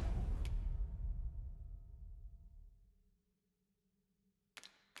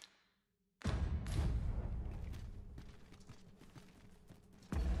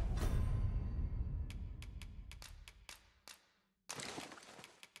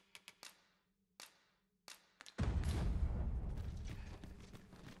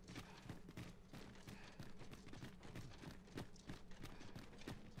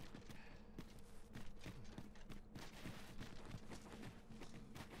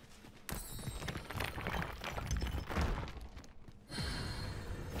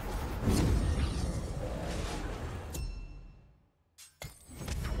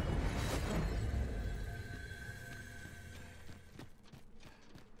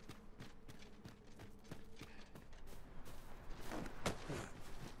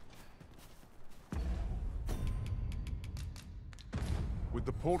 With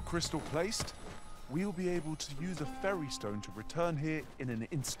the port crystal placed, we'll be able to use a ferry stone to return here in an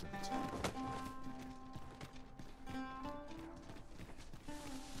instant.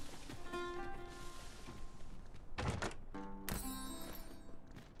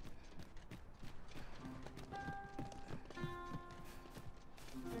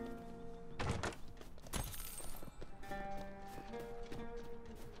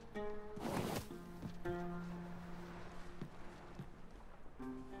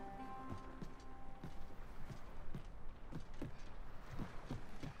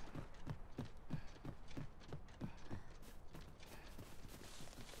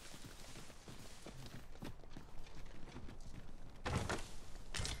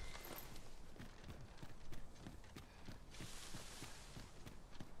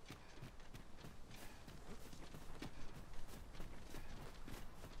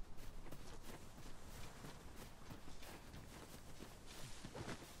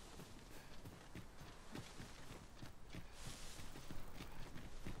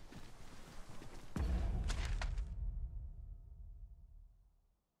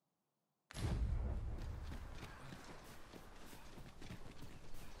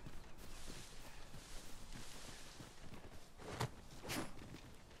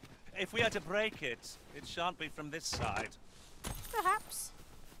 If we are to break it, it shan't be from this side. Perhaps.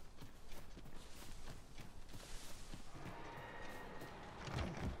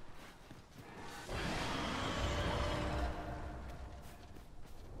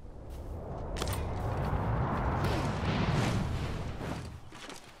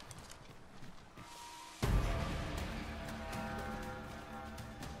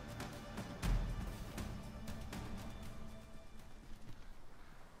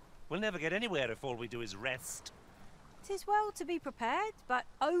 We'll never get anywhere if all we do is rest. 'Tis well to be prepared, but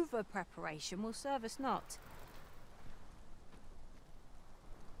over-preparation will serve us not.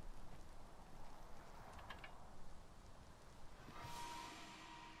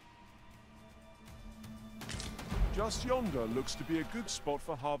 Just yonder looks to be a good spot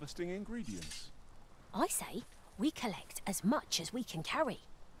for harvesting ingredients. I say we collect as much as we can carry.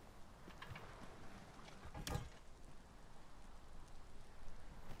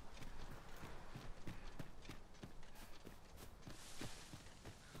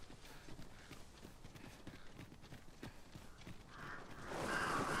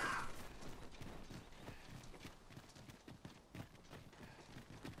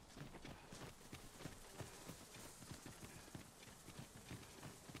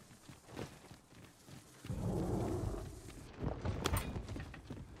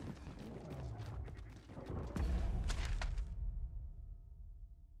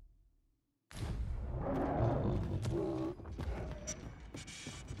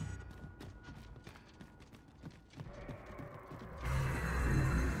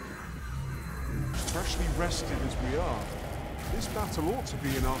 Freshly rested as we are, this battle ought to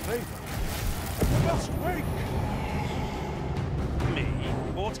be in our favour. We must wake! Me?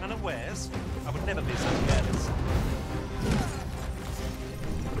 Caught unawares? I would never be so careless.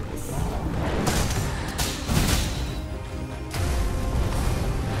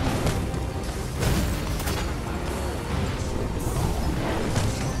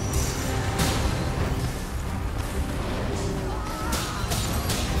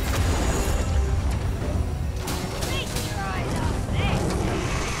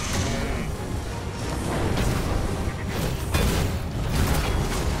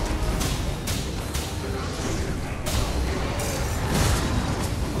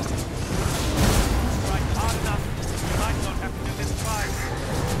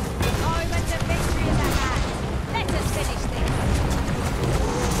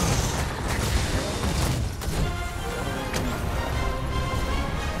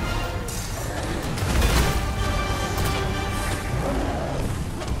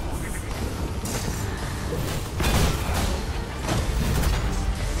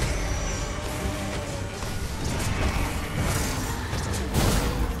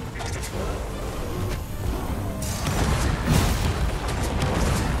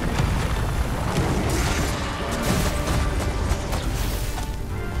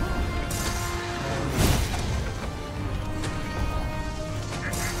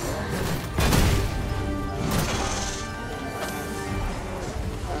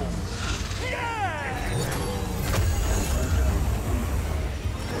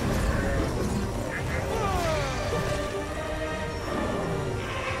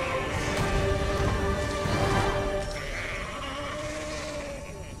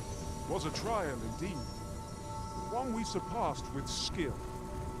 Was a trial indeed. One we surpassed with skill.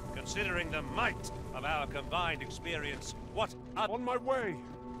 Considering the might of our combined experience, what on my way!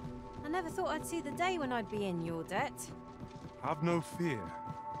 I never thought I'd see the day when I'd be in your debt. Have no fear.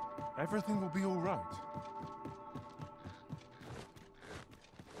 Everything will be all right.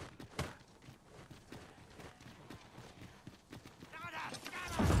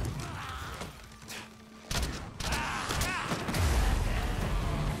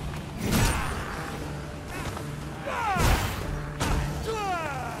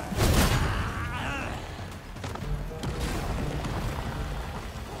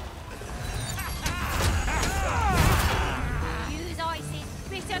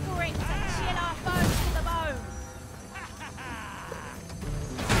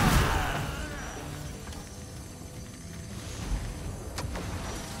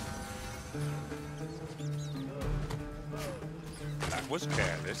 Was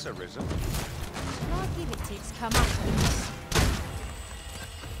careless, Arisen. Can I give it its comeuppance?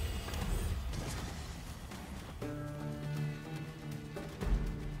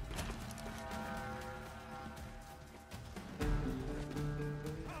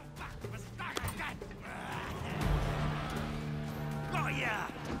 Got ya!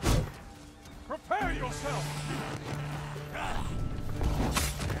 Prepare yourself!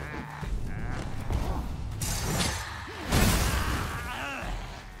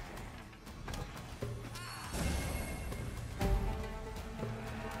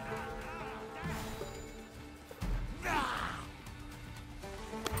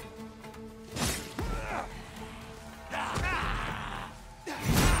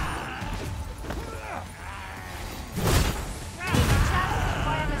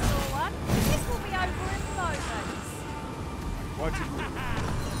 This will be over in blows.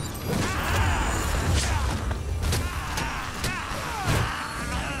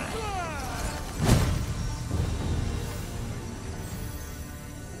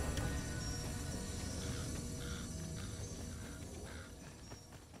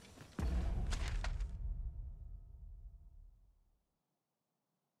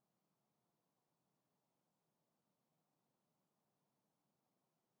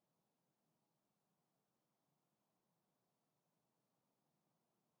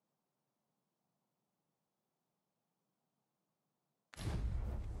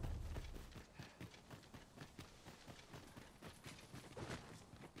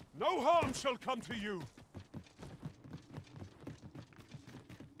 No harm shall come to you!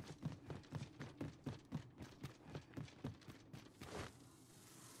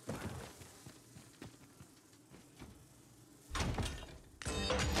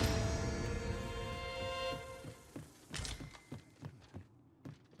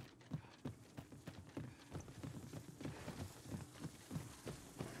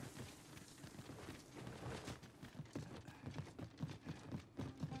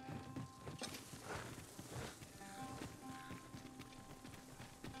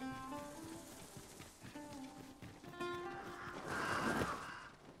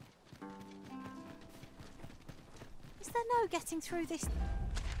 Is there no getting through this?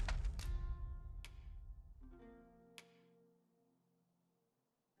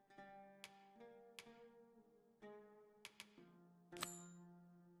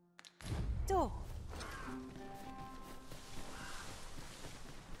 Door.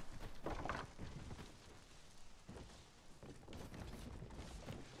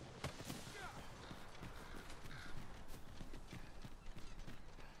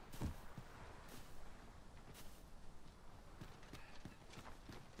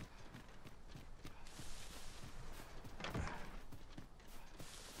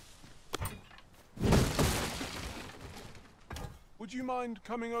 Would you mind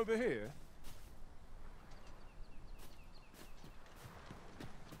coming over here?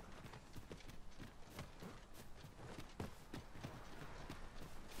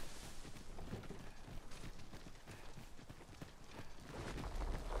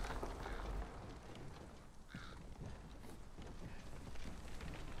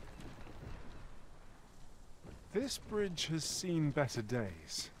 This bridge has seen better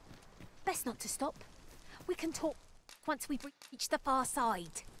days. Best not to stop. We can talk once we reach the far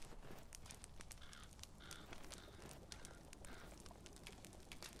side.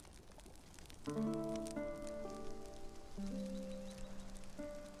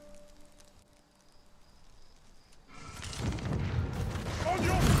 On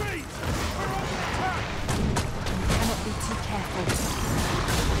your feet! We're under attack! Cannot be too careful.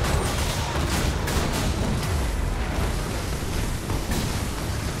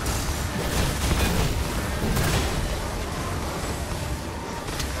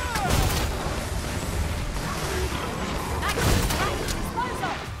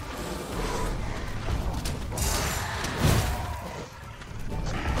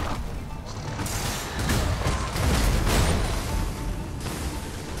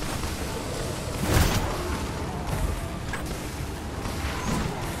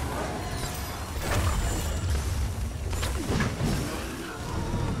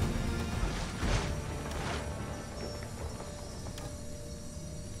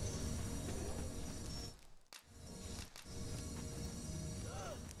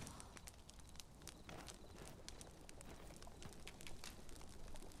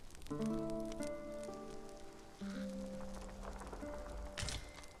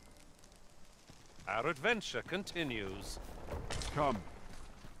 Our adventure continues. Come.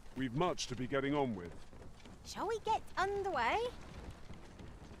 We've much to be getting on with. Shall we get underway?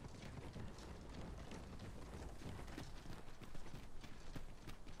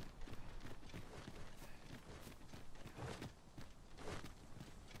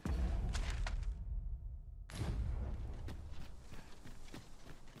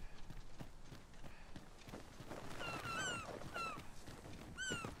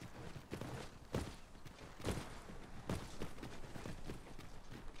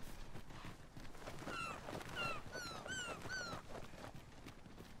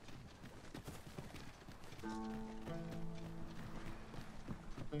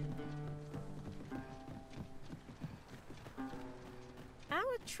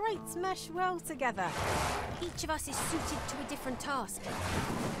 Our traits mesh well together. Each of us is suited to a different task.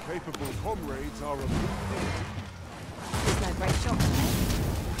 Capable comrades are a boon indeed. There's no great shot today.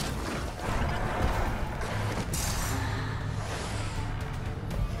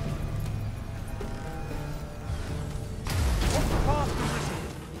 Hold fast, Arisen!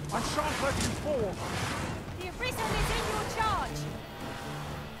 I shan't let you fall! The Arisen is in your charge!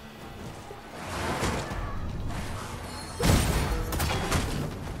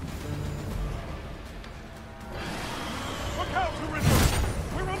 Look out, Arisen!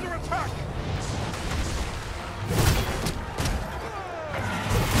 We're under attack!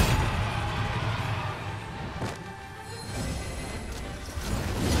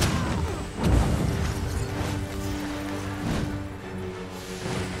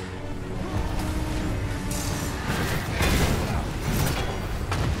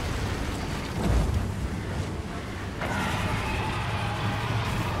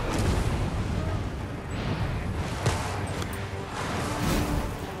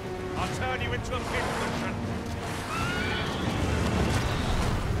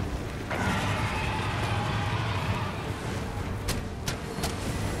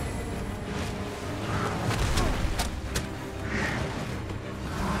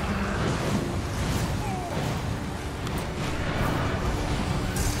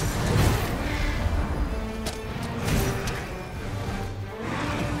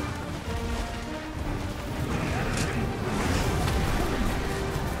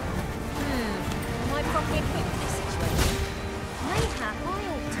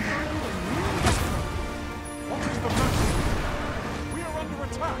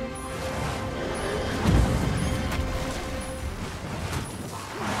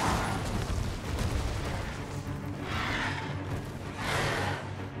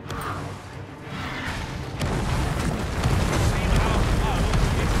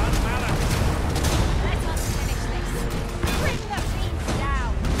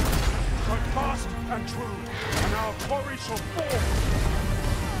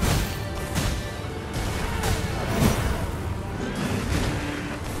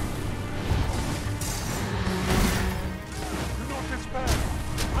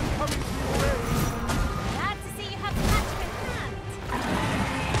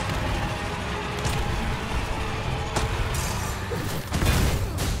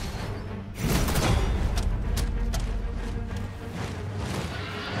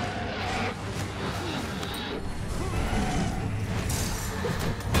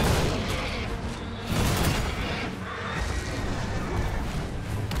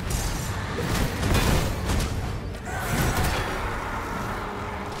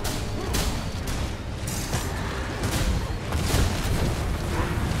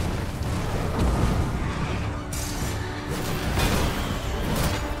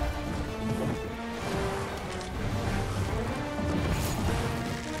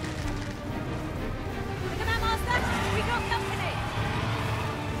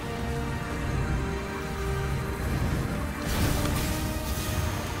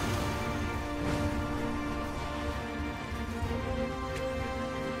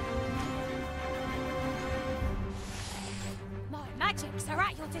 are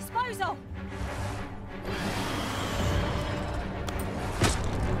at your disposal.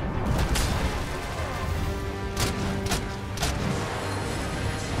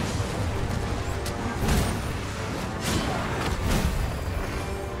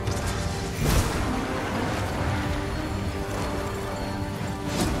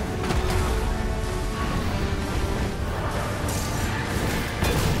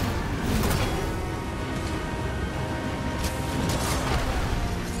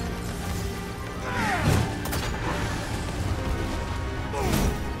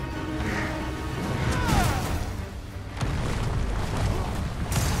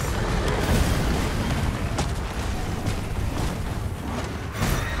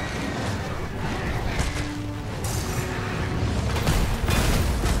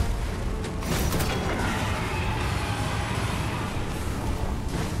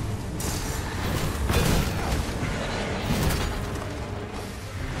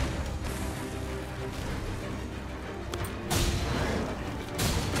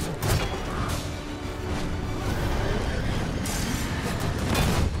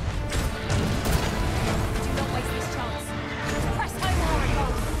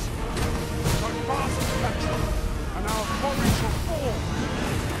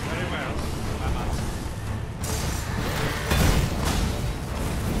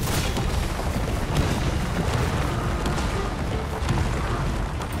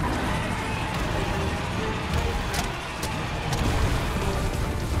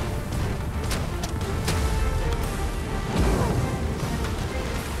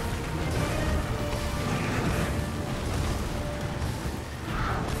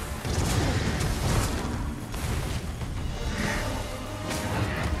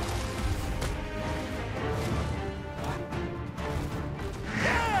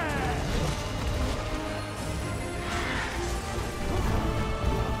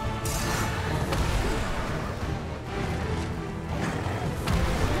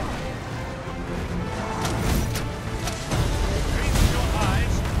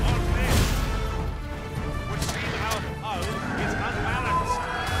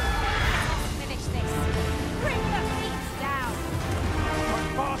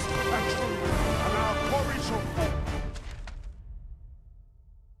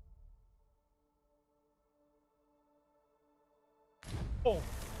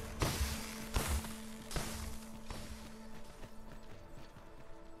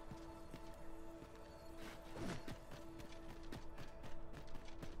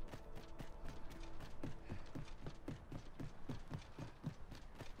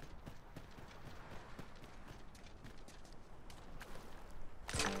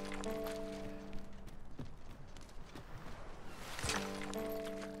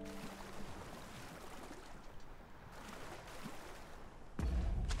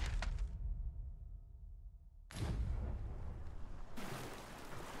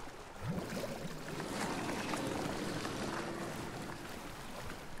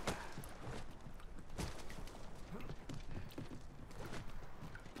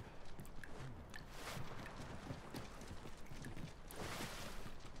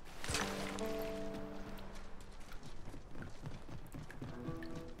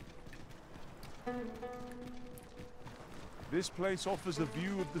 This place offers a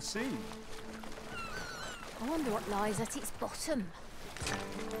view of the sea. I wonder what lies at its bottom.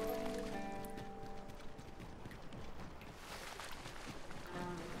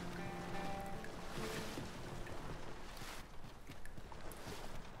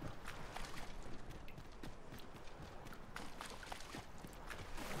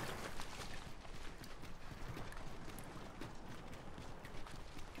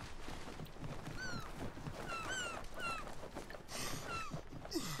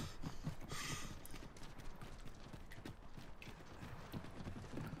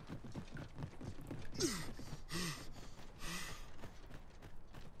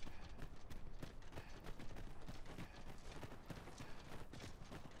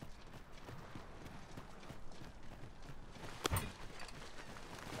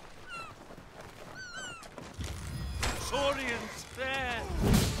 Saurians there!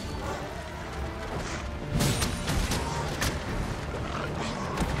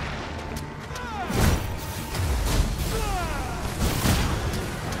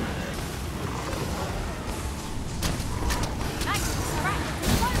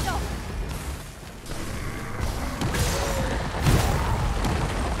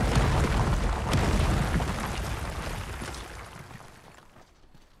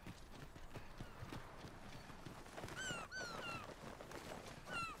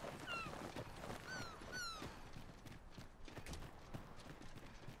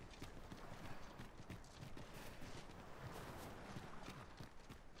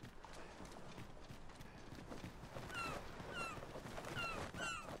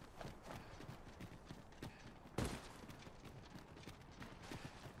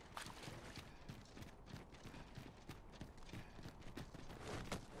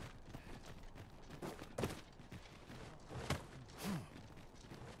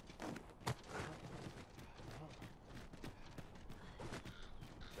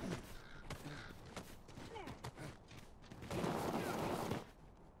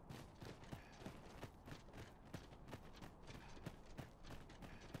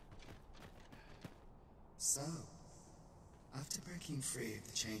 So, after breaking free of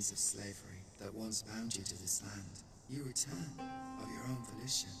the chains of slavery that once bound you to this land, you return of your own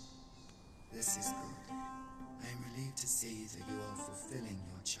volition. This is good. I am relieved to see that you are fulfilling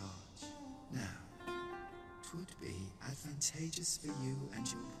your charge. Now, 'twould be advantageous for you and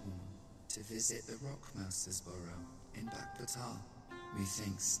your pawn to visit the Rockmouser's burrow in Battahl.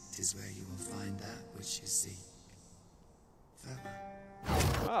 Methinks 'tis where you will find that which you seek. Farewell.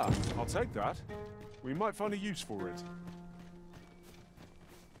 Ah, I'll take that. We might find a use for it.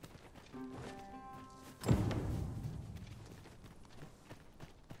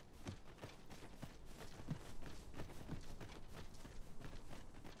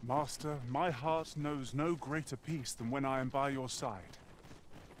 Master, my heart knows no greater peace than when I am by your side.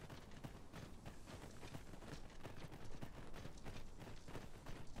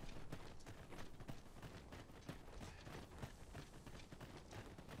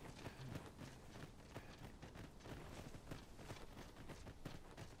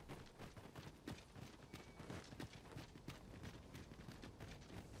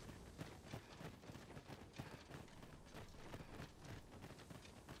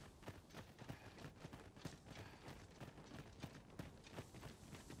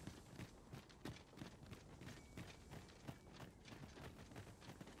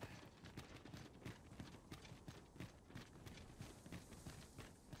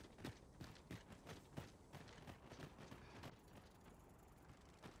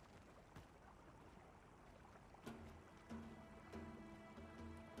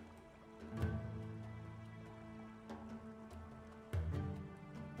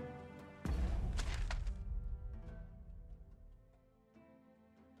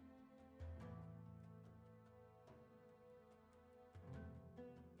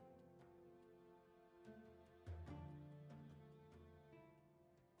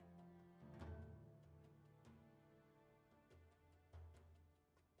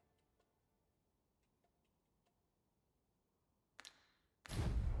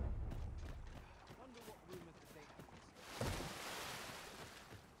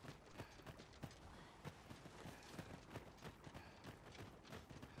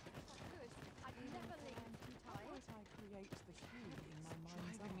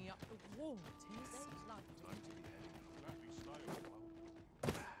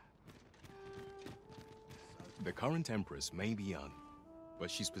 The current Empress may be young, but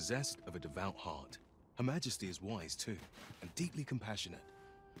she's possessed of a devout heart. Her Majesty is wise too, and deeply compassionate,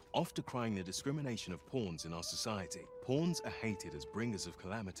 oft decrying the discrimination of pawns in our society. Pawns are hated as bringers of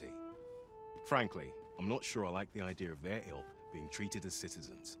calamity. Frankly, I'm not sure I like the idea of their ilk being treated as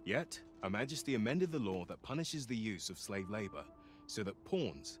citizens. Yet, Her Majesty amended the law that punishes the use of slave labor, so that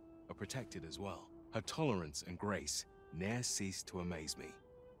pawns are protected as well. Her tolerance and grace ne'er cease to amaze me.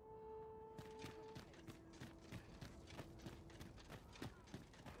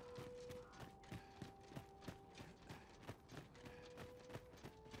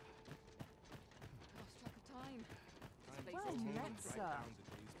 Well met, sir.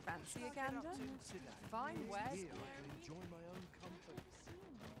 Fancy a gander? Fine wares.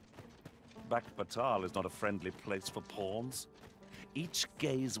 Battahl is not a friendly place for pawns. Each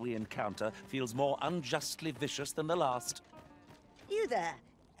gaze we encounter feels more unjustly vicious than the last. You there,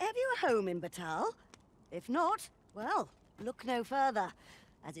 have you a home in Battahl? If not, well, look no further.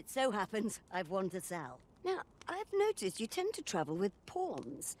 As it so happens, I've one to sell. Now, I've noticed you tend to travel with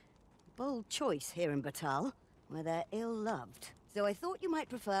pawns. Bold choice here in Battahl, where they're ill-loved. So I thought you might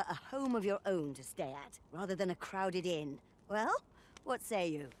prefer a home of your own to stay at, rather than a crowded inn. Well, what say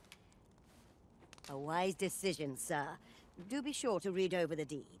you? A wise decision, sir. Do be sure to read over the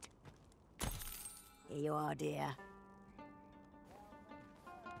deed. Here you are, dear.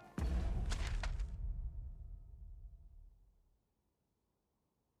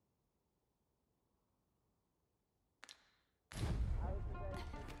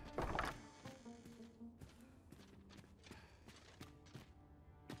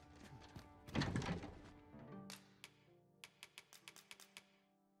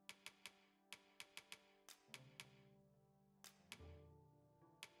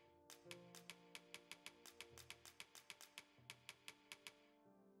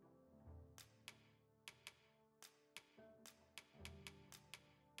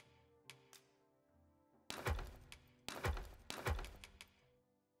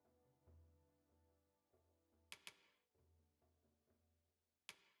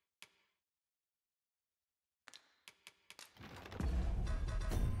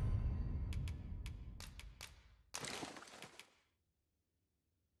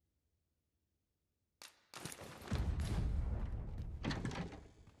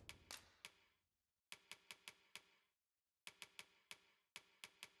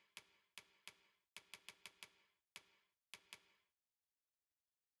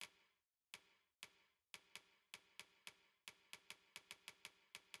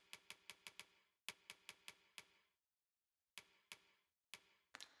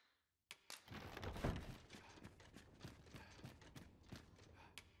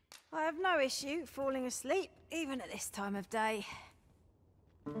 I have no issue falling asleep, even at this time of day.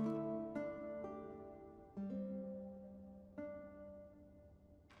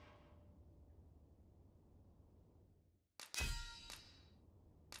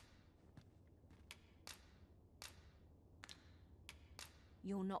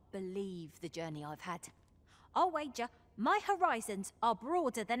 You'll not believe the journey I've had. I'll wager my horizons are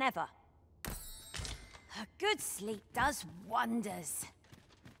broader than ever. A good sleep does wonders.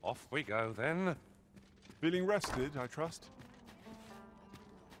 Off we go, then. Feeling rested, I trust?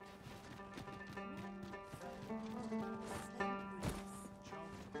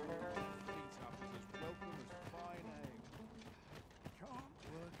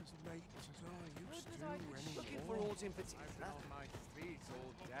 Looking for aught in particular? I've been on my feet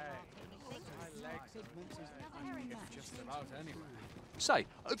all day. My legs are just about anywhere. Say,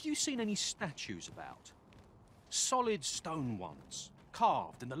 have you seen any statues about? Solid stone ones,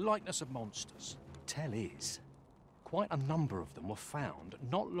 carved in the likeness of monsters. Tell is, quite a number of them were found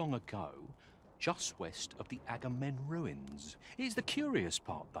not long ago, just west of the Agamemnon ruins. Here's the curious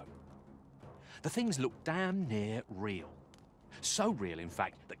part, though. The things look damn near real. So real, in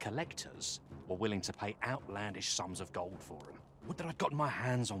fact, that collectors were willing to pay outlandish sums of gold for them. Would that I'd gotten my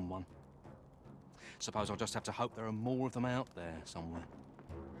hands on one. Suppose I'll just have to hope there are more of them out there somewhere.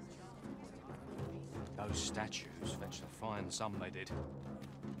 Those statues fetched a fine sum, they did.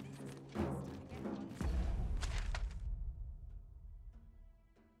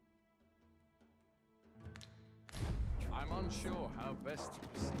 I'm unsure how best to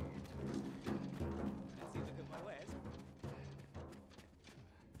proceed.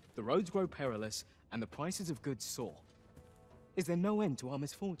 The roads grow perilous, and the prices of goods soar. Is there no end to our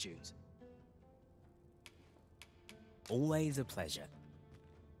misfortunes? Always a pleasure.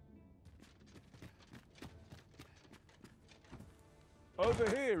 Over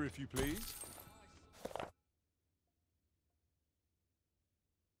here, if you please.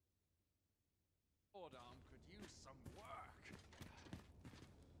 Lord Arm could use some work.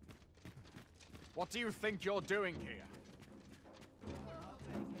 What do you think you're doing here?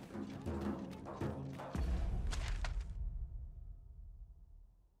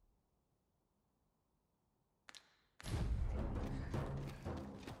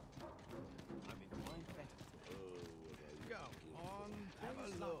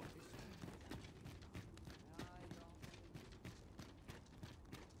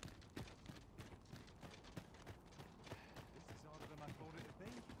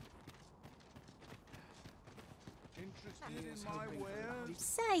 Interested in my wares?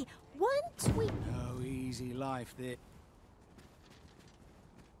 Say, weren't we... No easy life there.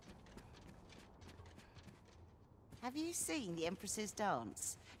 Have you seen the Empress's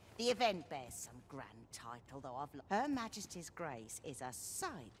dance? The event bears some grand title, though Her Majesty's Grace is a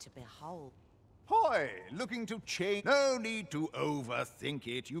sight to behold. Hoy! Looking to change? No need to overthink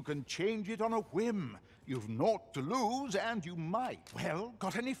it. You can change it on a whim. You've naught to lose, and you might. Well,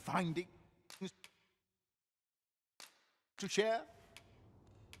 got any findings to share?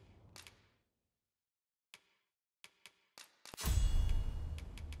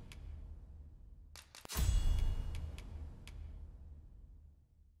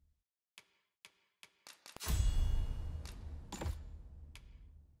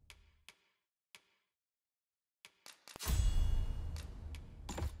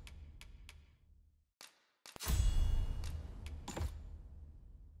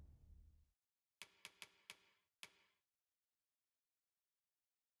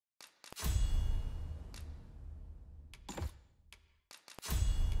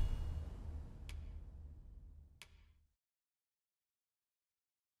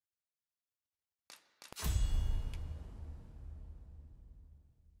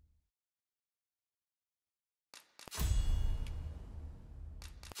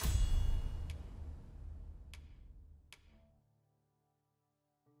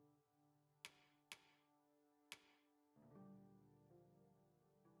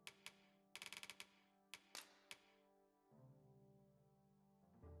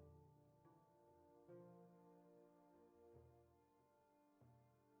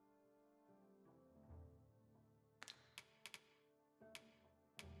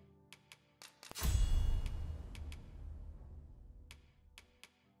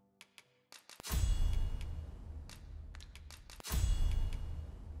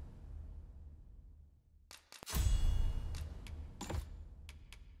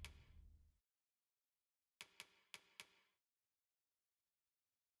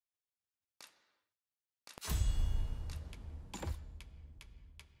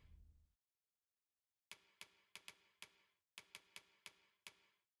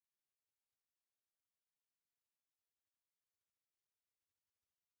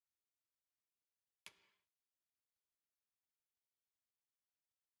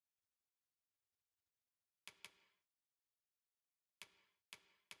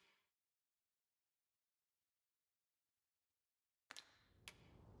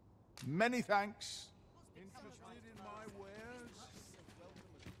 Many thanks. Interested in my wares?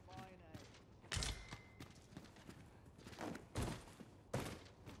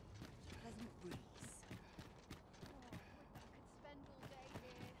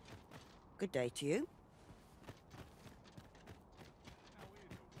 Good day to you.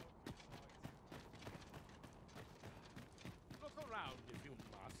 Look around if you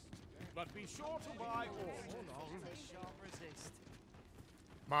must, but be sure to buy all.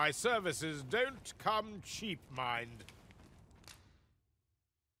 My services don't come cheap, mind.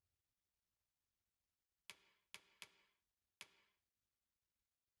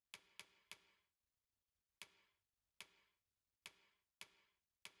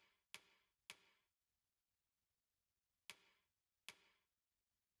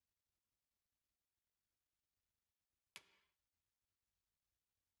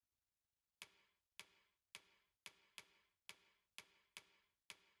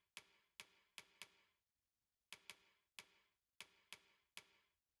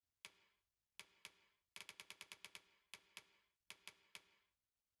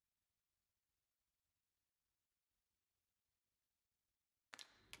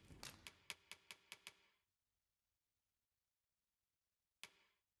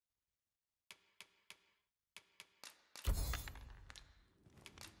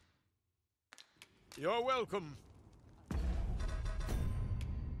 You're welcome.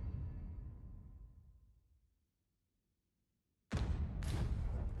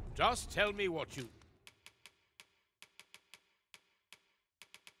 Just tell me what you...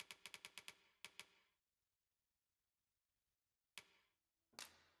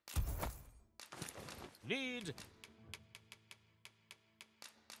 need.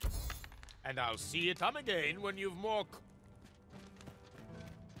 And I'll see you come again when you've more...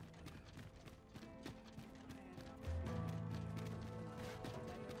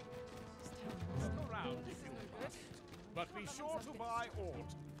 But be sure to buy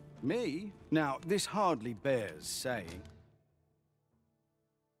aught. Me? Now, this hardly bears saying.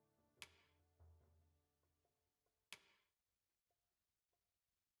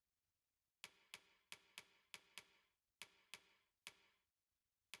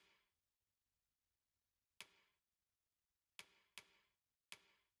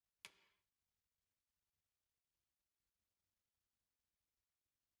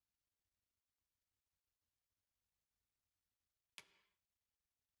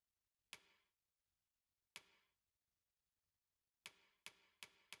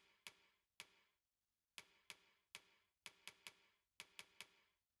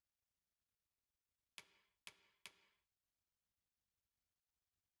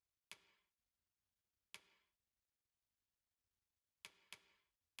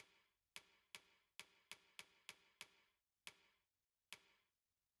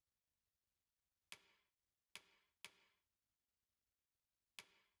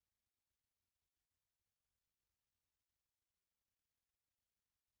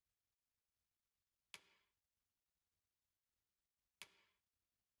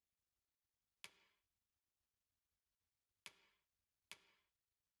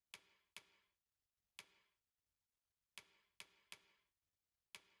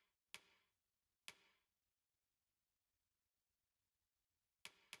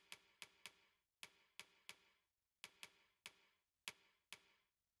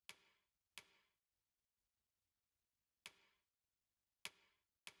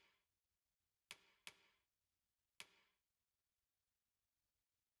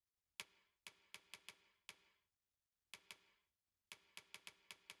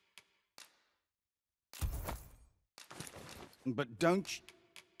 But don't...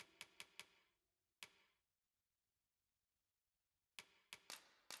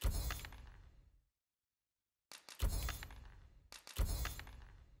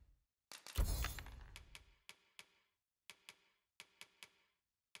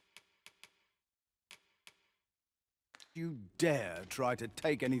 You dare try to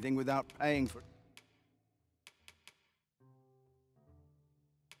take anything without paying for it?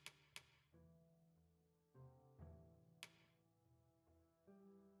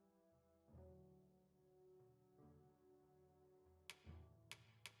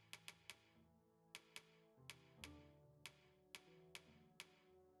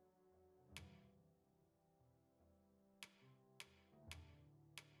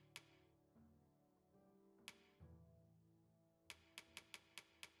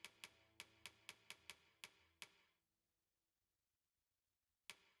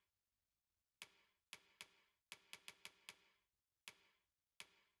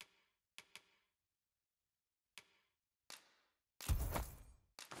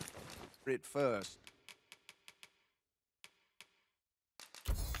 it first.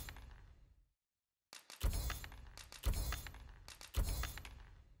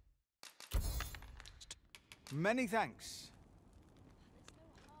 Many thanks.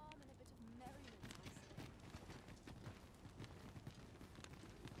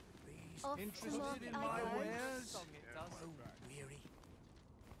 Interested in my wares? Weary.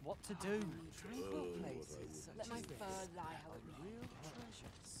 What to do? Tranquil places. Let my fur lie how it may. Real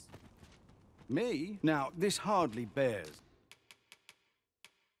treasures. Me? Now, this hardly bears.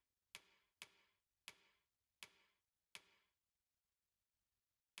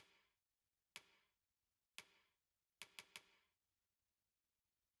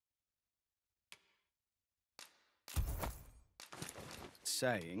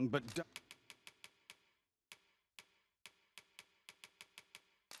 Saying, but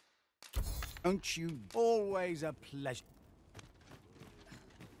don't you always a pleasure?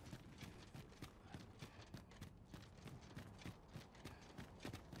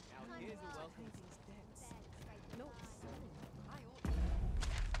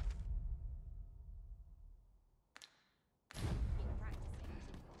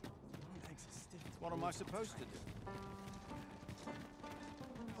 What am I supposed to do?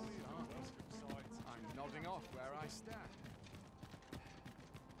 I'm nodding off where I stand.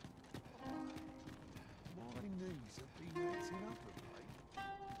 My knees have been acting up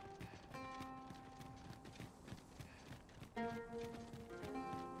of late.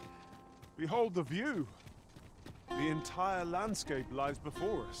 Behold the view. The entire landscape lies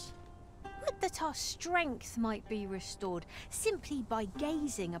before us. Would that our strength might be restored simply by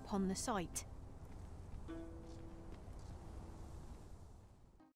gazing upon the sight.